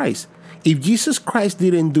Jesus Christ. If Jesus Christ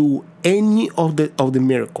didn't do any of the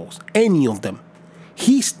miracles, any of them,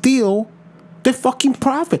 he's still the fucking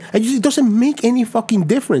prophet. It doesn't make any fucking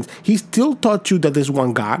difference. He still taught you that there's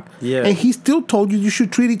one God. Yeah. And he still told you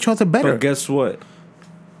should treat each other better. But guess what?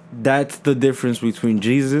 That's the difference between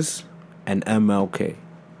Jesus and MLK.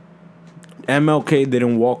 MLK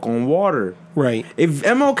didn't walk on water. Right. If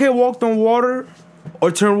MLK walked on water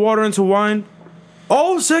or turned water into wine,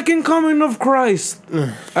 second coming of Christ.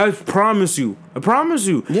 I promise you.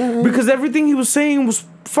 Yeah. Because everything he was saying was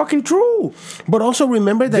fucking true. But also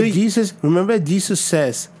remember that Jesus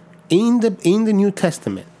says in the New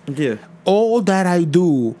Testament, all that I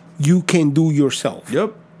do, you can do yourself.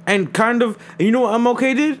 Yep. And kind of, you know what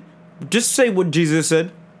MLK did? Just say what Jesus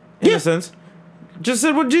said, in a sense. Just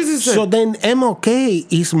said what Jesus said. So then MLK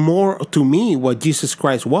is more, to me, what Jesus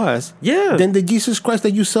Christ was. Yeah. Than the Jesus Christ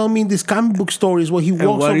that you sell me in these comic book stories where he walks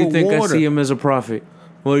over water. Why do you think I see him as a prophet?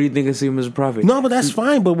 Why do you think I see him as a prophet? No, but that's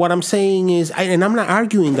fine. But what I'm saying is, and I'm not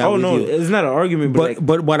arguing that with you. It's not an argument.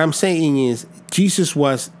 But what I'm saying is, Jesus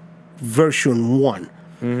was version 1.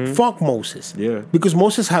 Mm-hmm. Fuck Moses. Yeah. Because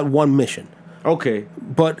Moses had one mission. Okay.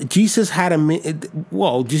 But Jesus had one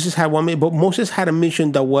mission, but Moses had a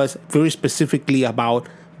mission that was very specifically about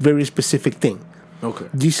very specific thing. Okay.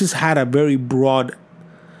 Jesus had a very broad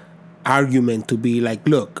argument to be like,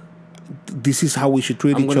 look, this is how we should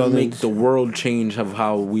treat each other. I'm going to make the world change of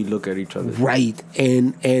how we look at each other. Right.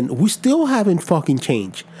 And we still haven't fucking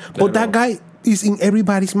changed. But that guy is in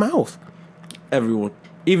everybody's mouth. Everyone.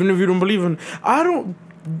 Even if you don't believe in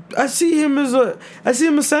I see him as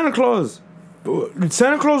Santa Claus.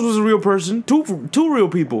 Santa Claus was a real person. Two real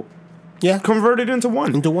people. Yeah. Converted into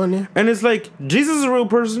one. Yeah. And it's like, Jesus is a real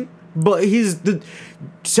person, but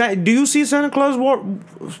do you see Santa Claus walk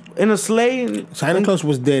in a sleigh? Santa Claus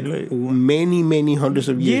was dead many, many hundreds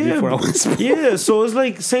of years before I was born. Yeah, so it's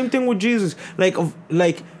like, same thing with Jesus. Like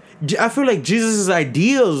I feel like Jesus'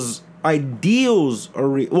 ideals are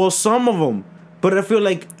real. Well, some of them. But I feel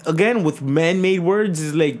like, again, with man-made words,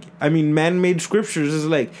 man-made scriptures, is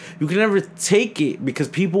like, you can never take it because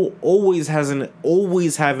people always have an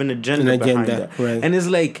agenda behind that. Right. And it's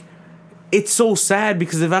like, it's so sad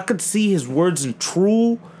because if I could see his words in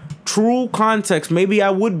true context, maybe I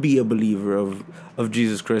would be a believer of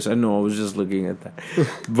Jesus Christ. I know I was just looking at that.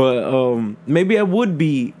 But maybe I would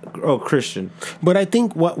be a Christian. But I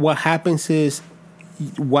think what happens is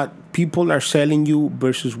what people are selling you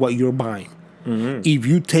versus what you're buying. Mm-hmm. If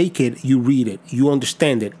you take it, you read it, you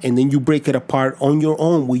understand it, and then you break it apart on your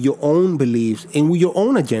own with your own beliefs and with your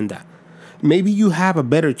own agenda, maybe you have a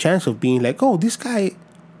better chance of being like, oh, this guy,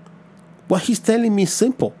 what he's telling me is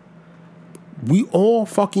simple. We all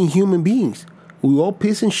fucking human beings. We all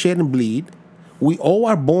piss and shit and bleed. We all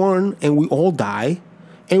are born and we all die.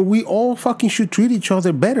 And we all fucking should treat each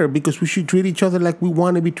other better because we should treat each other like we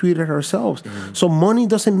want to be treated ourselves. So money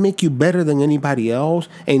doesn't make you better than anybody else.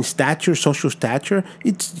 And stature, social stature,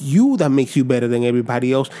 it's you that makes you better than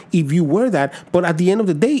everybody else if you were that. But at the end of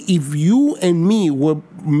the day, if you and me were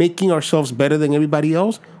making ourselves better than everybody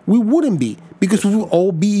else, we wouldn't be because we would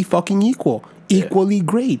all be fucking equally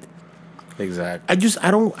great. Exactly. I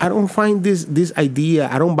don't find this idea.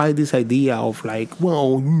 I don't buy this idea of like,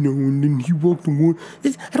 well, and then he walked the world.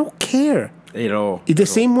 I don't care. At all. The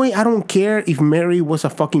same way I don't care if Mary was a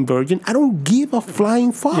fucking virgin. I don't give a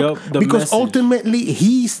flying fuck. Because ultimately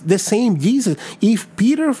he's the same Jesus. If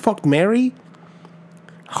Peter fucked Mary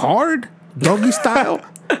hard, doggy style,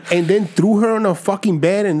 and then threw her on a fucking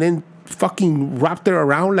bed and then fucking wrapped her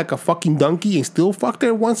around like a fucking donkey and still fucked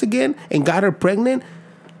her once again and got her pregnant,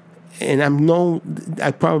 and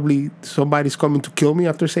somebody's coming to kill me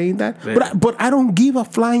after saying that. Yeah. But I don't give a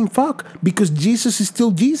flying fuck because Jesus is still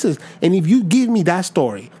Jesus. And if you give me that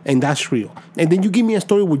story, and that's real, and then you give me a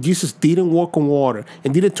story where Jesus didn't walk on water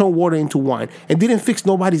and didn't turn water into wine and didn't fix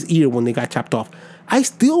nobody's ear when they got chopped off, I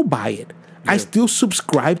still buy it. Yeah. I still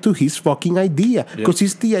subscribe to his fucking idea because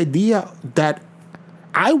it's the idea that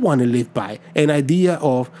I want to live by, an idea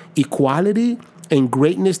of equality and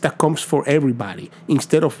greatness that comes for everybody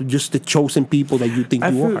instead of just the chosen people that you think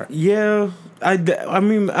you are. Yeah, I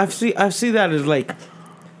mean, I see that as like,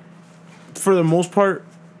 for the most part,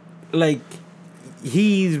 like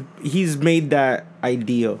he's made that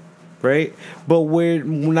idea, right? But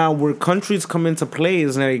where countries come into play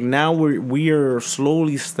is like now we are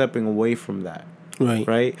slowly stepping away from that,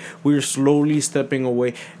 right? We're slowly stepping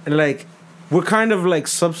away, and like we're kind of like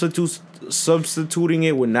substituting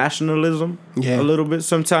it with nationalism a little bit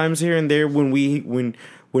sometimes here and there. When we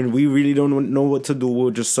really don't know what to do,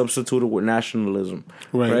 we'll just substitute it with nationalism,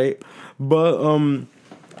 right? But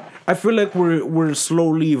I feel like we're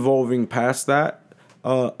slowly evolving past that.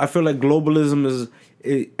 I feel like globalism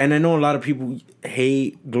and I know a lot of people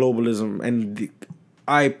hate globalism, and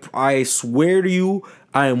I swear to you,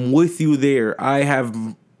 I am with you there. I have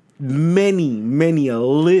many a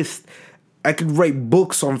list. I could write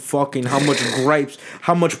books on fucking how much gripes,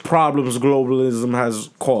 how much problems globalism has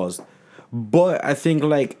caused. But I think,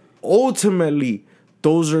 like, ultimately,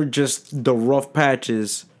 those are just the rough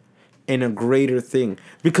patches in a greater thing.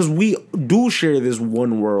 Because we do share this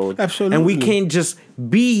one world. Absolutely. And we can't just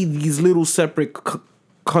be these little separate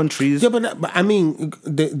countries. Yeah, but I mean,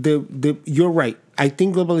 you're right. I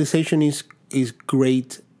think globalization is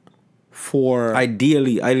great for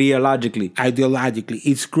ideologically,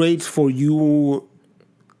 it's great for you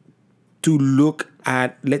to look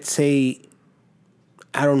at, let's say,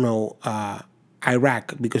 I don't know,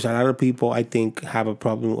 Iraq, because a lot of people I think have a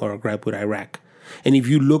problem or a gripe with Iraq. And if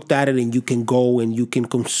you looked at it and you can go and you can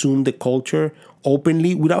consume the culture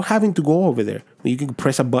openly without having to go over there, you can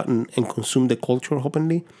press a button and consume the culture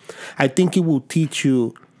openly, I think it will teach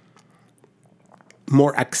you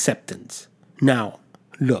more acceptance. Now,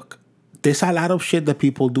 look, there's a lot of shit that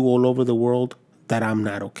people do all over the world that I'm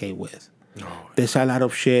not okay with. There's a lot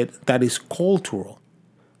of shit that is cultural.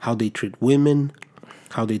 How they treat women,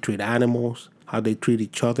 how they treat animals, how they treat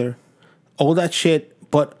each other. All that shit.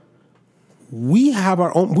 But we have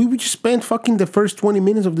our own. We just spent fucking the first 20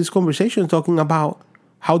 minutes of this conversation talking about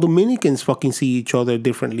how Dominicans fucking see each other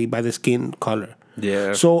differently by the skin color.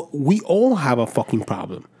 Yeah. So we all have a fucking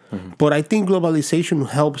problem. Mm-hmm. But I think globalization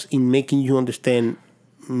helps in making you understand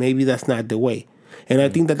maybe that's not the way. And I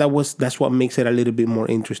think that's what makes it a little bit more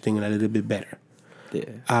interesting and a little bit better.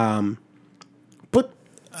 Yeah. But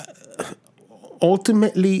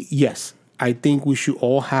ultimately, yes, I think we should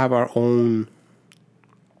all have our own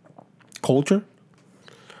culture.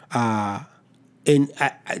 And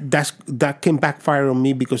that can backfire on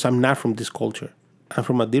me because I'm not from this culture. I'm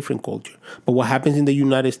from a different culture. But what happens in the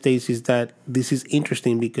United States is that this is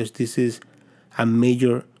interesting because this is a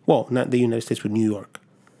major, well, not the United States, but New York.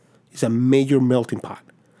 It's a major melting pot.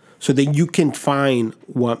 So then you can find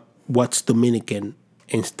what's Dominican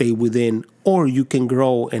and stay within, or you can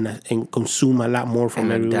grow and consume a lot more from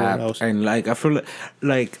everywhere else. And like I feel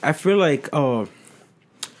like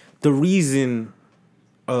the reason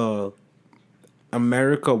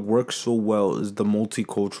America works so well is the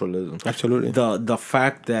multiculturalism. Absolutely. The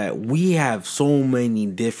fact that we have so many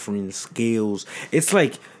different scales. It's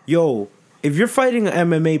like, yo, if you're fighting an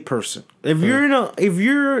MMA person, if you're in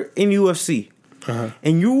UFC,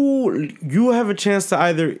 and you have a chance to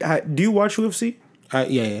either do you watch UFC?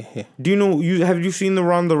 Yeah. Do you know have you seen the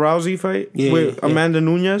Ronda Rousey fight with Amanda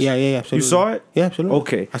Nunes? Yeah, absolutely. You saw it? Yeah, absolutely.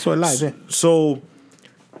 Okay, I saw it live. So,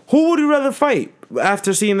 who would you rather fight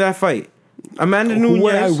after seeing that fight? Amanda Who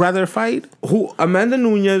would I Nunes. rather fight? Amanda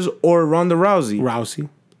Nunes or Ronda Rousey? Rousey.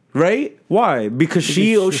 Right? Why? Because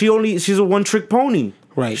she's a one-trick pony.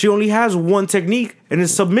 Right. She only has one technique, and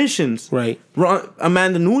it's submissions. Right.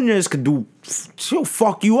 Amanda Nunes she'll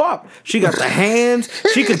fuck you up. She got the hands.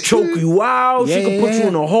 She could choke you out. She could put you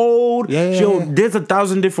in a hold. There's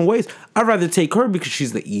 1,000 different ways. I'd rather take her because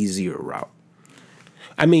she's the easier route.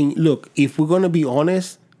 I mean, look, if we're going to be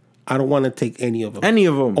honest, I don't want to take any of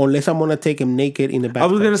them. Unless I'm going to take him naked in the back. I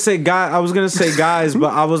was going to say guys,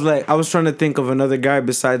 but I was trying to think of another guy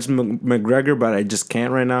besides McGregor, but I just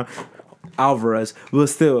can't right now. Alvarez, but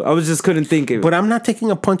still, I couldn't think of it. But I'm not taking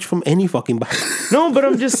a punch from any fucking body. No, but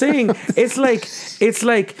I'm just saying, it's like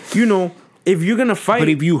if you're gonna fight, but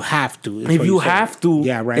if you have to,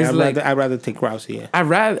 yeah, right. I'd rather take Rousey. Yeah, I'd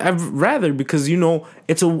rather because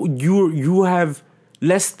you have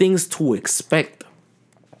less things to expect.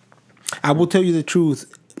 I will tell you the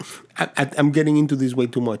truth. I'm getting into this way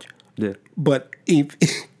too much. Yeah, but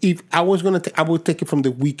if I was gonna, I would take it from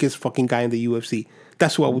the weakest fucking guy in the UFC.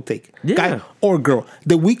 That's who I would take. Yeah. Guy or girl.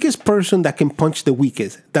 The weakest person that can punch the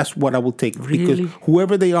weakest. That's what I would take. Really? Because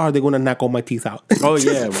whoever they are, they're going to knock all my teeth out. Oh,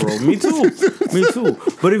 yeah, bro. Me too.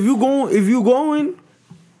 But if you going,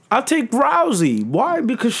 I'll take Rousey. Why?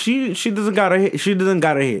 Because she doesn't got a hit. She doesn't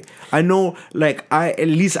got a hit. I know, at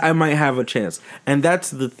least I might have a chance. And that's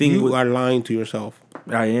the thing. You are lying to yourself.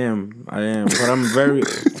 I am. But I'm very...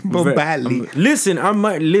 but badly. I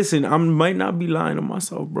might not be lying to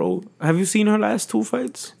myself, bro. Have you seen her last 2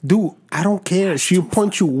 fights? Dude, I don't care. She'll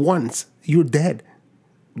punch you once. You're dead.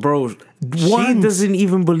 Bro, she doesn't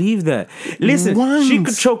even believe that. Listen, she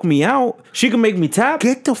could choke me out. She could make me tap.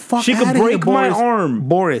 Get the fuck out of here, She could break my arm.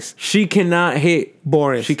 Boris. She cannot hit.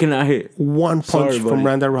 She cannot hit. One punch from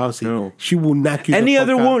Ronda Rousey. No. She will knock you Any the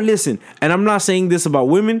other fuck out. woman, listen, and I'm not saying this about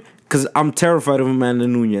women, because I'm terrified of Amanda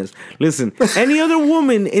Nunes. Listen, any other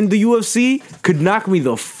woman in the UFC could knock me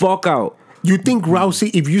the fuck out. You think Rousey,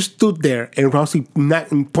 if you stood there and Rousey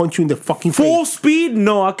punch you in the fucking face? Full speed?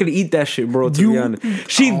 No, I could eat that shit, bro, to be honest.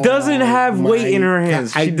 She doesn't have weight in her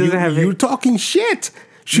hands. She doesn't have it. You're talking shit.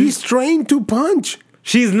 She's trained to punch.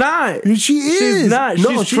 She's not. She is. She's not.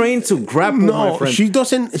 No, she's trained to grapple, my friend. She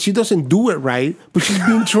doesn't do it right, but she's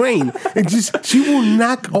being trained. And she will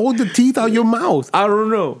knock all the teeth out your mouth. I don't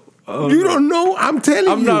know. You don't know? I'm telling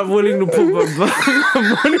you. I'm not willing to put my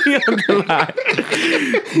money on the line.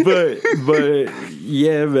 But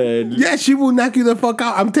yeah, man. Yeah, she will knock you the fuck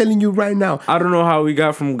out. I'm telling you right now. I don't know how we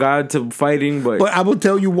got from God to fighting, but I will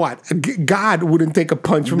tell you what. God wouldn't take a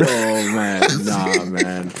punch from No, man. Nah,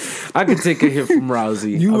 man. I could take a hit from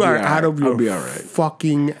Rousey. You are out of your right.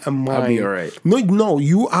 fucking mind. I'll be all right. No,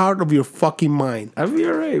 you out of your fucking mind. I'll be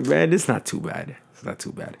all right, man. It's not too bad.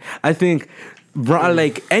 I think... Bro,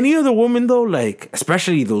 any other woman though,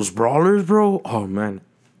 especially those brawlers, bro. Oh man,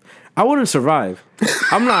 I wouldn't survive.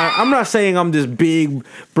 I'm not saying I'm this big,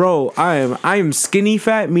 bro. I am skinny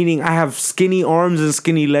fat, meaning I have skinny arms and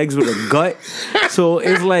skinny legs with a gut. So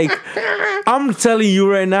it's I'm telling you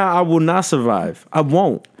right now, I will not survive. I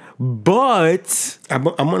won't. But I'm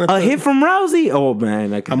gonna hit from Rousey. Oh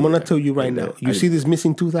man, I'm gonna tell you right now. You see this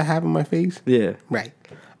missing tooth I have in my face? Yeah. Right.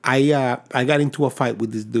 I got into a fight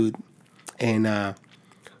with this dude. And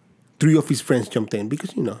 3 of his friends jumped in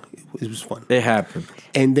because, it was fun. It happened.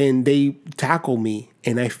 And then they tackled me,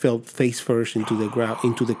 and I fell face first into the ground,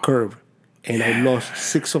 into the curb. And I lost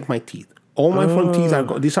 6 of my teeth. All my front teeth are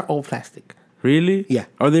gone. These are all plastic. Really? Yeah.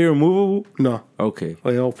 Are they removable? No. Okay.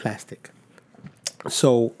 They're all plastic.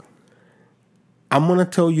 So, I'm going to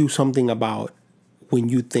tell you something about when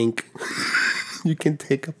you think you can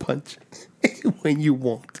take a punch when you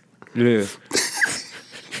won't. Yeah.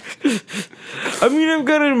 I mean, I've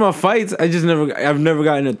gotten in my fights. I've never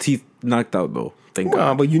gotten a teeth knocked out though. Thank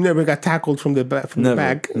God. But you never got tackled from the back.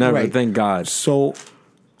 Never. Right. Thank God. So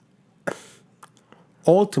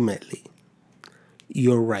ultimately,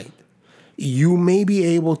 you're right. You may be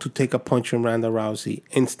able to take a punch from Ronda Rousey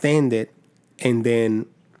and stand it, and then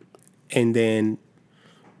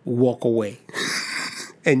walk away,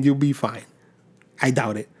 and you'll be fine. I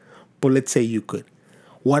doubt it, but let's say you could.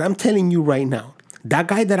 What I'm telling you right now. That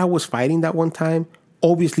guy that I was fighting that one time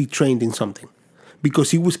obviously trained in something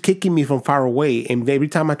because he was kicking me from far away. And every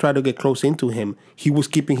time I tried to get close into him, he was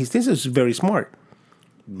keeping his distance. This is very smart.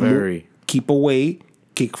 Very. Keep away,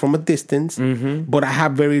 kick from a distance. Mm-hmm. But I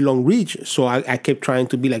have very long reach. So I kept trying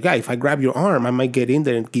to be like, if I grab your arm, I might get in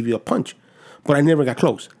there and give you a punch. But I never got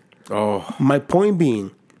close. Oh. My point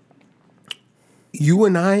being, you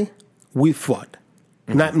and I, we fought.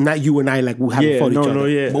 Not you and I we haven't fought each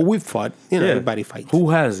other. But we've fought. Everybody fights. Who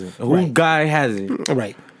hasn't? Who guy hasn't?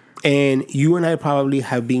 Right. And you and I probably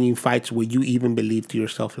have been in fights where you even believe to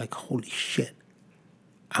yourself, like, holy shit,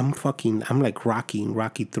 I'm like Rocky in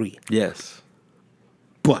Rocky 3. Yes.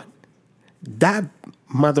 But that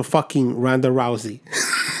motherfucking Ronda Rousey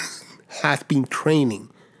has been training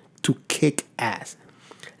to kick ass.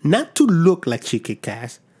 Not to look like she kick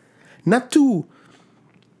ass. Not to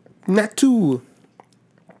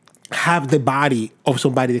have the body of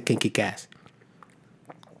somebody that can kick ass.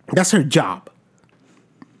 That's her job.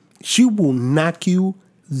 She will knock you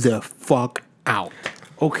the fuck out.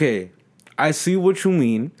 Okay, I see what you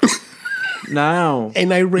mean. Now,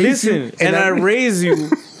 And I raise you. listen, and I raise you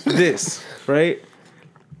this, right?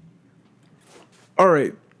 All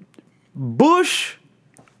right. Bush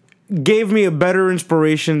gave me a better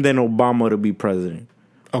inspiration than Obama to be president.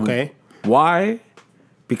 Okay. Why?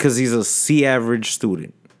 Because he's a C average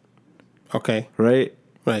student, Okay. right?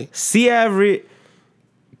 Right. C average.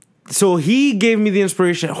 So he gave me the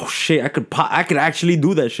inspiration. Oh shit! I could actually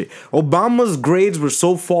do that shit. Obama's grades were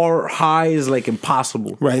so far high is like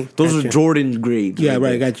impossible. Right. Those Gotcha. are Jordan's grades. Yeah,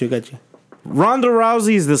 right. there. Got you. Ronda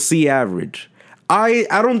Rousey is the C average. I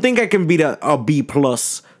don't think I can beat a B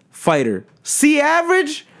plus fighter. C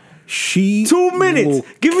average. She 2 minutes. will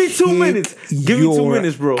Give me 2 kick minutes. Give me 2 your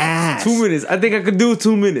minutes, bro. ass. 2 minutes. I think I could do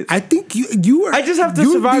 2 minutes. I think you are. I just have to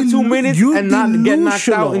you survive 2 minutes you and not get knocked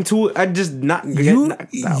out delusional. in two. I just not get You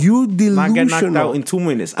knocked out. you Not get knocked delusional. out in 2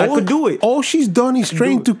 minutes. I could do it. All she's done is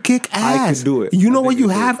train to kick ass. I could do it. You know I what? think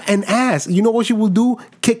You I could have an ass. You know what she will do?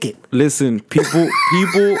 Kick it. Listen, people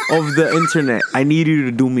of the internet, I need you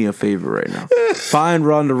to do me a favor right now. Find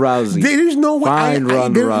Ronda Rousey. There is no way. Find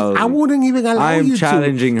Ronda Rousey. I wouldn't even allow I am you to.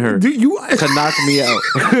 challenging her You to knock me out.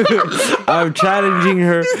 I'm challenging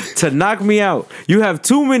her to knock me out. You have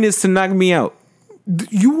 2 minutes to knock me out.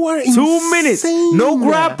 You are 2 minutes. insane. No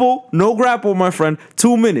grapple, my friend.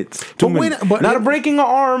 2 minutes. 2 But wait, minutes. but Not let- a breaking an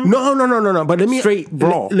arm. No. But let me Straight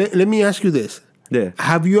brawl. Let me ask you this. Yeah.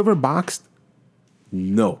 Have you ever boxed?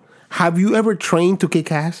 No. Have you ever trained to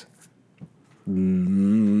kick ass?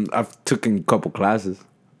 I've taken a couple classes.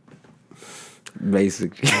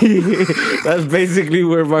 Basically. That's basically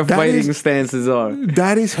where my fighting stances are.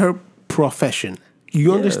 That is her profession.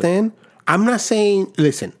 You understand? I'm not saying,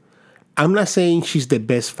 listen, I'm not saying she's the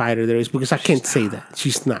best fighter there is because I can't say that.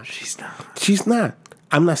 She's not. She's not.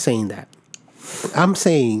 I'm not saying that. I'm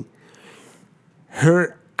saying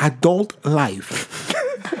her adult life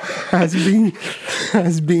has been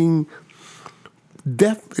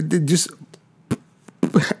just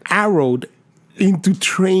arrowed into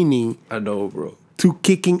training I know, bro. to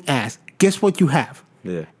kicking ass. Guess what you have?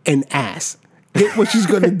 Yeah. An ass. Get what she's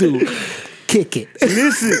gonna do. Kick it.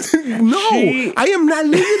 Listen. No, I am not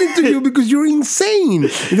listening to you because you're insane.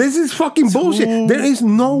 This is fucking bullshit. There is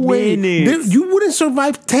no way. You wouldn't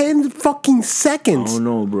survive 10 fucking seconds. I don't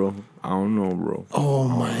know, bro. Oh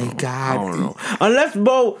my God. I don't know. Unless,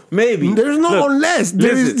 bro, maybe. There's no Look, unless.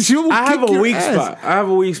 Listen, She will I have kick a your weak ass. spot. I have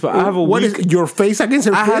a weak spot. What is your face against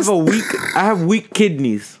her fist? I have weak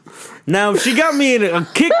kidneys. Now, if she got me in a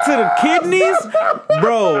kick to the kidneys,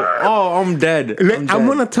 bro, I'm dead. I'm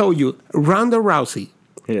gonna tell you, Ronda Rousey,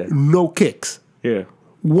 Yeah. no kicks. Yeah.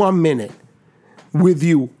 1 minute with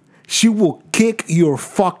you, she will kick your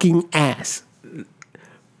fucking ass.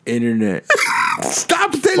 Internet.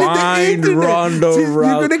 Stop telling Find the internet. Ronda You're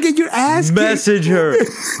Rousey. gonna get your ass kicked. Message her.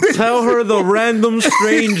 Tell her the random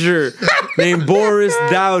stranger named Boris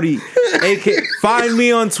Dowdy. Find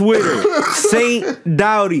me on Twitter. Saint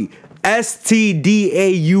Dowdy.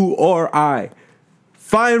 STDAURI.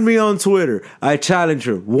 Find me on Twitter. I challenge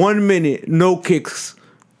her. 1 minute, no kicks.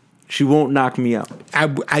 She won't knock me out.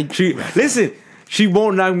 Listen, she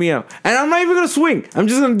won't knock me out. And I'm not even gonna swing. I'm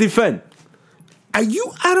just gonna defend. Are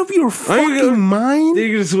you out of your fucking mind?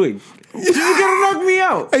 You're gonna swing. She's gonna knock me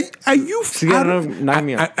out. Are you She gotta knock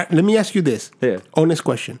me out. Let me ask you this. Yeah. Honest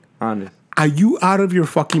question. Honest. Are you out of your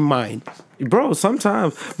fucking mind? Bro,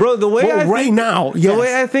 sometimes. Bro, the way now, The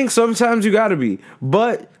way I think sometimes you gotta be.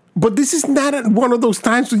 But this is not one of those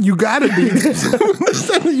times when you gotta be.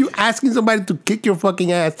 You asking somebody to kick your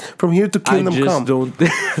fucking ass from here to Kingdom Come.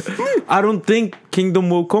 I don't think Kingdom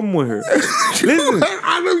will come with her.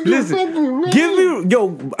 Listen. Give me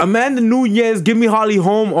Amanda Nunes, give me Holly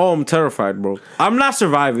Holm. Oh, I'm terrified, bro. I'm not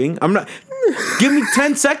surviving. Give me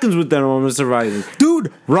 10 seconds with them, I'm surviving.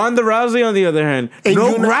 Dude. Ronda Rousey, on the other hand,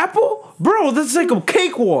 no grapple? Bro, that's like a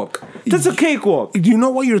cakewalk. That's a cakewalk. Do you know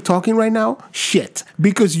what you're talking right now? Shit.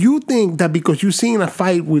 Because you think that because you're seeing a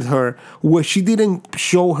fight with her where she didn't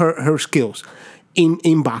show her skills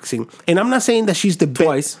in boxing. And I'm not saying that she's the best.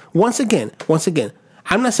 Twice. Once again,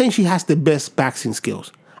 I'm not saying she has the best boxing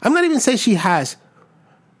skills. I'm not even saying she has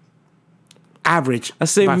average. I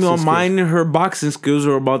say boxing skills. mine and her boxing skills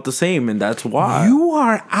are about the same, and that's why. You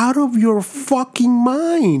are out of your fucking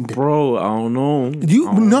mind. Bro, I don't know.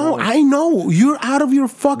 I know. You're out of your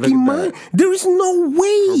fucking mind. There is no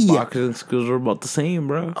way. Her boxing skills are about the same,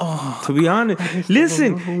 bro. To be honest.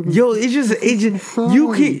 Listen, yo, it's just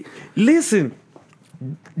you can listen.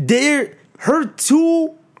 Her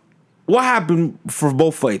two. What happened for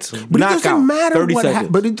both fights? But Knockout, it doesn't matter 30 seconds.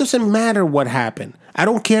 but it doesn't matter what happened. I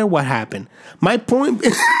don't care what happened. My point.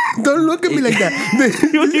 Don't look at me like that.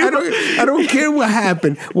 I don't care what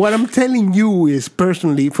happened. What I'm telling you is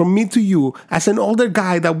personally, from me to you, as an older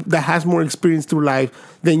guy that has more experience through life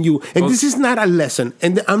than you, and this is not a lesson.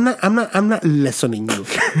 And I'm not lessoning you.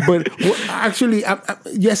 But actually,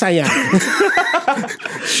 yes, I am.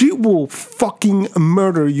 She will fucking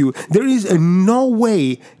murder you. There is no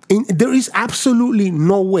way. There is absolutely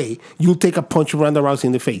no way you'll take a punch of Ronda Rousey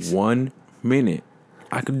in the face. 1 minute.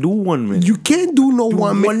 I could do 1 minute. You can't do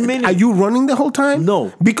 1 minute. Are you running the whole time?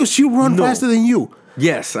 No. Because she run faster than you.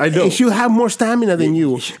 Yes, I know. And she'll have more stamina than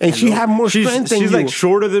you. And she have more strength than you. She's like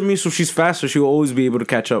shorter than me, so she's faster. She'll always be able to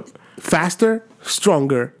catch up. Faster,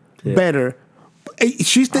 stronger, better. I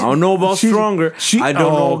don't know about stronger. I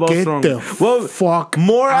don't know about stronger. Fuck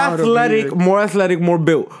more athletic, more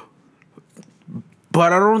built.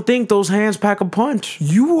 But I don't think those hands pack a punch. I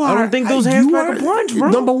don't think those hands pack a punch, bro.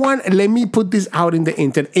 Number one, let me put this out in the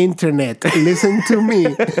internet. Listen to me.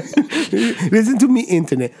 Listen to me,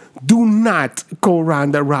 internet. Do not call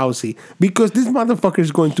Ronda Rousey because this motherfucker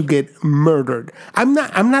is going to get murdered. I'm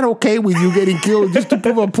not okay with you getting killed just to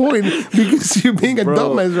prove a point because you're being a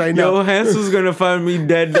dumbass right now. Yo, Hansel's gonna find me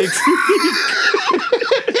dead next week.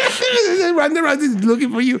 Ronda Rousey's looking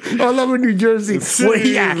for you all over New Jersey.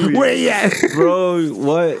 Seriously. Where you at? Bro,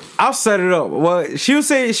 what? I'll set it up. What? She'll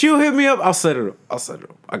hit me up. I'll set it up.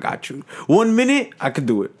 I got you. 1 minute, I could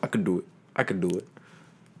do it.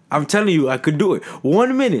 I'm telling you, I could do it.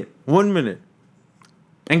 1 minute.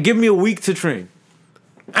 And give me a week to train.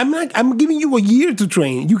 I'm giving you a year to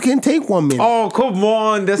train. You can't take 1 minute. Oh, come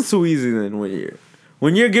on. That's too easy then, 1 year.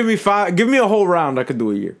 1 year, give me a whole round, I could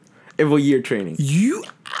do a year. If a year training.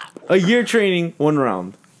 A year training, 1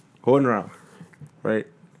 round. 1 round. Right?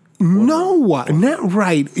 No, not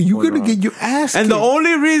right. You're gonna get your ass kicked. And the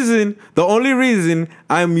only reason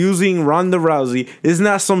I'm using Ronda Rousey is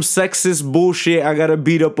not some sexist bullshit. I gotta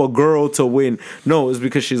beat up a girl to win. No, it's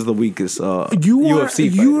because she's the weakest UFC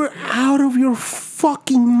fighter. You're out of your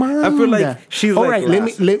fucking mind. I feel like she's all like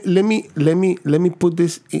right. Let me put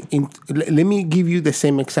this in. Let me give you the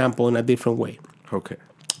same example in a different way. Okay.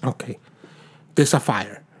 There's a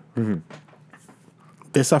fire. Mm-hmm.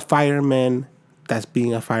 There's a fireman that's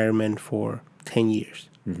been a fireman for 10 years.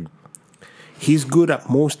 Mm-hmm. He's good at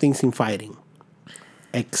most things in fighting,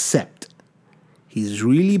 except he's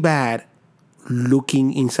really bad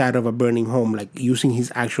looking inside of a burning home, like using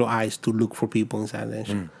his actual eyes to look for people inside the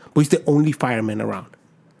engine. But he's the only fireman around.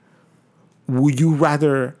 Would you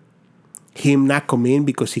rather him not come in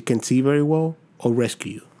because he can see very well or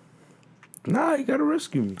rescue you? Nah, you gotta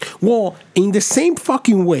rescue me. Well, in the same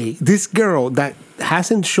fucking way, this girl that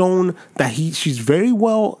hasn't shown that she's very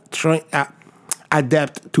well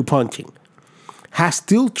adept to punching has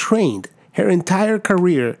still trained her entire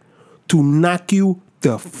career to knock you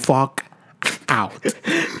the fuck out.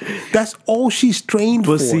 That's all she's trained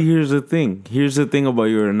for. But see, here's the thing about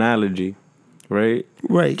your analogy, right?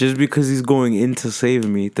 Right. Just because he's going in to save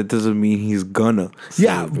me, that doesn't mean he's gonna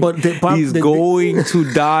save me. But he's going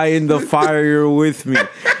to die in the fire with me.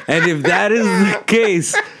 And if that is the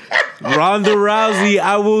case, Ronda Rousey,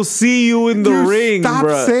 I will see you in the ring, bro.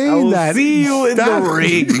 Stop saying that. I will see you in the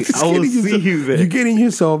ring. I will see you there. You're getting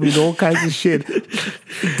yourself in all kinds of shit.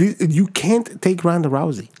 You can't take Ronda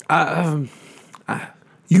Rousey.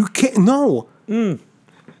 You can't. No.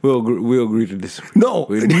 We'll agree to this. No,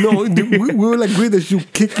 we will agree that she'll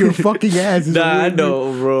kick your fucking ass. Nah, I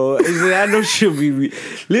know, bro. I know she'll be.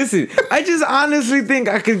 Listen, I just honestly think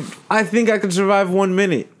I could survive 1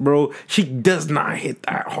 minute, bro. She does not hit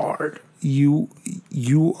that hard. You're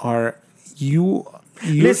either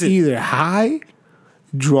high,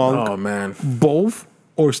 drunk, oh man, both,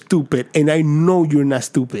 or stupid, and I know you're not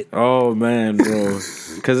stupid. Oh man, bro.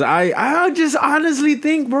 Because I just honestly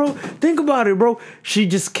think, bro. Think about it, bro. She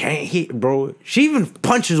just can't hit, bro. She even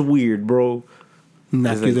punches weird, bro.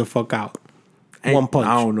 Knock you the fuck out. One punch.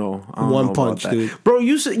 I don't know. One punch, dude. Bro,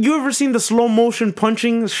 you ever seen the slow motion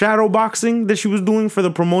punching, shadow boxing that she was doing for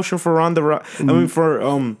the promotion for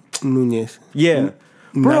for Nunez. Yeah.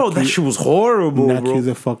 Bro, that shit was horrible, Knock bro. you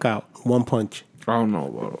the fuck out. One punch. I don't know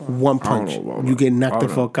about that. One punch, you get knocked the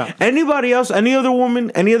fuck out. Anybody else, any other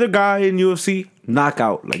woman, any other guy in UFC,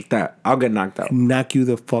 knockout like that. I'll get knocked out. Knock you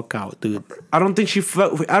the fuck out, dude. I don't think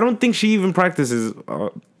she even practices.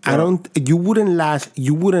 You wouldn't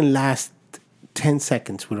last 10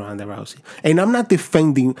 seconds with Ronda Rousey. And I'm not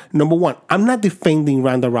defending, number one, I'm not defending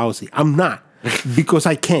Ronda Rousey. I'm not. Because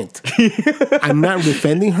I can't. I'm not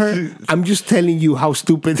defending her. I'm just telling you how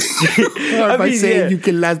stupid by saying you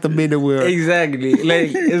can last a minute with her. Exactly.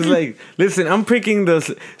 Like, it's like, listen, I'm picking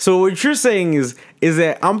the... So what you're saying is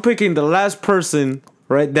that I'm picking the last person,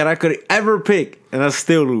 right, that I could ever pick, and I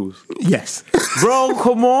still lose. Yes. Bro,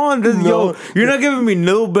 come on. Yo, you're not giving me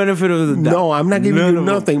no benefit of the doubt. No, I'm not giving you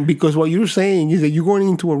nothing, because what you're saying is that you're going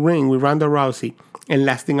into a ring with Ronda Rousey and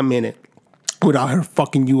lasting a minute without her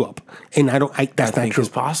fucking you up. And that's not true. It's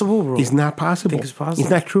possible, bro. It's not possible. I think it's possible.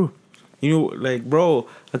 It's not true. You know, like, bro,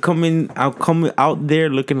 I'll come out there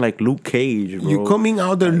looking like Luke Cage, bro. You're coming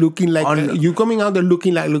out there looking like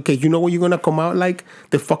Luke Cage. You know what you're gonna come out like?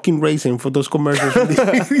 The fucking racing for those commercials.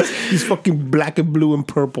 He's fucking black and blue and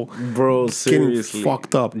purple. Bro, seriously. Getting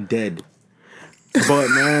fucked up. Dead. But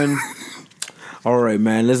man, all right,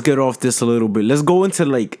 man, let's get off this a little bit. Let's go into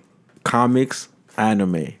like comics,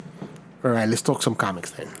 anime. All right, let's talk some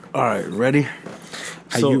comics then. All right, ready?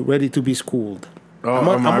 Are you ready to be schooled? Oh,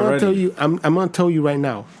 I'm gonna tell you. I'm gonna tell you right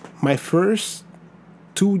now. My first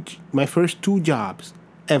two jobs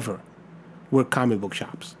ever were comic book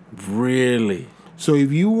shops. Really? So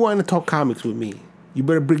if you want to talk comics with me, you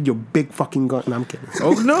better bring your big fucking gun. No, I'm kidding.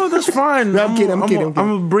 Oh no, that's fine. No, I'm kidding. I'm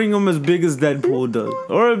gonna bring them as big as Deadpool does,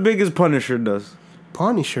 or as big as Punisher does.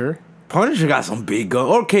 Punisher got some big gun,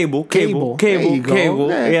 or Cable. There you go.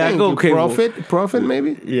 Yeah, I go Cable. Prophet,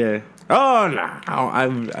 maybe. Yeah. Oh nah, I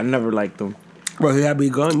never liked them. Well, they have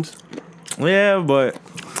big guns. Yeah, but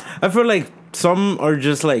I feel like some are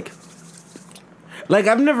just like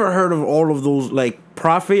I've never heard of all of those. Like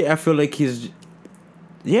Prophet, I feel like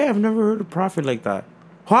I've never heard of Prophet like that.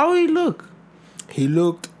 How he look? He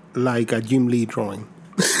looked like a Jim Lee drawing.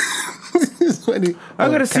 I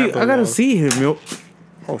gotta see him, yo.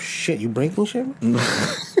 Oh shit! You breaking shit?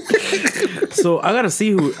 So I gotta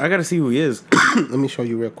see who he is. Let me show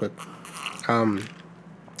you real quick.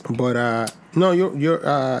 But no,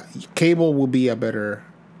 your Cable will be a better.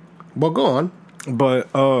 But go on. But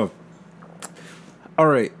all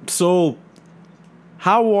right. So,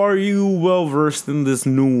 how are you well versed in this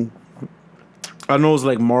new? I know it's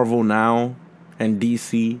like Marvel now, and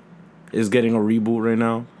DC is getting a reboot right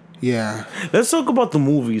now. Yeah. Let's talk about the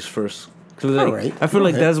movies first. Like, all right. I feel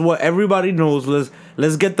like that's what everybody knows.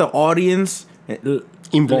 Let's get the audience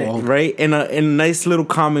involved, right? In a nice little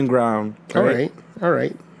common ground. Right? All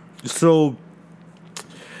right. So,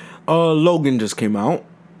 Logan just came out.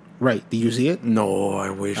 Right. Did you see it? No, I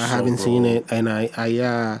wish I haven't seen it, and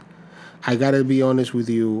I gotta be honest with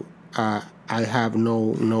you. I have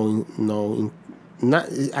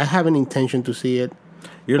I have an intention to see it.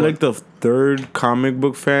 You're like the third comic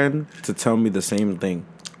book fan to tell me the same thing.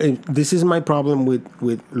 This is my problem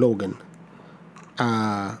with Logan.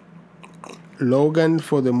 Logan,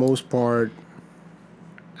 for the most part,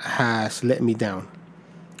 has let me down.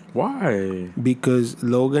 Why? Because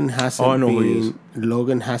Logan hasn't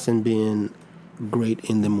been great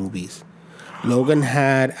in the movies. Logan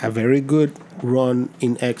had a very good run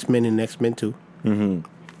in X-Men and X-Men 2. Mm-hmm.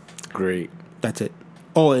 Great. That's it.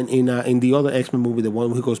 Oh, and in the other X-Men movie, the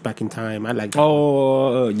one who goes back in time, I like that.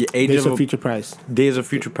 Oh, Days of Future Past. Days of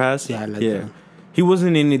Future Past? Yeah, I like that. He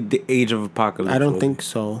wasn't in the Age of Apocalypse. I don't think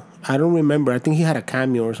so. I don't remember. I think he had a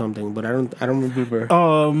cameo or something, but I don't remember.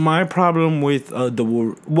 My problem with the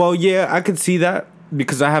Wolverine. Well, yeah, I could see that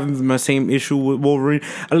because I have my same issue with Wolverine.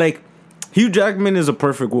 Like, Hugh Jackman is a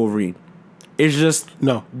perfect Wolverine. It's just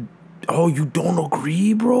no. Oh, you don't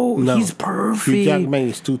agree, bro? No. He's perfect. Hugh Jackman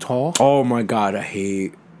is too tall. Oh my god, I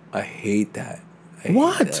hate that.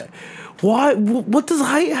 What? Hate that. Why? What does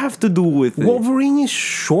height have to do with it? Wolverine is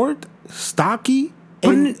short, stocky,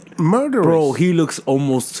 and murderous. Bro, he looks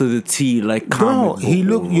almost to the T like comic book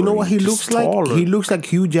You know what he Just looks taller. like? He looks like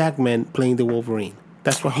Hugh Jackman playing the Wolverine.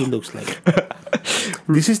 That's what he looks like.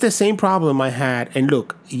 This is the same problem I had. And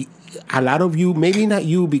look, a lot of you, maybe not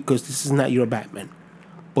you because this is not your Batman,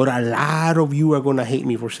 but a lot of you are going to hate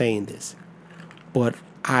me for saying this. But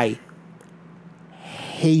I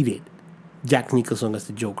hated Jack Nicholson as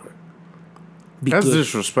the Joker. That's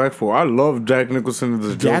disrespectful. I love Jack Nicholson as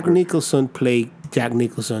the Joker. Jack Nicholson played Jack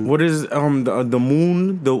Nicholson. What is the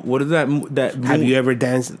moon? What is that moon? Have you ever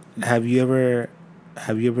danced? Have you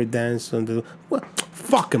ever danced on the? Well,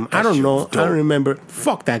 fuck him. I don't know. I don't remember.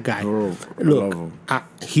 Fuck that guy. Bro, Look,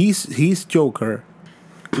 he's Joker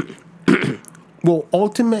Well,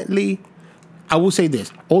 ultimately, I will say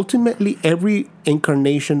this. Ultimately, every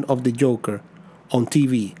incarnation of the Joker on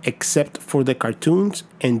TV, except for the cartoons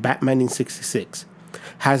and Batman in 66,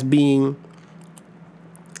 has been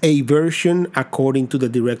a version according to the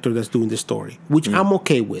director that's doing the story, which I'm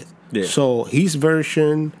okay with. Yeah. So his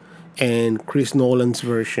version and Chris Nolan's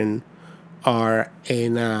version are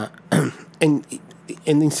in and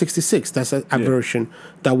in 66. That's a version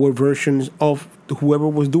that were versions of whoever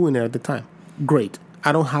was doing it at the time. Great.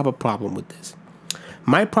 I don't have a problem with this.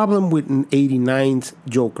 My problem with 89's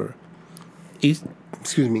Joker is,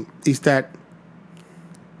 is that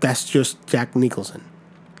that's just Jack Nicholson.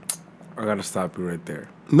 I gotta stop you right there.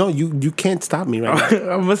 No, you can't stop me right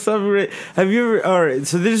now. I'm gonna stop you right. Have you ever? All right,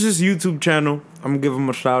 so there's this YouTube channel. I'm gonna give them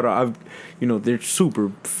a shout out. They're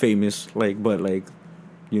super famous.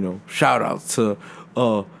 Shout out to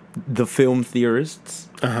the film theorists,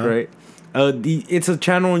 right? It's a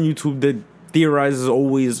channel on YouTube that theorizes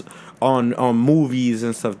always on movies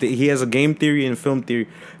and stuff. He has a game theory and film theory,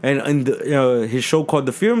 and in his show called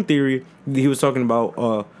The Film Theory, he was talking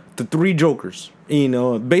about the three Jokers.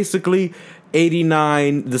 Basically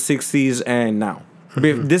 89, the 60s, and now.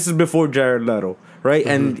 This is before Jared Leto, right?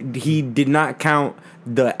 And he did not count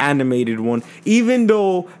the animated one, even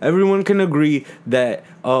though everyone can agree that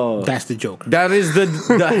that's the Joker. That is the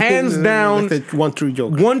hands down the one true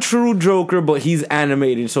Joker. One true Joker, but he's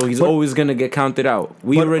animated, so he's always gonna get counted out.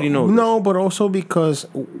 We already know this. No, but also because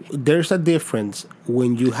there's a difference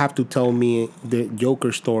when you have to tell me the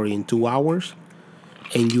Joker story in 2 hours,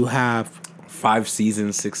 and you have 5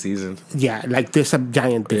 seasons, 6 seasons. Yeah, like there's a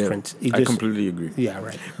giant difference. Yeah, I completely agree. Yeah,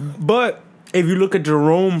 right. But if you look at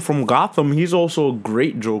Jerome from Gotham, he's also a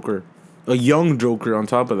great Joker, a young Joker on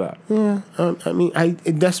top of that. Yeah,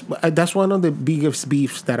 that's one of the biggest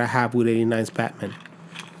beefs that I have with 89's Batman.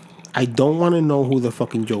 I don't want to know who the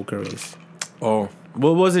fucking Joker is. Oh,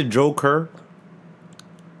 what was it, Joker?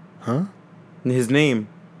 Huh? His name?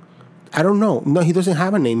 I don't know. No, he doesn't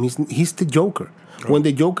have a name. He's the Joker. Oh. When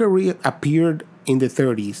the Joker appeared in the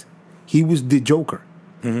 30s, he was the Joker.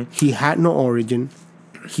 Mm-hmm. He had no origin.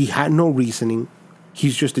 He had no reasoning.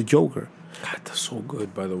 He's just a Joker. God, that's so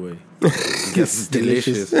good, by the way. It's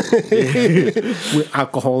delicious. With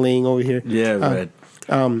alcohol laying over here. Yeah, right.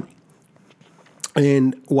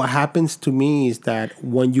 And what happens to me is that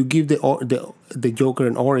when you give the Joker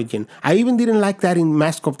an origin, I even didn't like that in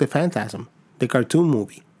Mask of the Phantasm, the cartoon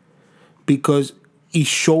movie, because it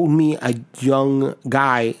showed me a young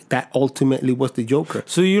guy that ultimately was the Joker.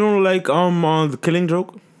 So you don't like the Killing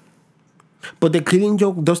Joke? But the Killing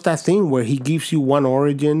Joke does that thing where he gives you one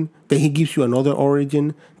origin, then he gives you another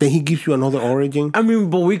origin, then he gives you another origin. I mean,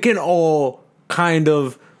 but we can all kind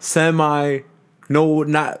of but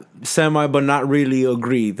not really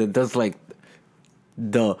agree that that's like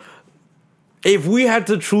the... If we had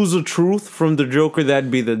to choose a truth from the Joker, that'd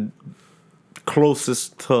be the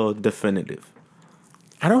closest to definitive.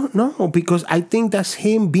 I don't know, because I think that's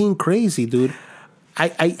him being crazy, dude.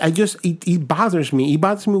 It bothers me. It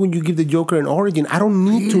bothers me when you give the Joker an origin. I don't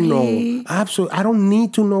need to know. Absolutely, I don't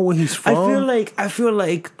need to know where he's from. I feel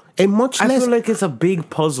like, and much less. I feel like it's a big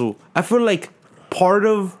puzzle. I feel like part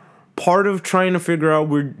of trying to figure out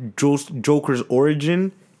where Joker's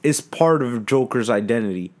origin is part of Joker's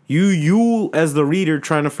identity. You as the reader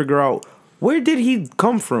trying to figure out, where did he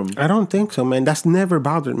come from? I don't think so, man. That's never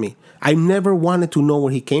bothered me. I never wanted to know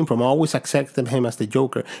where he came from. I always accepted him as the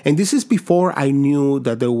Joker. And this is before I knew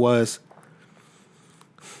that there was...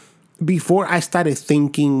 Before I started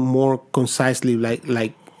thinking more concisely like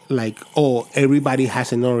everybody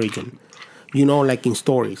has an origin. Like in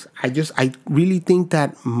stories. I really think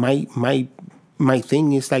that my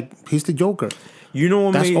thing is like, he's the Joker.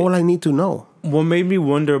 That's all I need to know. What made me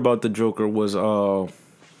wonder about the Joker was...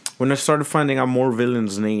 when I started finding out more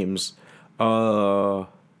villains' names,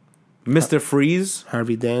 Mr. Freeze,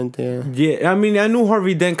 Harvey Dent, yeah. I mean, I knew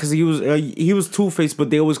Harvey Dent because he was Two-Face,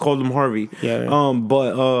 but they always called him Harvey. Yeah.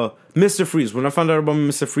 But Mr. Freeze. When I found out about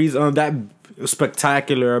Mr. Freeze, that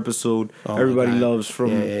spectacular episode everybody loves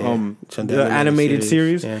from the animated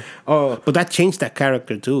series. Yeah. But that changed that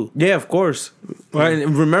character too. Yeah, of course. Right.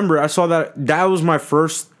 Remember, I saw that was my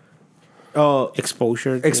first.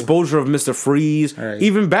 Exposure of Mr. Freeze. Right.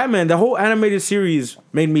 Even Batman, the whole animated series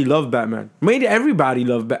made me love Batman. Made everybody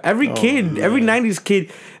love Batman. Every 90s kid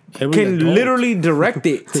can literally direct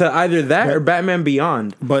it to either that or Batman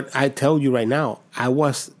Beyond. But I tell you right now,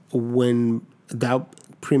 when that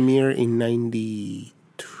premiered in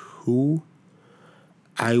 92,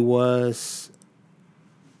 I was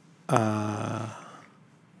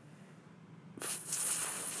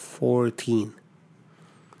 14.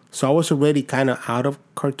 So I was already kind of out of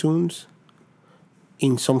cartoons.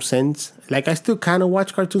 in some sense. Like I still kind of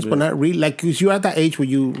watch cartoons, but not really. Like cause you're at that age where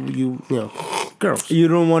you know, girls. You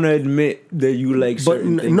don't want to admit that you like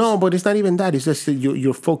certain things. No, but it's not even that. It's just that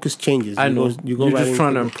your focus changes. I know. You're right just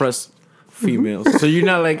trying to impress females. So you're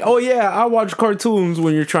not like, oh yeah, I watch cartoons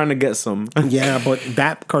when you're trying to get some. Yeah, but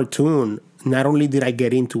that cartoon, not only did I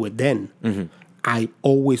get into it then, I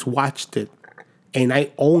always watched it, and I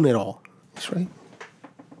own it all. That's right.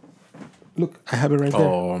 Look, I have it right there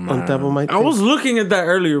on top of my thing. I was looking at that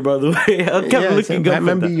earlier, by the way. I kept looking up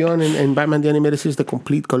Batman at that. Beyond and Batman the Animated Series, the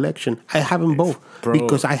complete collection. I have them both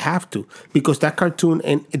because I have to. Because that cartoon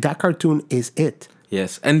is it.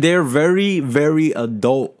 Yes, and they're very, very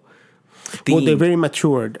adult themed. Well, they're very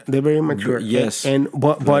matured. Yes,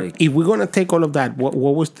 but like, if we're gonna take all of that, what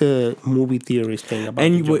was the movie theorist thing about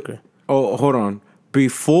the Joker? Hold on.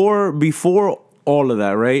 Before all of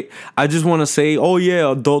that, right? I just want to say, oh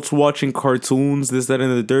yeah, adults watching cartoons, this, that,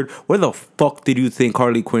 and the third. Where the fuck did you think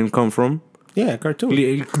Harley Quinn come from? Yeah, cartoon.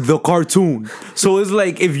 The cartoon. So it's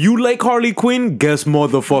like, if you like Harley Quinn, guess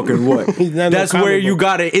motherfucking what? That's where you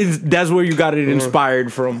got it. That's where you got it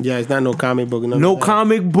inspired from. Yeah, it's not no comic book. No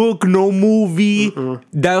comic book, no movie.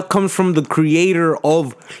 That comes from the creator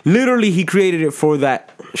of. Literally, he created it for that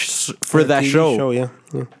show. Yeah.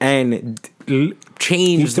 And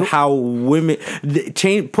changed how women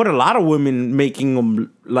put a lot of women making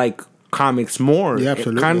them like comics more. Yeah,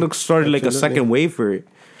 absolutely. It kind of started like a second wave for it.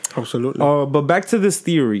 Absolutely. But back to this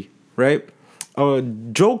theory, right?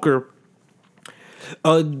 Joker,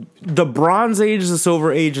 the Bronze Age, the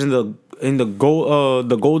Silver Age, and the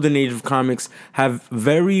Golden Age of comics have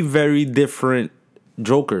very, very different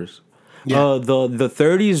Jokers. Yeah. The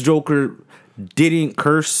 30s Joker didn't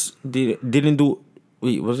curse. Didn't do.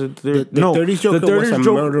 Wait, was it the 30s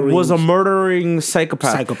Joker was a murdering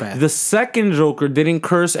psychopath. The second Joker didn't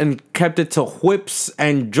curse and kept it to whips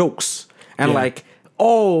and jokes and like,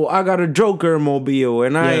 oh, I got a Joker mobile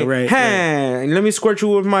and and let me squirt you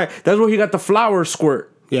with my. That's where he got the flower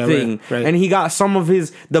squirt thing, right. And he got some of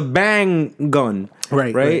the bang gun,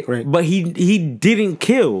 right. But he didn't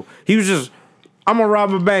kill. He was just, I'm gonna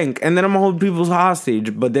rob a bank and then I'm gonna hold people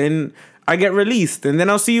hostage, but then I get released, and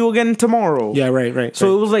then I'll see you again tomorrow. Yeah, right.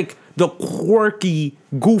 So it was like the quirky,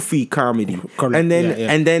 goofy comedy, and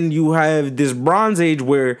then you have this Bronze Age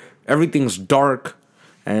where everything's dark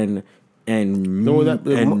and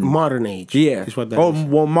modern age. Yeah, is what that is.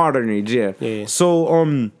 Well, modern age. Yeah.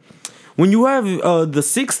 So when you have the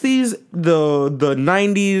 60s, the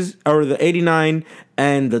 90s, or the 89,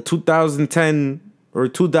 and the 2010 or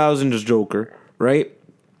 2000s Joker, right?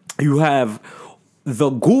 You have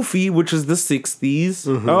the Goofy, which is the 60s.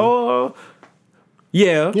 Oh,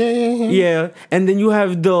 yeah. And then you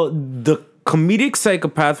have the comedic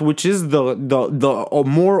psychopath, which is the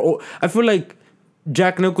more. I feel like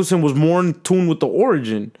Jack Nicholson was more in tune with the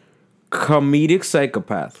origin. Comedic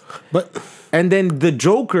psychopath. And then the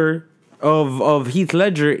Joker of Heath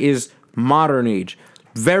Ledger is modern age.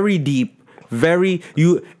 Very deep.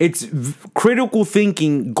 It's critical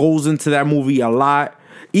thinking goes into that movie a lot.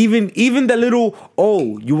 Even the little,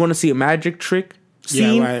 you want to see a magic trick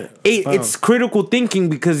scene? Yeah, right. It's critical thinking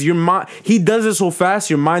because your mind, he does it so fast,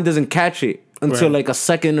 your mind doesn't catch it until like a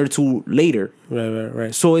second or two later.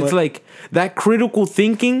 Right. So it's like that critical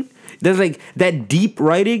thinking, there's like that deep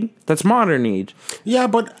writing, that's modern age. Yeah,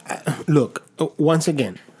 but look, once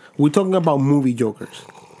again, we're talking about movie Jokers.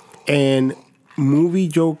 And movie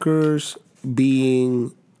Jokers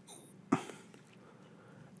being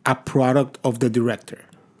a product of the director.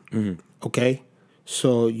 Okay?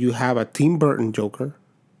 So you have a Tim Burton Joker.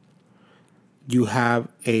 You have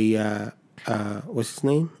a what's his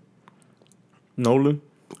name? Nolan.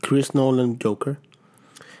 Chris Nolan Joker.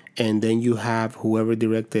 And then you have whoever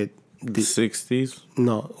directed the 60s.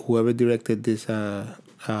 No, whoever directed this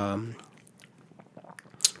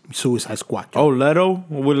Suicide Squad Joker. Oh, Leto?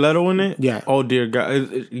 With Leto in it? Yeah. Oh dear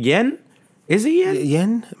God. Yen? Is it Yen?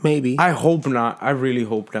 Yen? Maybe. I hope not. I really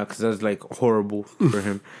hope not, because that's like horrible for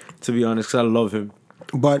him, to be honest, because I love him.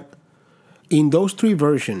 But in those three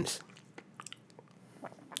versions,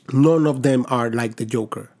 none of them are like the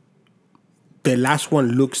Joker. The last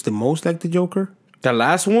one looks the most like the Joker. The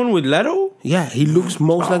last one with Leto? Yeah, he looks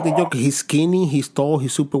most like the Joker. He's skinny, he's tall,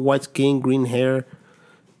 he's super white skin, green hair,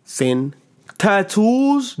 thin.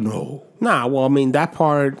 Tattoos? No. Nah, well, I mean, that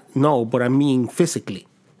part, no, but I mean physically.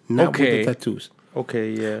 Not with the tattoos. Okay,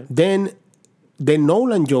 yeah. Then the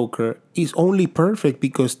Nolan Joker is only perfect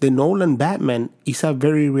because the Nolan Batman is a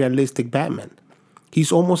very realistic Batman.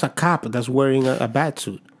 He's almost a cop that's wearing a bat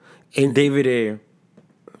suit. And David Ayer.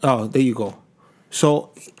 Oh, there you go.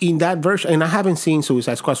 So in that version, and I haven't seen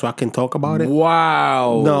Suicide Squad, so I can talk about it.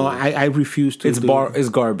 Wow. No, I refuse to. It's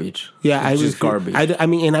garbage. Yeah, it's just garbage. I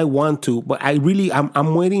mean, and I want to, but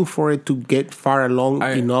I'm waiting for it to get far along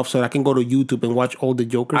enough so that I can go to YouTube and watch all the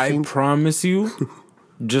Joker scenes. I promise you,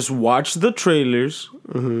 just watch the trailers,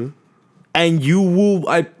 and you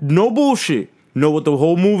will. No bullshit. Know what the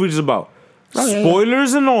whole movie is about. Oh,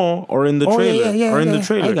 spoilers and all are in the trailer. The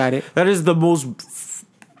trailer. I got it. That is the most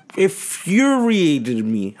infuriated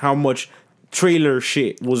me how much trailer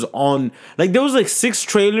shit was on. Like there was like 6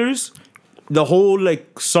 trailers the whole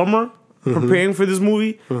like summer preparing for this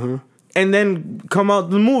movie, and then come out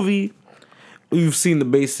the movie. You've seen the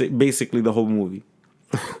basically the whole movie.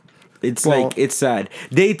 It's like it's sad.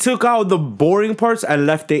 They took out the boring parts and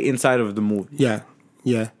left it inside of the movie. Yeah.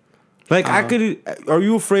 Like I could. Are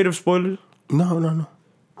you afraid of spoilers? No.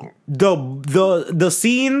 The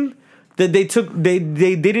scene that they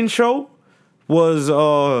didn't show was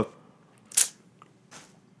the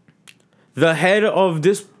head of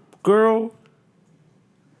this girl,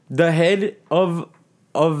 the head of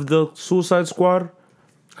the Suicide Squad,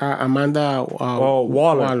 Amanda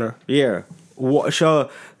Waller. Yeah,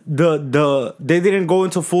 they didn't go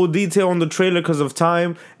into full detail on the trailer because of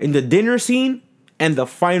time in the dinner scene. And the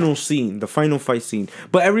final scene, the final fight scene.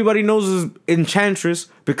 But everybody knows it's Enchantress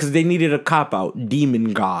because they needed a cop-out.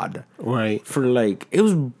 Demon God. Right. For like, it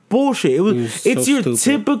was bullshit. It's your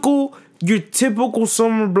typical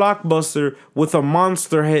summer blockbuster with a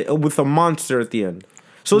monster at the end.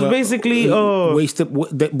 So it's basically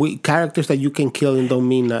wasted characters that you can kill and don't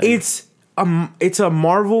mean nothing. It's a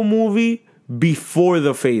Marvel movie before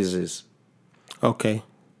the phases. Okay.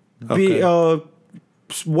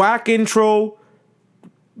 Whack intro,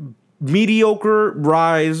 mediocre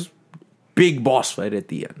rise, big boss fight at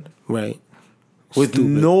the end. Right. With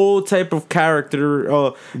no type of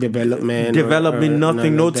character development,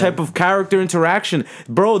 nothing, no type of character interaction.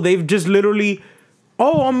 Bro, they've just literally,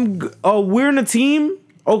 we're in a team?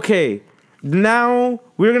 Okay. Now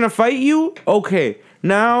we're going to fight you? Okay.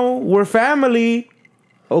 Now we're family?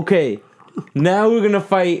 Okay. Now we're going to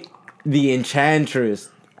fight the Enchantress?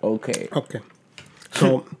 Okay.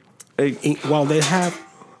 So, while they have...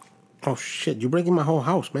 Oh, shit. You're breaking my whole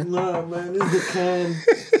house, man. Nah, man. This is a can.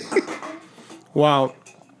 While...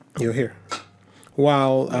 You're here.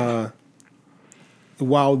 While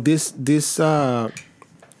this the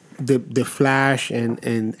Flash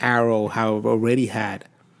and Arrow have already had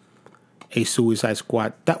a Suicide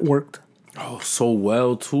Squad, that worked. Oh, so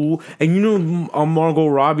well, too. And you know, Margot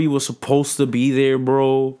Robbie was supposed to be there,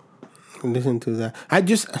 bro. Listen to that. I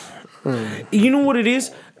just... You know what it is?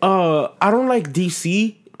 I don't like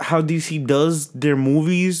DC, how DC does their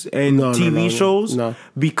movies and TV shows. No.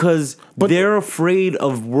 Because they're afraid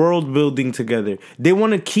of world building together. They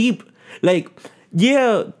want to keep,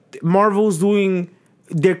 Marvel's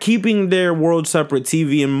they're keeping their world separate,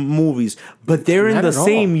 TV and movies, but they're in the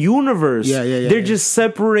same universe. Yeah. They're just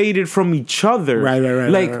separated from each other.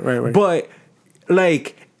 Right. But,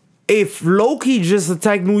 if Loki just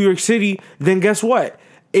attacked New York City, then guess what?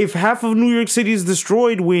 If half of New York City is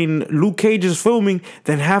destroyed when Luke Cage is filming,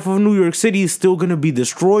 then half of New York City is still going to be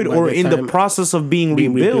destroyed or in the process of being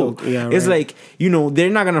rebuilt. Yeah, it's they're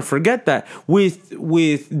not going to forget that. With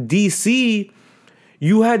DC,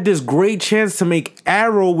 you had this great chance to make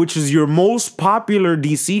Arrow, which is your most popular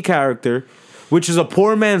DC character, which is a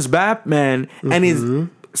poor man's Batman, and is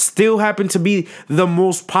still happen to be the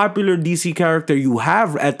most popular DC character you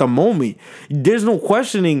have at the moment. There's no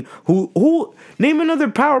questioning who name another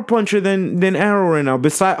power puncher than Arrow right now.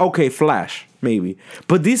 Besides, Flash maybe,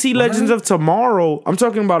 but DC Legends of Tomorrow. I'm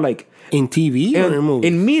talking about in TV or in movies?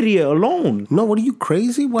 In media alone. No, what are you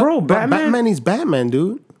crazy? Bro, Batman is Batman,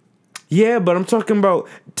 dude. Yeah, but I'm talking about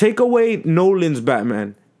take away Nolan's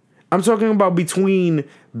Batman. I'm talking about between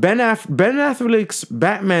Ben Affleck's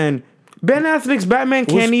Batman. Ben Affleck's Batman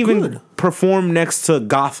can't even perform next to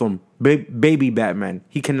Gotham, baby Batman.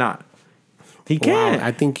 He cannot. He can't. Wow,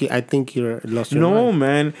 I think you're lost your mind. mind.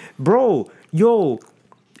 Man, bro,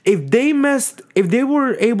 if they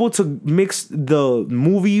were able to mix the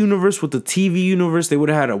movie universe with the TV universe, they would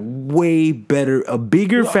have had a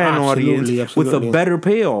bigger fan audience with a better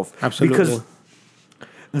payoff. Absolutely. Because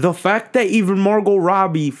the fact that even Margot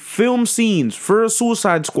Robbie filmed scenes for a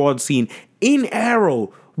Suicide Squad scene in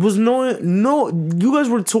Arrow was you guys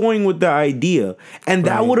were toying with the idea, and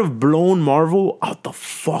that would have blown Marvel out the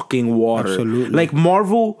fucking water. Absolutely.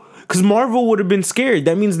 Because Marvel would have been scared.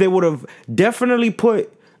 That means they would have definitely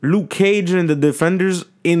put Luke Cage and the Defenders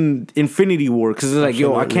in Infinity War, because it's like,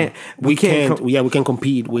 Absolutely. We can't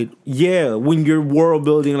compete with. When you're world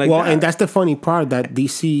building like that. And that's the funny part, that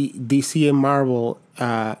DC and Marvel,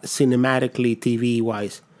 cinematically, TV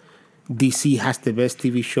wise, DC has the best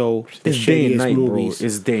TV show, the It's day and shittiest night, movies, bro.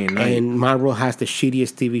 It's day and night. and Marvel has the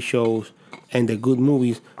shittiest TV shows and the good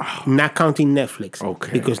movies, not counting Netflix.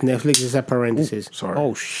 Okay. Because Netflix is a parenthesis. Sorry.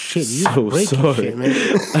 Oh shit, you So breaking sorry. shit, man.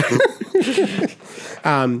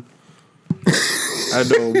 I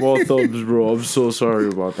know, more thumbs, bro. I'm so sorry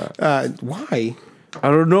about that. Why? I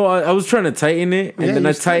don't know. I was trying to tighten it, and then I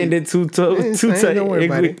it's tightened tight. it too tight. Don't worry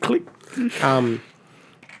about it. Click.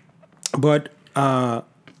 But I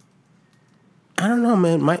don't know,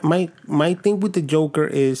 man. My thing with the Joker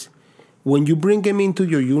is, when you bring him into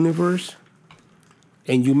your universe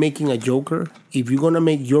and you're making a Joker, if you're gonna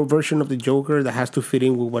make your version of the Joker, that has to fit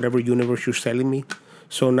in with whatever universe you're selling me.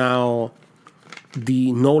 So now,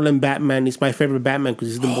 the Nolan Batman is my favorite Batman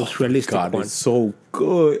because it's the most realistic God, one. it's so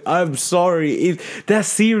good. I'm sorry. That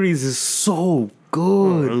series is so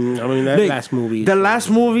good. I mean, that last movie. The last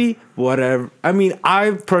movie, whatever. I mean,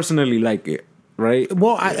 I personally like it, right?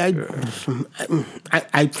 Well, I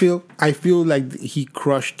feel like he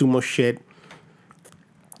crushed too much shit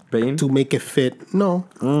Bane? to make it fit. No,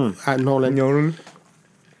 Nolan.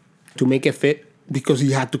 To make it fit, because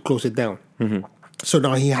he had to close it down. Mm-hmm. So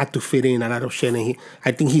now he had to fit in a lot of shit, and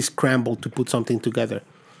I think he scrambled to put something together,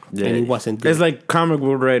 and it wasn't good. It's like comic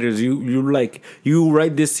book writers. You write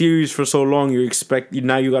this series for so long,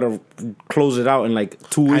 now you gotta close it out in like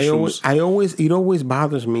 2 issues. It always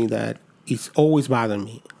bothers me that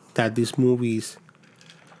these movies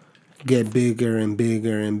get bigger and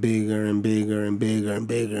bigger and bigger and bigger and bigger and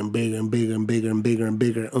bigger and bigger and bigger and bigger and bigger and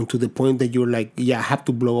bigger, until the point that you're like, I have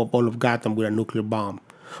to blow up all of Gotham with a nuclear bomb.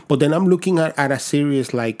 But then I'm looking at a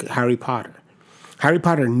series like Harry Potter. Harry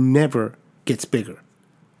Potter never gets bigger.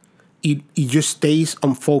 It just stays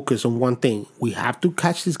on focus on one thing. We have to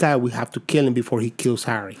catch this guy. We have to kill him before he kills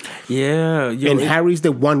Harry. Harry's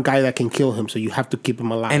the one guy that can kill him, so you have to keep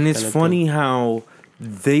him alive. And it's funny how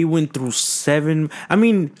they went through 7. I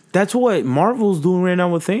mean, that's what Marvel's doing right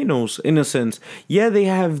now with Thanos, in a sense. Yeah, they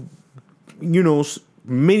have,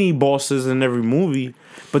 mini bosses in every movie,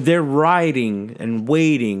 but they're riding and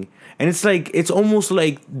waiting. And it's almost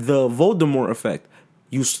like the Voldemort effect.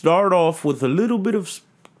 You start off with a little bit of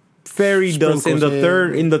fairy dust in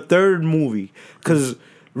the third movie, because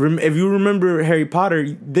if you remember Harry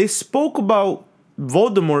Potter, they spoke about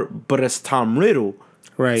Voldemort, but as Tom Riddle,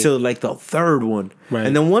 right? Till like the third one, right?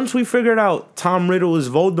 And then once we figured out Tom Riddle is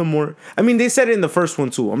Voldemort, I mean, they said it in the first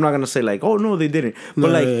one too. I'm not gonna say like, oh no, they didn't,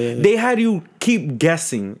 but they had you keep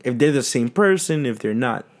guessing if they're the same person, if they're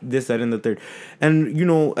not, this, that, and the third. And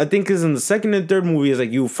I think is in the second and third movie is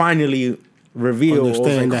like you finally reveal,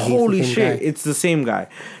 like, holy shit, it's the same guy.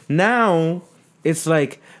 Now it's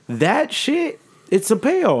like that shit. It's a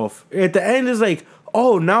payoff at the end. Is like,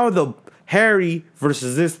 oh, now the Harry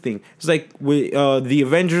versus this thing. It's like with the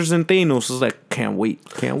Avengers and Thanos. Is like, can't wait.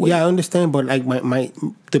 Yeah, I understand, but like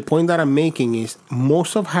the point that I'm making is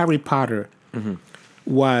most of Harry Potter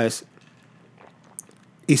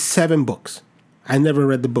is 7 books. I never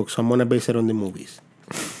read the books, so I'm gonna base it on the movies.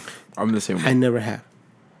 I'm the same way. I never have.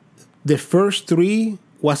 The first 3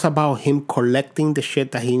 was about him collecting the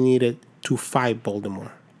shit that he needed to fight Voldemort.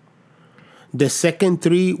 The second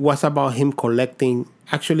 3 was about him collecting.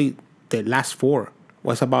 Actually, the last 4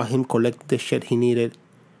 was about him collecting the shit he needed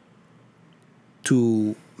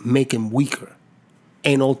to make him weaker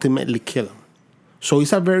and ultimately kill him. So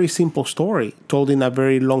it's a very simple story told in a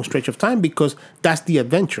very long stretch of time, because that's the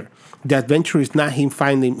adventure. The adventure is not him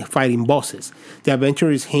fighting bosses. The adventure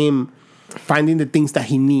is him finding the things that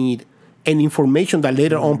he need and information that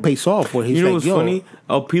later on pays off. Where he's what's funny?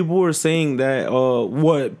 People were saying that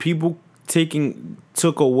what people failed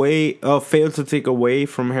to take away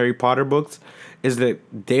from Harry Potter books is that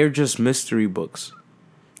they're just mystery books.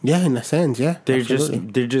 Yeah, in a sense, yeah. They're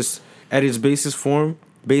just at its basic form,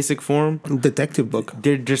 detective book.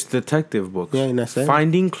 They're just detective books. Yeah, in a sense.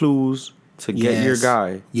 Finding clues to get your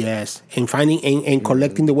guy. Yes, and finding and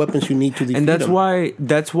collecting the weapons you need to defeat and that's him.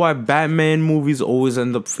 That's why Batman movies always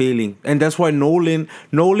end up failing, and that's why Nolan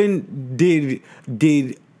did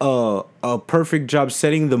a perfect job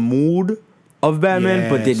setting the mood of Batman,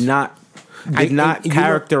 but did not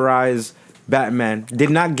characterize Batman. Did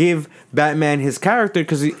not give Batman his character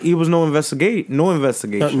because he was no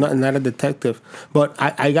investigation. Not a detective. But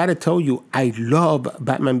I gotta tell you, I love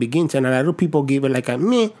Batman Begins, and a lot of people give it like a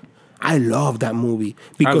meh. I love that movie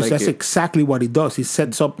because that's exactly what it does. It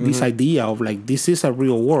sets up this idea of like, this is a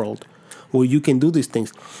real world where you can do these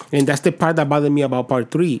things. And that's the part that bothered me about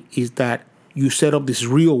part 3 is that you set up this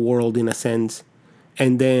real world in a sense,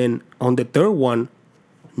 and then on the third one,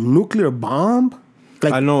 nuclear bomb.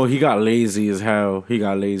 Like, I know he got lazy as hell. He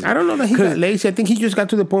got lazy. I don't know that he got lazy. I think he just got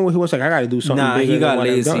to the point where he was like, I gotta do something. Nah, he got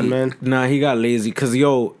lazy. Done, man. Nah, he got lazy. Because,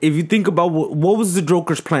 yo, if you think about what was the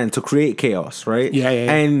Joker's plan to create chaos, right? Yeah.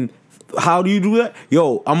 And how do you do that?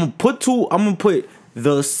 Yo, I'm gonna put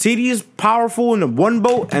the city's powerful in one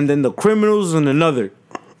boat and then the criminals in another.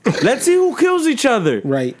 Let's see who kills each other.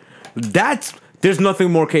 Right. There's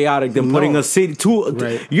nothing more chaotic than putting a city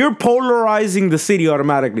Right. You're polarizing the city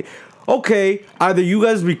automatically. Okay, either you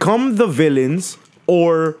guys become the villains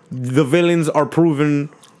or the villains are proven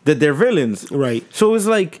that they're villains. Right. So it's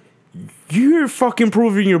like you're fucking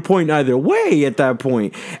proving your point either way at that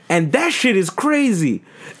point. And that shit is crazy.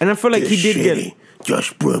 And I feel like he did get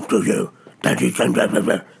just prove to you that he can.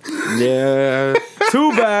 Yeah.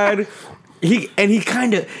 Too bad. Even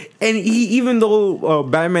though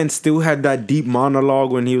Batman still had that deep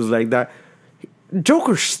monologue when he was like that,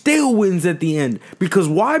 Joker still wins at the end. Because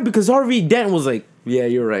why? Because Harvey Dent was like, yeah,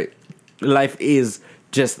 you're right. Life is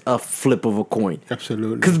just a flip of a coin.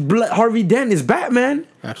 Absolutely. Because Harvey Dent is Batman.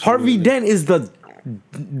 Absolutely. Harvey Dent is the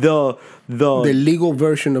legal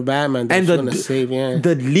version of Batman that's going to save,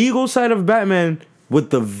 the legal side of Batman with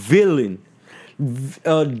the villain.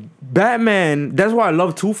 Batman, that's why I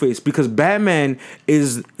love Two-Face, because Batman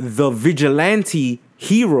is the vigilante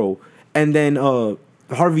hero, and then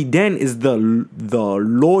Harvey Dent is the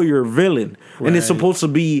lawyer villain, right. And it's supposed to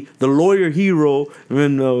be the lawyer hero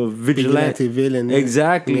and the vigilante villain.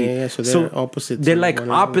 Exactly. Yeah, so they're opposites. They're like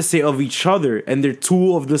opposite of each other, and they're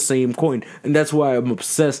two of the same coin, and that's why I'm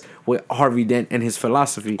obsessed with Harvey Dent and his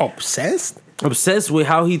philosophy. Obsessed with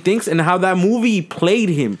how he thinks and how that movie played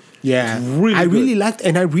him. Yeah, I really like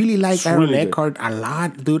Aaron Eckhart a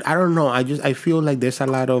lot, dude. I don't know. I feel like there's a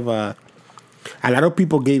lot of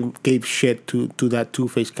people gave shit to that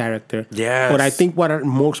Two-Face character. Yeah, but I think what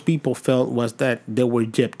most people felt was that they were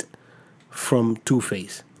gypped from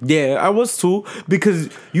Two-Face. Yeah, I was too,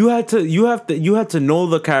 because you had to know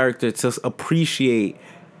the character to appreciate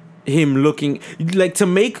him looking like for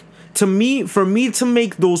me to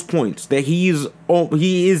make those points that he is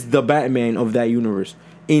the Batman of that universe.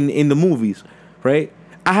 In the movies, right?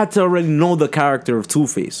 I had to already know the character of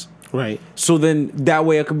Two-Face. Right. So then that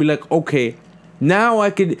way I could be like, okay, now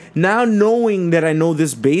knowing that I know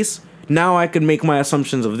this base, now I can make my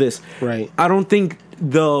assumptions of this. Right. I don't think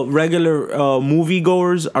the regular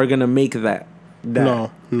moviegoers are gonna make that. No.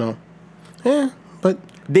 Yeah, but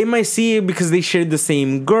they might see it because they share the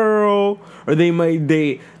same girl, or they might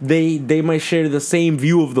share the same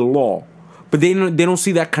view of the law. But they don't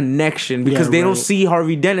see that connection because they don't see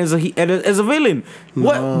Harvey Dent as a villain. No.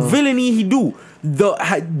 What villainy he do?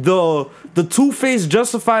 The Two-Face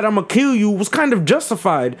justified "I'ma kill you" was kind of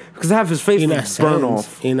justified because half his face was burned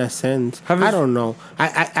off. In a sense, I don't know.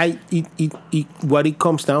 What it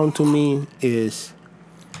comes down to me is,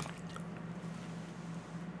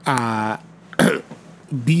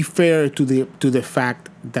 be fair to the fact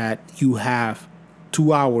that you have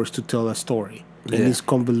 2 hours to tell a story, and it's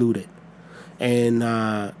convoluted. And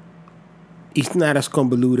it's not as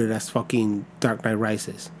convoluted as fucking Dark Knight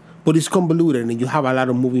Rises. But it's convoluted, and you have a lot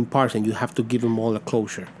of moving parts, and you have to give them all a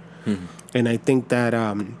closure. Mm-hmm. And I think that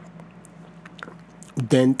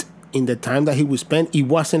Dent, in the time that he would spend, it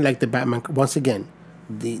wasn't like the Batman. Once again,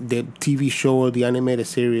 the TV show or the animated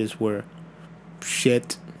series where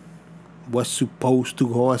shit was supposed to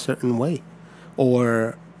go a certain way.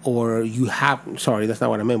 Or you have... Sorry, that's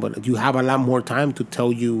not what I meant, but you have a lot more time to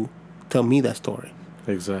tell me that story.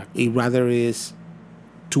 Exactly. It rather is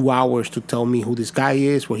 2 hours to tell me who this guy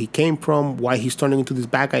is, where he came from, why he's turning into this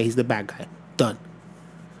bad guy. He's the bad guy. Done.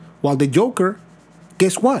 While the Joker,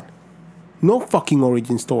 guess what? No fucking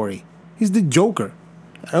origin story. He's the Joker.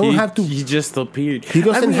 He just appeared. He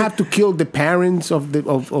doesn't have to kill the parents of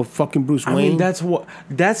fucking Bruce Wayne. I mean,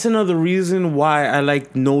 that's another reason why I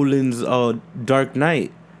like Nolan's Dark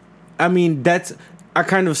Knight. I mean, I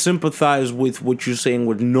kind of sympathize with what you're saying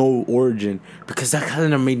with no origin, because that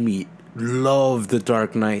kind of made me love the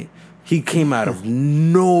Dark Knight. He came out of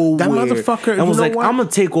nowhere. That motherfucker. And was like, I'm going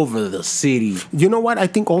to take over the city. You know what? I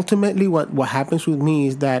think ultimately what happens with me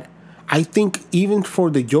is that I think even for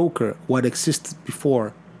the Joker, what existed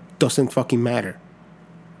before doesn't fucking matter.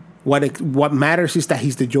 What matters is that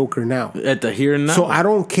he's the Joker now. At the here and now. So I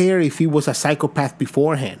don't care if he was a psychopath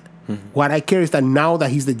beforehand. Mm-hmm. What I care is that now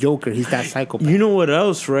that he's the Joker, he's that psychopath. You know what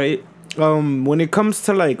else, right? When it comes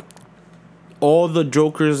to like all the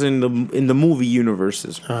Jokers in the movie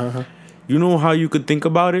universes, you know how you could think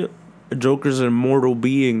about it? A Joker's an immortal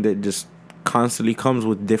being that just constantly comes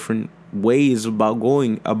with different ways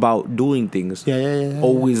about doing things. Yeah.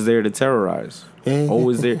 Always there to terrorize.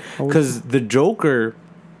 Always there. Because the Joker,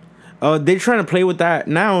 they're trying to play with that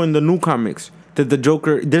now in the new comics. That the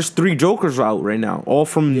Joker, there's 3 Jokers out right now, all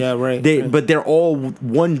from right. But they're all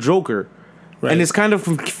one Joker. Right. And it's kind of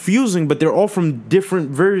confusing, but they're all from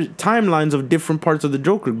different timelines of different parts of the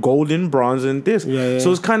Joker. Golden, bronze, and this. Yeah.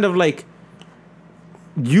 So it's kind of like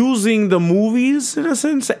using the movies, in a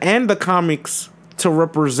sense, and the comics to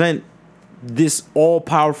represent this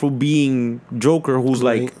all-powerful being Joker who's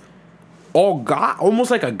like all god,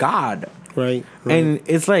 almost like a god. Right. And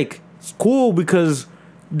it's like, it's cool because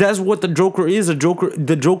that's what the Joker is. The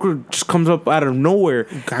Joker just comes up out of nowhere.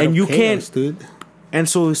 And you chaos, can't... Dude. And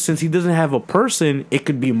so, since he doesn't have a person, it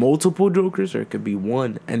could be multiple Jokers or it could be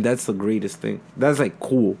one, and that's the greatest thing. That's like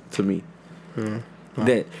cool to me.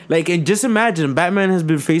 That and just imagine, Batman has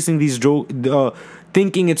been facing these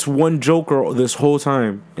thinking it's one Joker this whole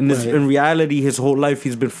time, and in reality, his whole life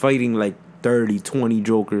he's been fighting like 30, 20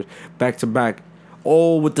 Jokers back to back,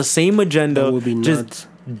 all with the same agenda. That would be nuts. Just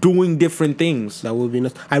doing different things. That would be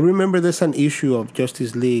nuts. I remember there's an issue of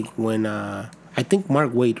Justice League when. I think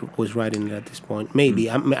Mark Waid was writing it at this point. Maybe.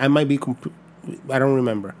 I might be... I don't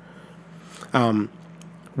remember.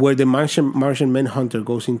 Where the Martian Manhunter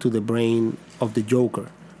goes into the brain of the Joker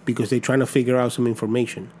because they're trying to figure out some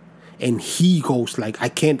information. And he goes like, I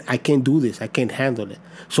can't do this. I can't handle it.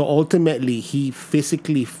 So ultimately, he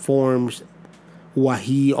physically forms what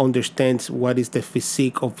he understands, what is the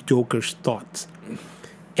physique of Joker's thoughts.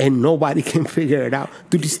 And nobody can figure it out.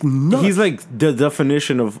 Dude, it's nuts. He's like the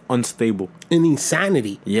definition of unstable. And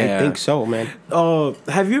insanity. Yeah. I think so, man.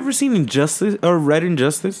 Have you ever seen Injustice or read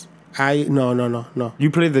Injustice? No. You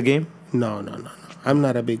played the game? No. I'm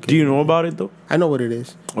not a big game. Do you know about it, though? I know what it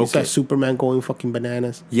is. Okay. It's like Superman going fucking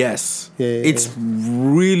bananas. Yes. Yeah. It's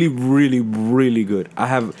really, really, really good.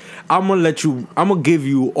 I'm gonna give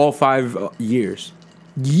you all 5 years.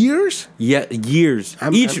 Years? Yeah, years.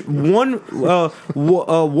 One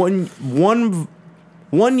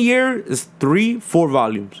year is 4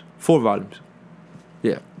 volumes. 4 volumes.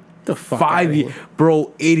 Yeah. The fuck 5 years.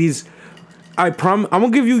 Bro, it is... I'm gonna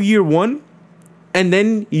give you year 1, and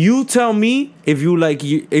then you tell me if you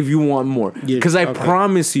want more. Because I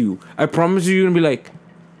promise you, you're gonna be like,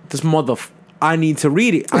 this I need to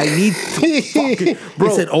read it. I need to fucking... Bro.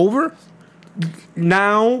 Is it over?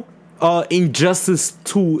 Now... Injustice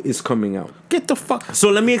 2 is coming out. Get the fuck... So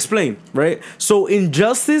let me explain, right? So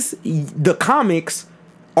Injustice, the comics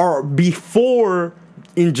are before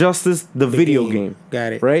Injustice, the video game.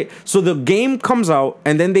 Got it. Right? So the game comes out,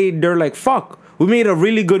 and then they're like, fuck, we made a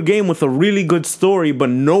really good game with a really good story, but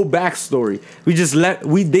no backstory.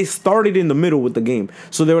 They started in the middle with the game.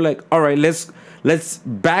 So they were like, all right, let's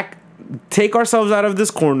take ourselves out of this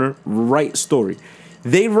corner, write story.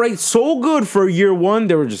 They write so good for year 1,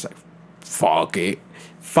 they were just like, fuck it.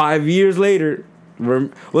 5 years later, well,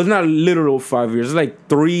 it's not literal 5 years. It's like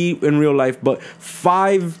 3 in real life, but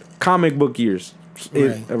 5 comic book years.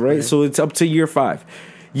 Right? So it's up to year 5.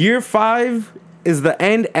 Year 5 is the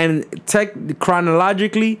end, and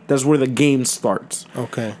chronologically, that's where the game starts.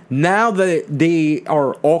 Okay. Now that they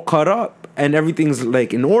are all caught up and everything's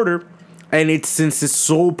like in order, and since it's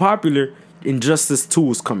so popular, Injustice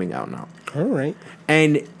 2 is coming out now. All right.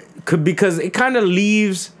 And because it kind of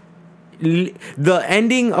leaves... The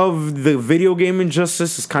ending of the video game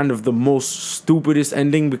Injustice is kind of the most stupidest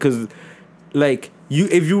ending because, like,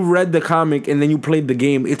 if you read the comic and then you played the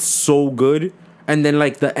game, it's so good. And then,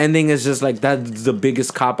 like, the ending is just, like, that's the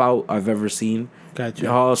biggest cop-out I've ever seen.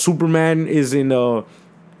 Gotcha. Superman is in...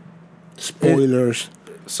 Spoilers.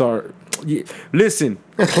 Sorry. Listen,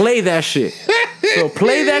 play that shit. So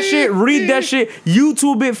play that shit, read that shit,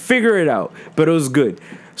 YouTube it, figure it out. But it was good.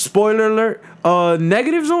 Spoiler alert.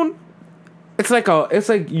 Negative Zone. It's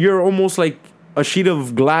like you're almost like a sheet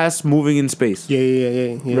of glass moving in space.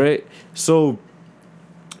 Yeah. Right. So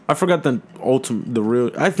I forgot the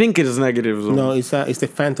real. I think it is Negative Zone. No, it's the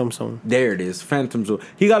Phantom Zone. There it is, Phantom Zone.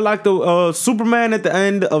 He got locked. Superman at the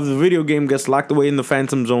end of the video game gets locked away in the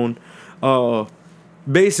Phantom Zone.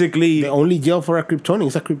 Basically, the only jail for a Kryptonian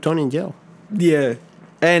is a Kryptonian jail. Yeah,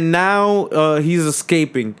 and now he's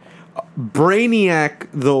escaping. Brainiac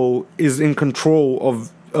though is in control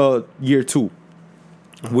of year 2,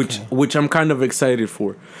 which I'm kind of excited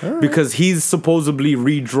for, because he's supposedly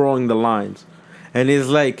redrawing the lines, and it's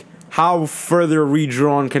like, how further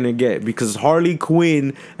redrawn can it get? Because Harley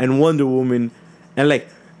Quinn and Wonder Woman, and like,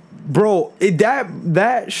 bro,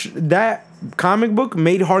 that comic book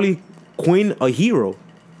made Harley Quinn a hero.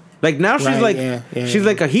 Like now she's Right, like yeah.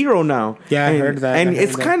 like a hero now. Yeah, I heard that. And I heard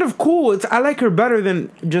it's that. kind of cool. I like her better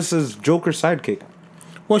than just as Joker sidekick.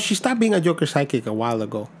 Well, she stopped being a Joker sidekick a while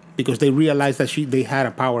ago because they realized that they had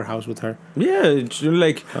a powerhouse with her. Yeah, it's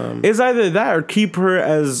either that or keep her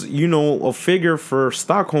as a figure for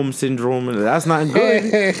Stockholm syndrome, and that's not good.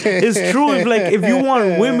 It's true. If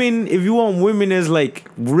you want women as like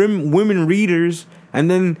women readers, and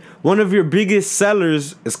then one of your biggest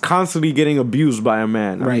sellers is constantly getting abused by a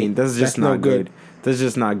man. I mean, that's just not good. That's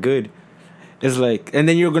just not good. It's like, and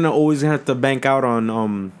then you're gonna always have to bank out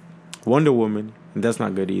on Wonder Woman, and that's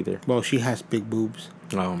not good either. Well, she has big boobs.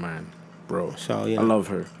 Oh man, bro. So I love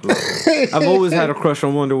her. I've always had a crush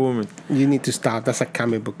on Wonder Woman. You need to stop. That's a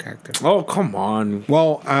comic book character. Oh come on.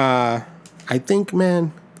 Well, I think,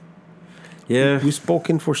 man. Yeah. We've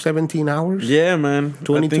spoken for 17 hours. Yeah, man.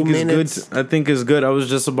 22 minutes. I think it's good. I was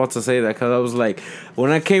just about to say that because I was like,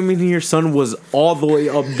 when I came in here, sun was all the way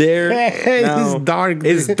up there. It's dark.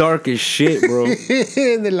 It's dark as shit, bro.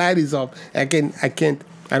 The light is off. I can't.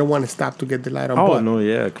 I don't want to stop to get the light on. Oh, but no,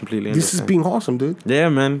 yeah, completely this has been awesome, dude. Yeah,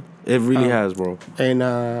 man. It really has, bro. And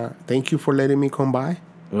thank you for letting me come by.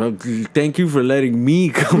 Well, thank you for letting me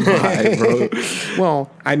come by, bro. Well,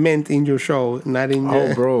 I meant in your show, not in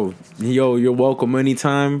your... Oh, bro. Yo, you're welcome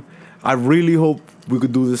anytime. I really hope we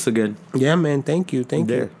could do this again. Yeah, man. Thank you.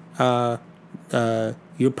 Your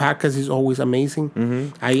podcast is always amazing.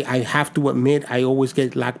 Mm-hmm. I have to admit, I always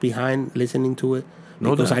get lagged behind listening to it.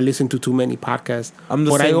 Because I listen to too many podcasts.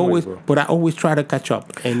 But I always try to catch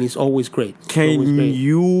up, and it's always great. Can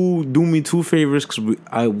you do me two favors? Because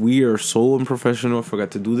we are so unprofessional. I forgot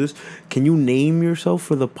to do this. Can you name yourself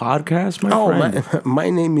for the podcast, my friend? My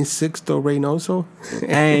name is Sixto Reynoso.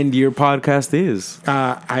 And your podcast is?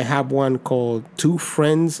 I have one called Two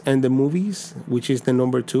Friends and the Movies, which is the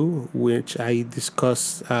number 2, which I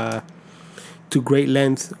discuss to great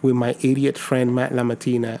length with my idiot friend Matt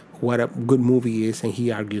Lamatina what a good movie is, and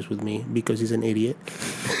he argues with me because he's an idiot.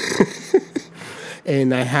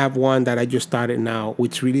 And I have one that I just started now,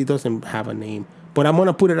 which really doesn't have a name, but I'm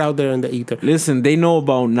gonna put it out there in the ether. Listen, they know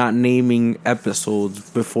about not naming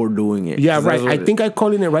episodes before doing it. Yeah, right. I think I'm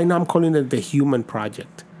calling it The Human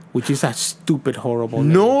Project, which is a stupid, horrible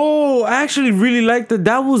name. No, I actually really liked that.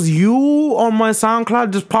 That was you on my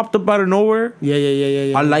SoundCloud, just popped up out of nowhere.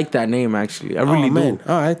 Yeah. I like that name, actually. I really do.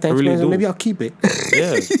 All right, thanks, really man. Maybe I'll keep it.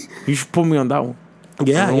 Yeah, you should put me on that one.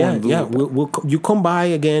 Yeah. You come by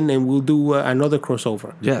again, and we'll do another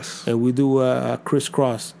crossover. Yes. And we'll do a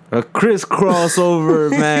crisscross. A crossover,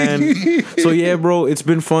 man. So, yeah, bro, it's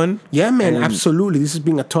been fun. Yeah, man, absolutely. This has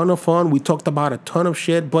been a ton of fun. We talked about a ton of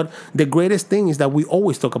shit, but the greatest thing is that we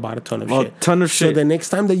always talk about a ton of shit. So the next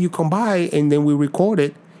time that you come by and then we record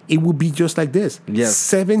it, it will be just like this. Yes.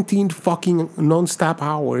 17 fucking non-stop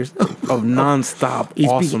hours. Of non-stop It's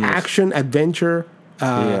awesomeness. been action, adventure.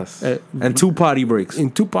 Yes. And 2 party breaks.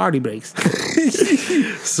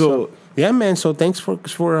 So yeah, man. So thanks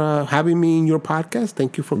for having me in your podcast.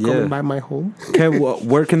 Thank you for coming by my home.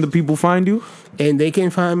 Where can the people find you? And they can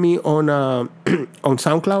find me on on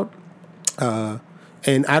SoundCloud.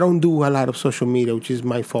 And I don't do a lot of social media, which is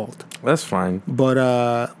my fault. That's fine. But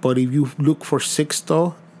if you look for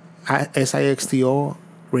Sixto, Sixto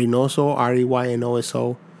Reynoso,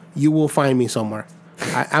 Reynoso, you will find me somewhere.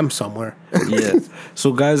 I'm somewhere. Yeah.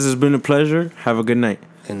 So, guys, it's been a pleasure. Have a good night.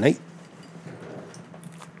 Good night.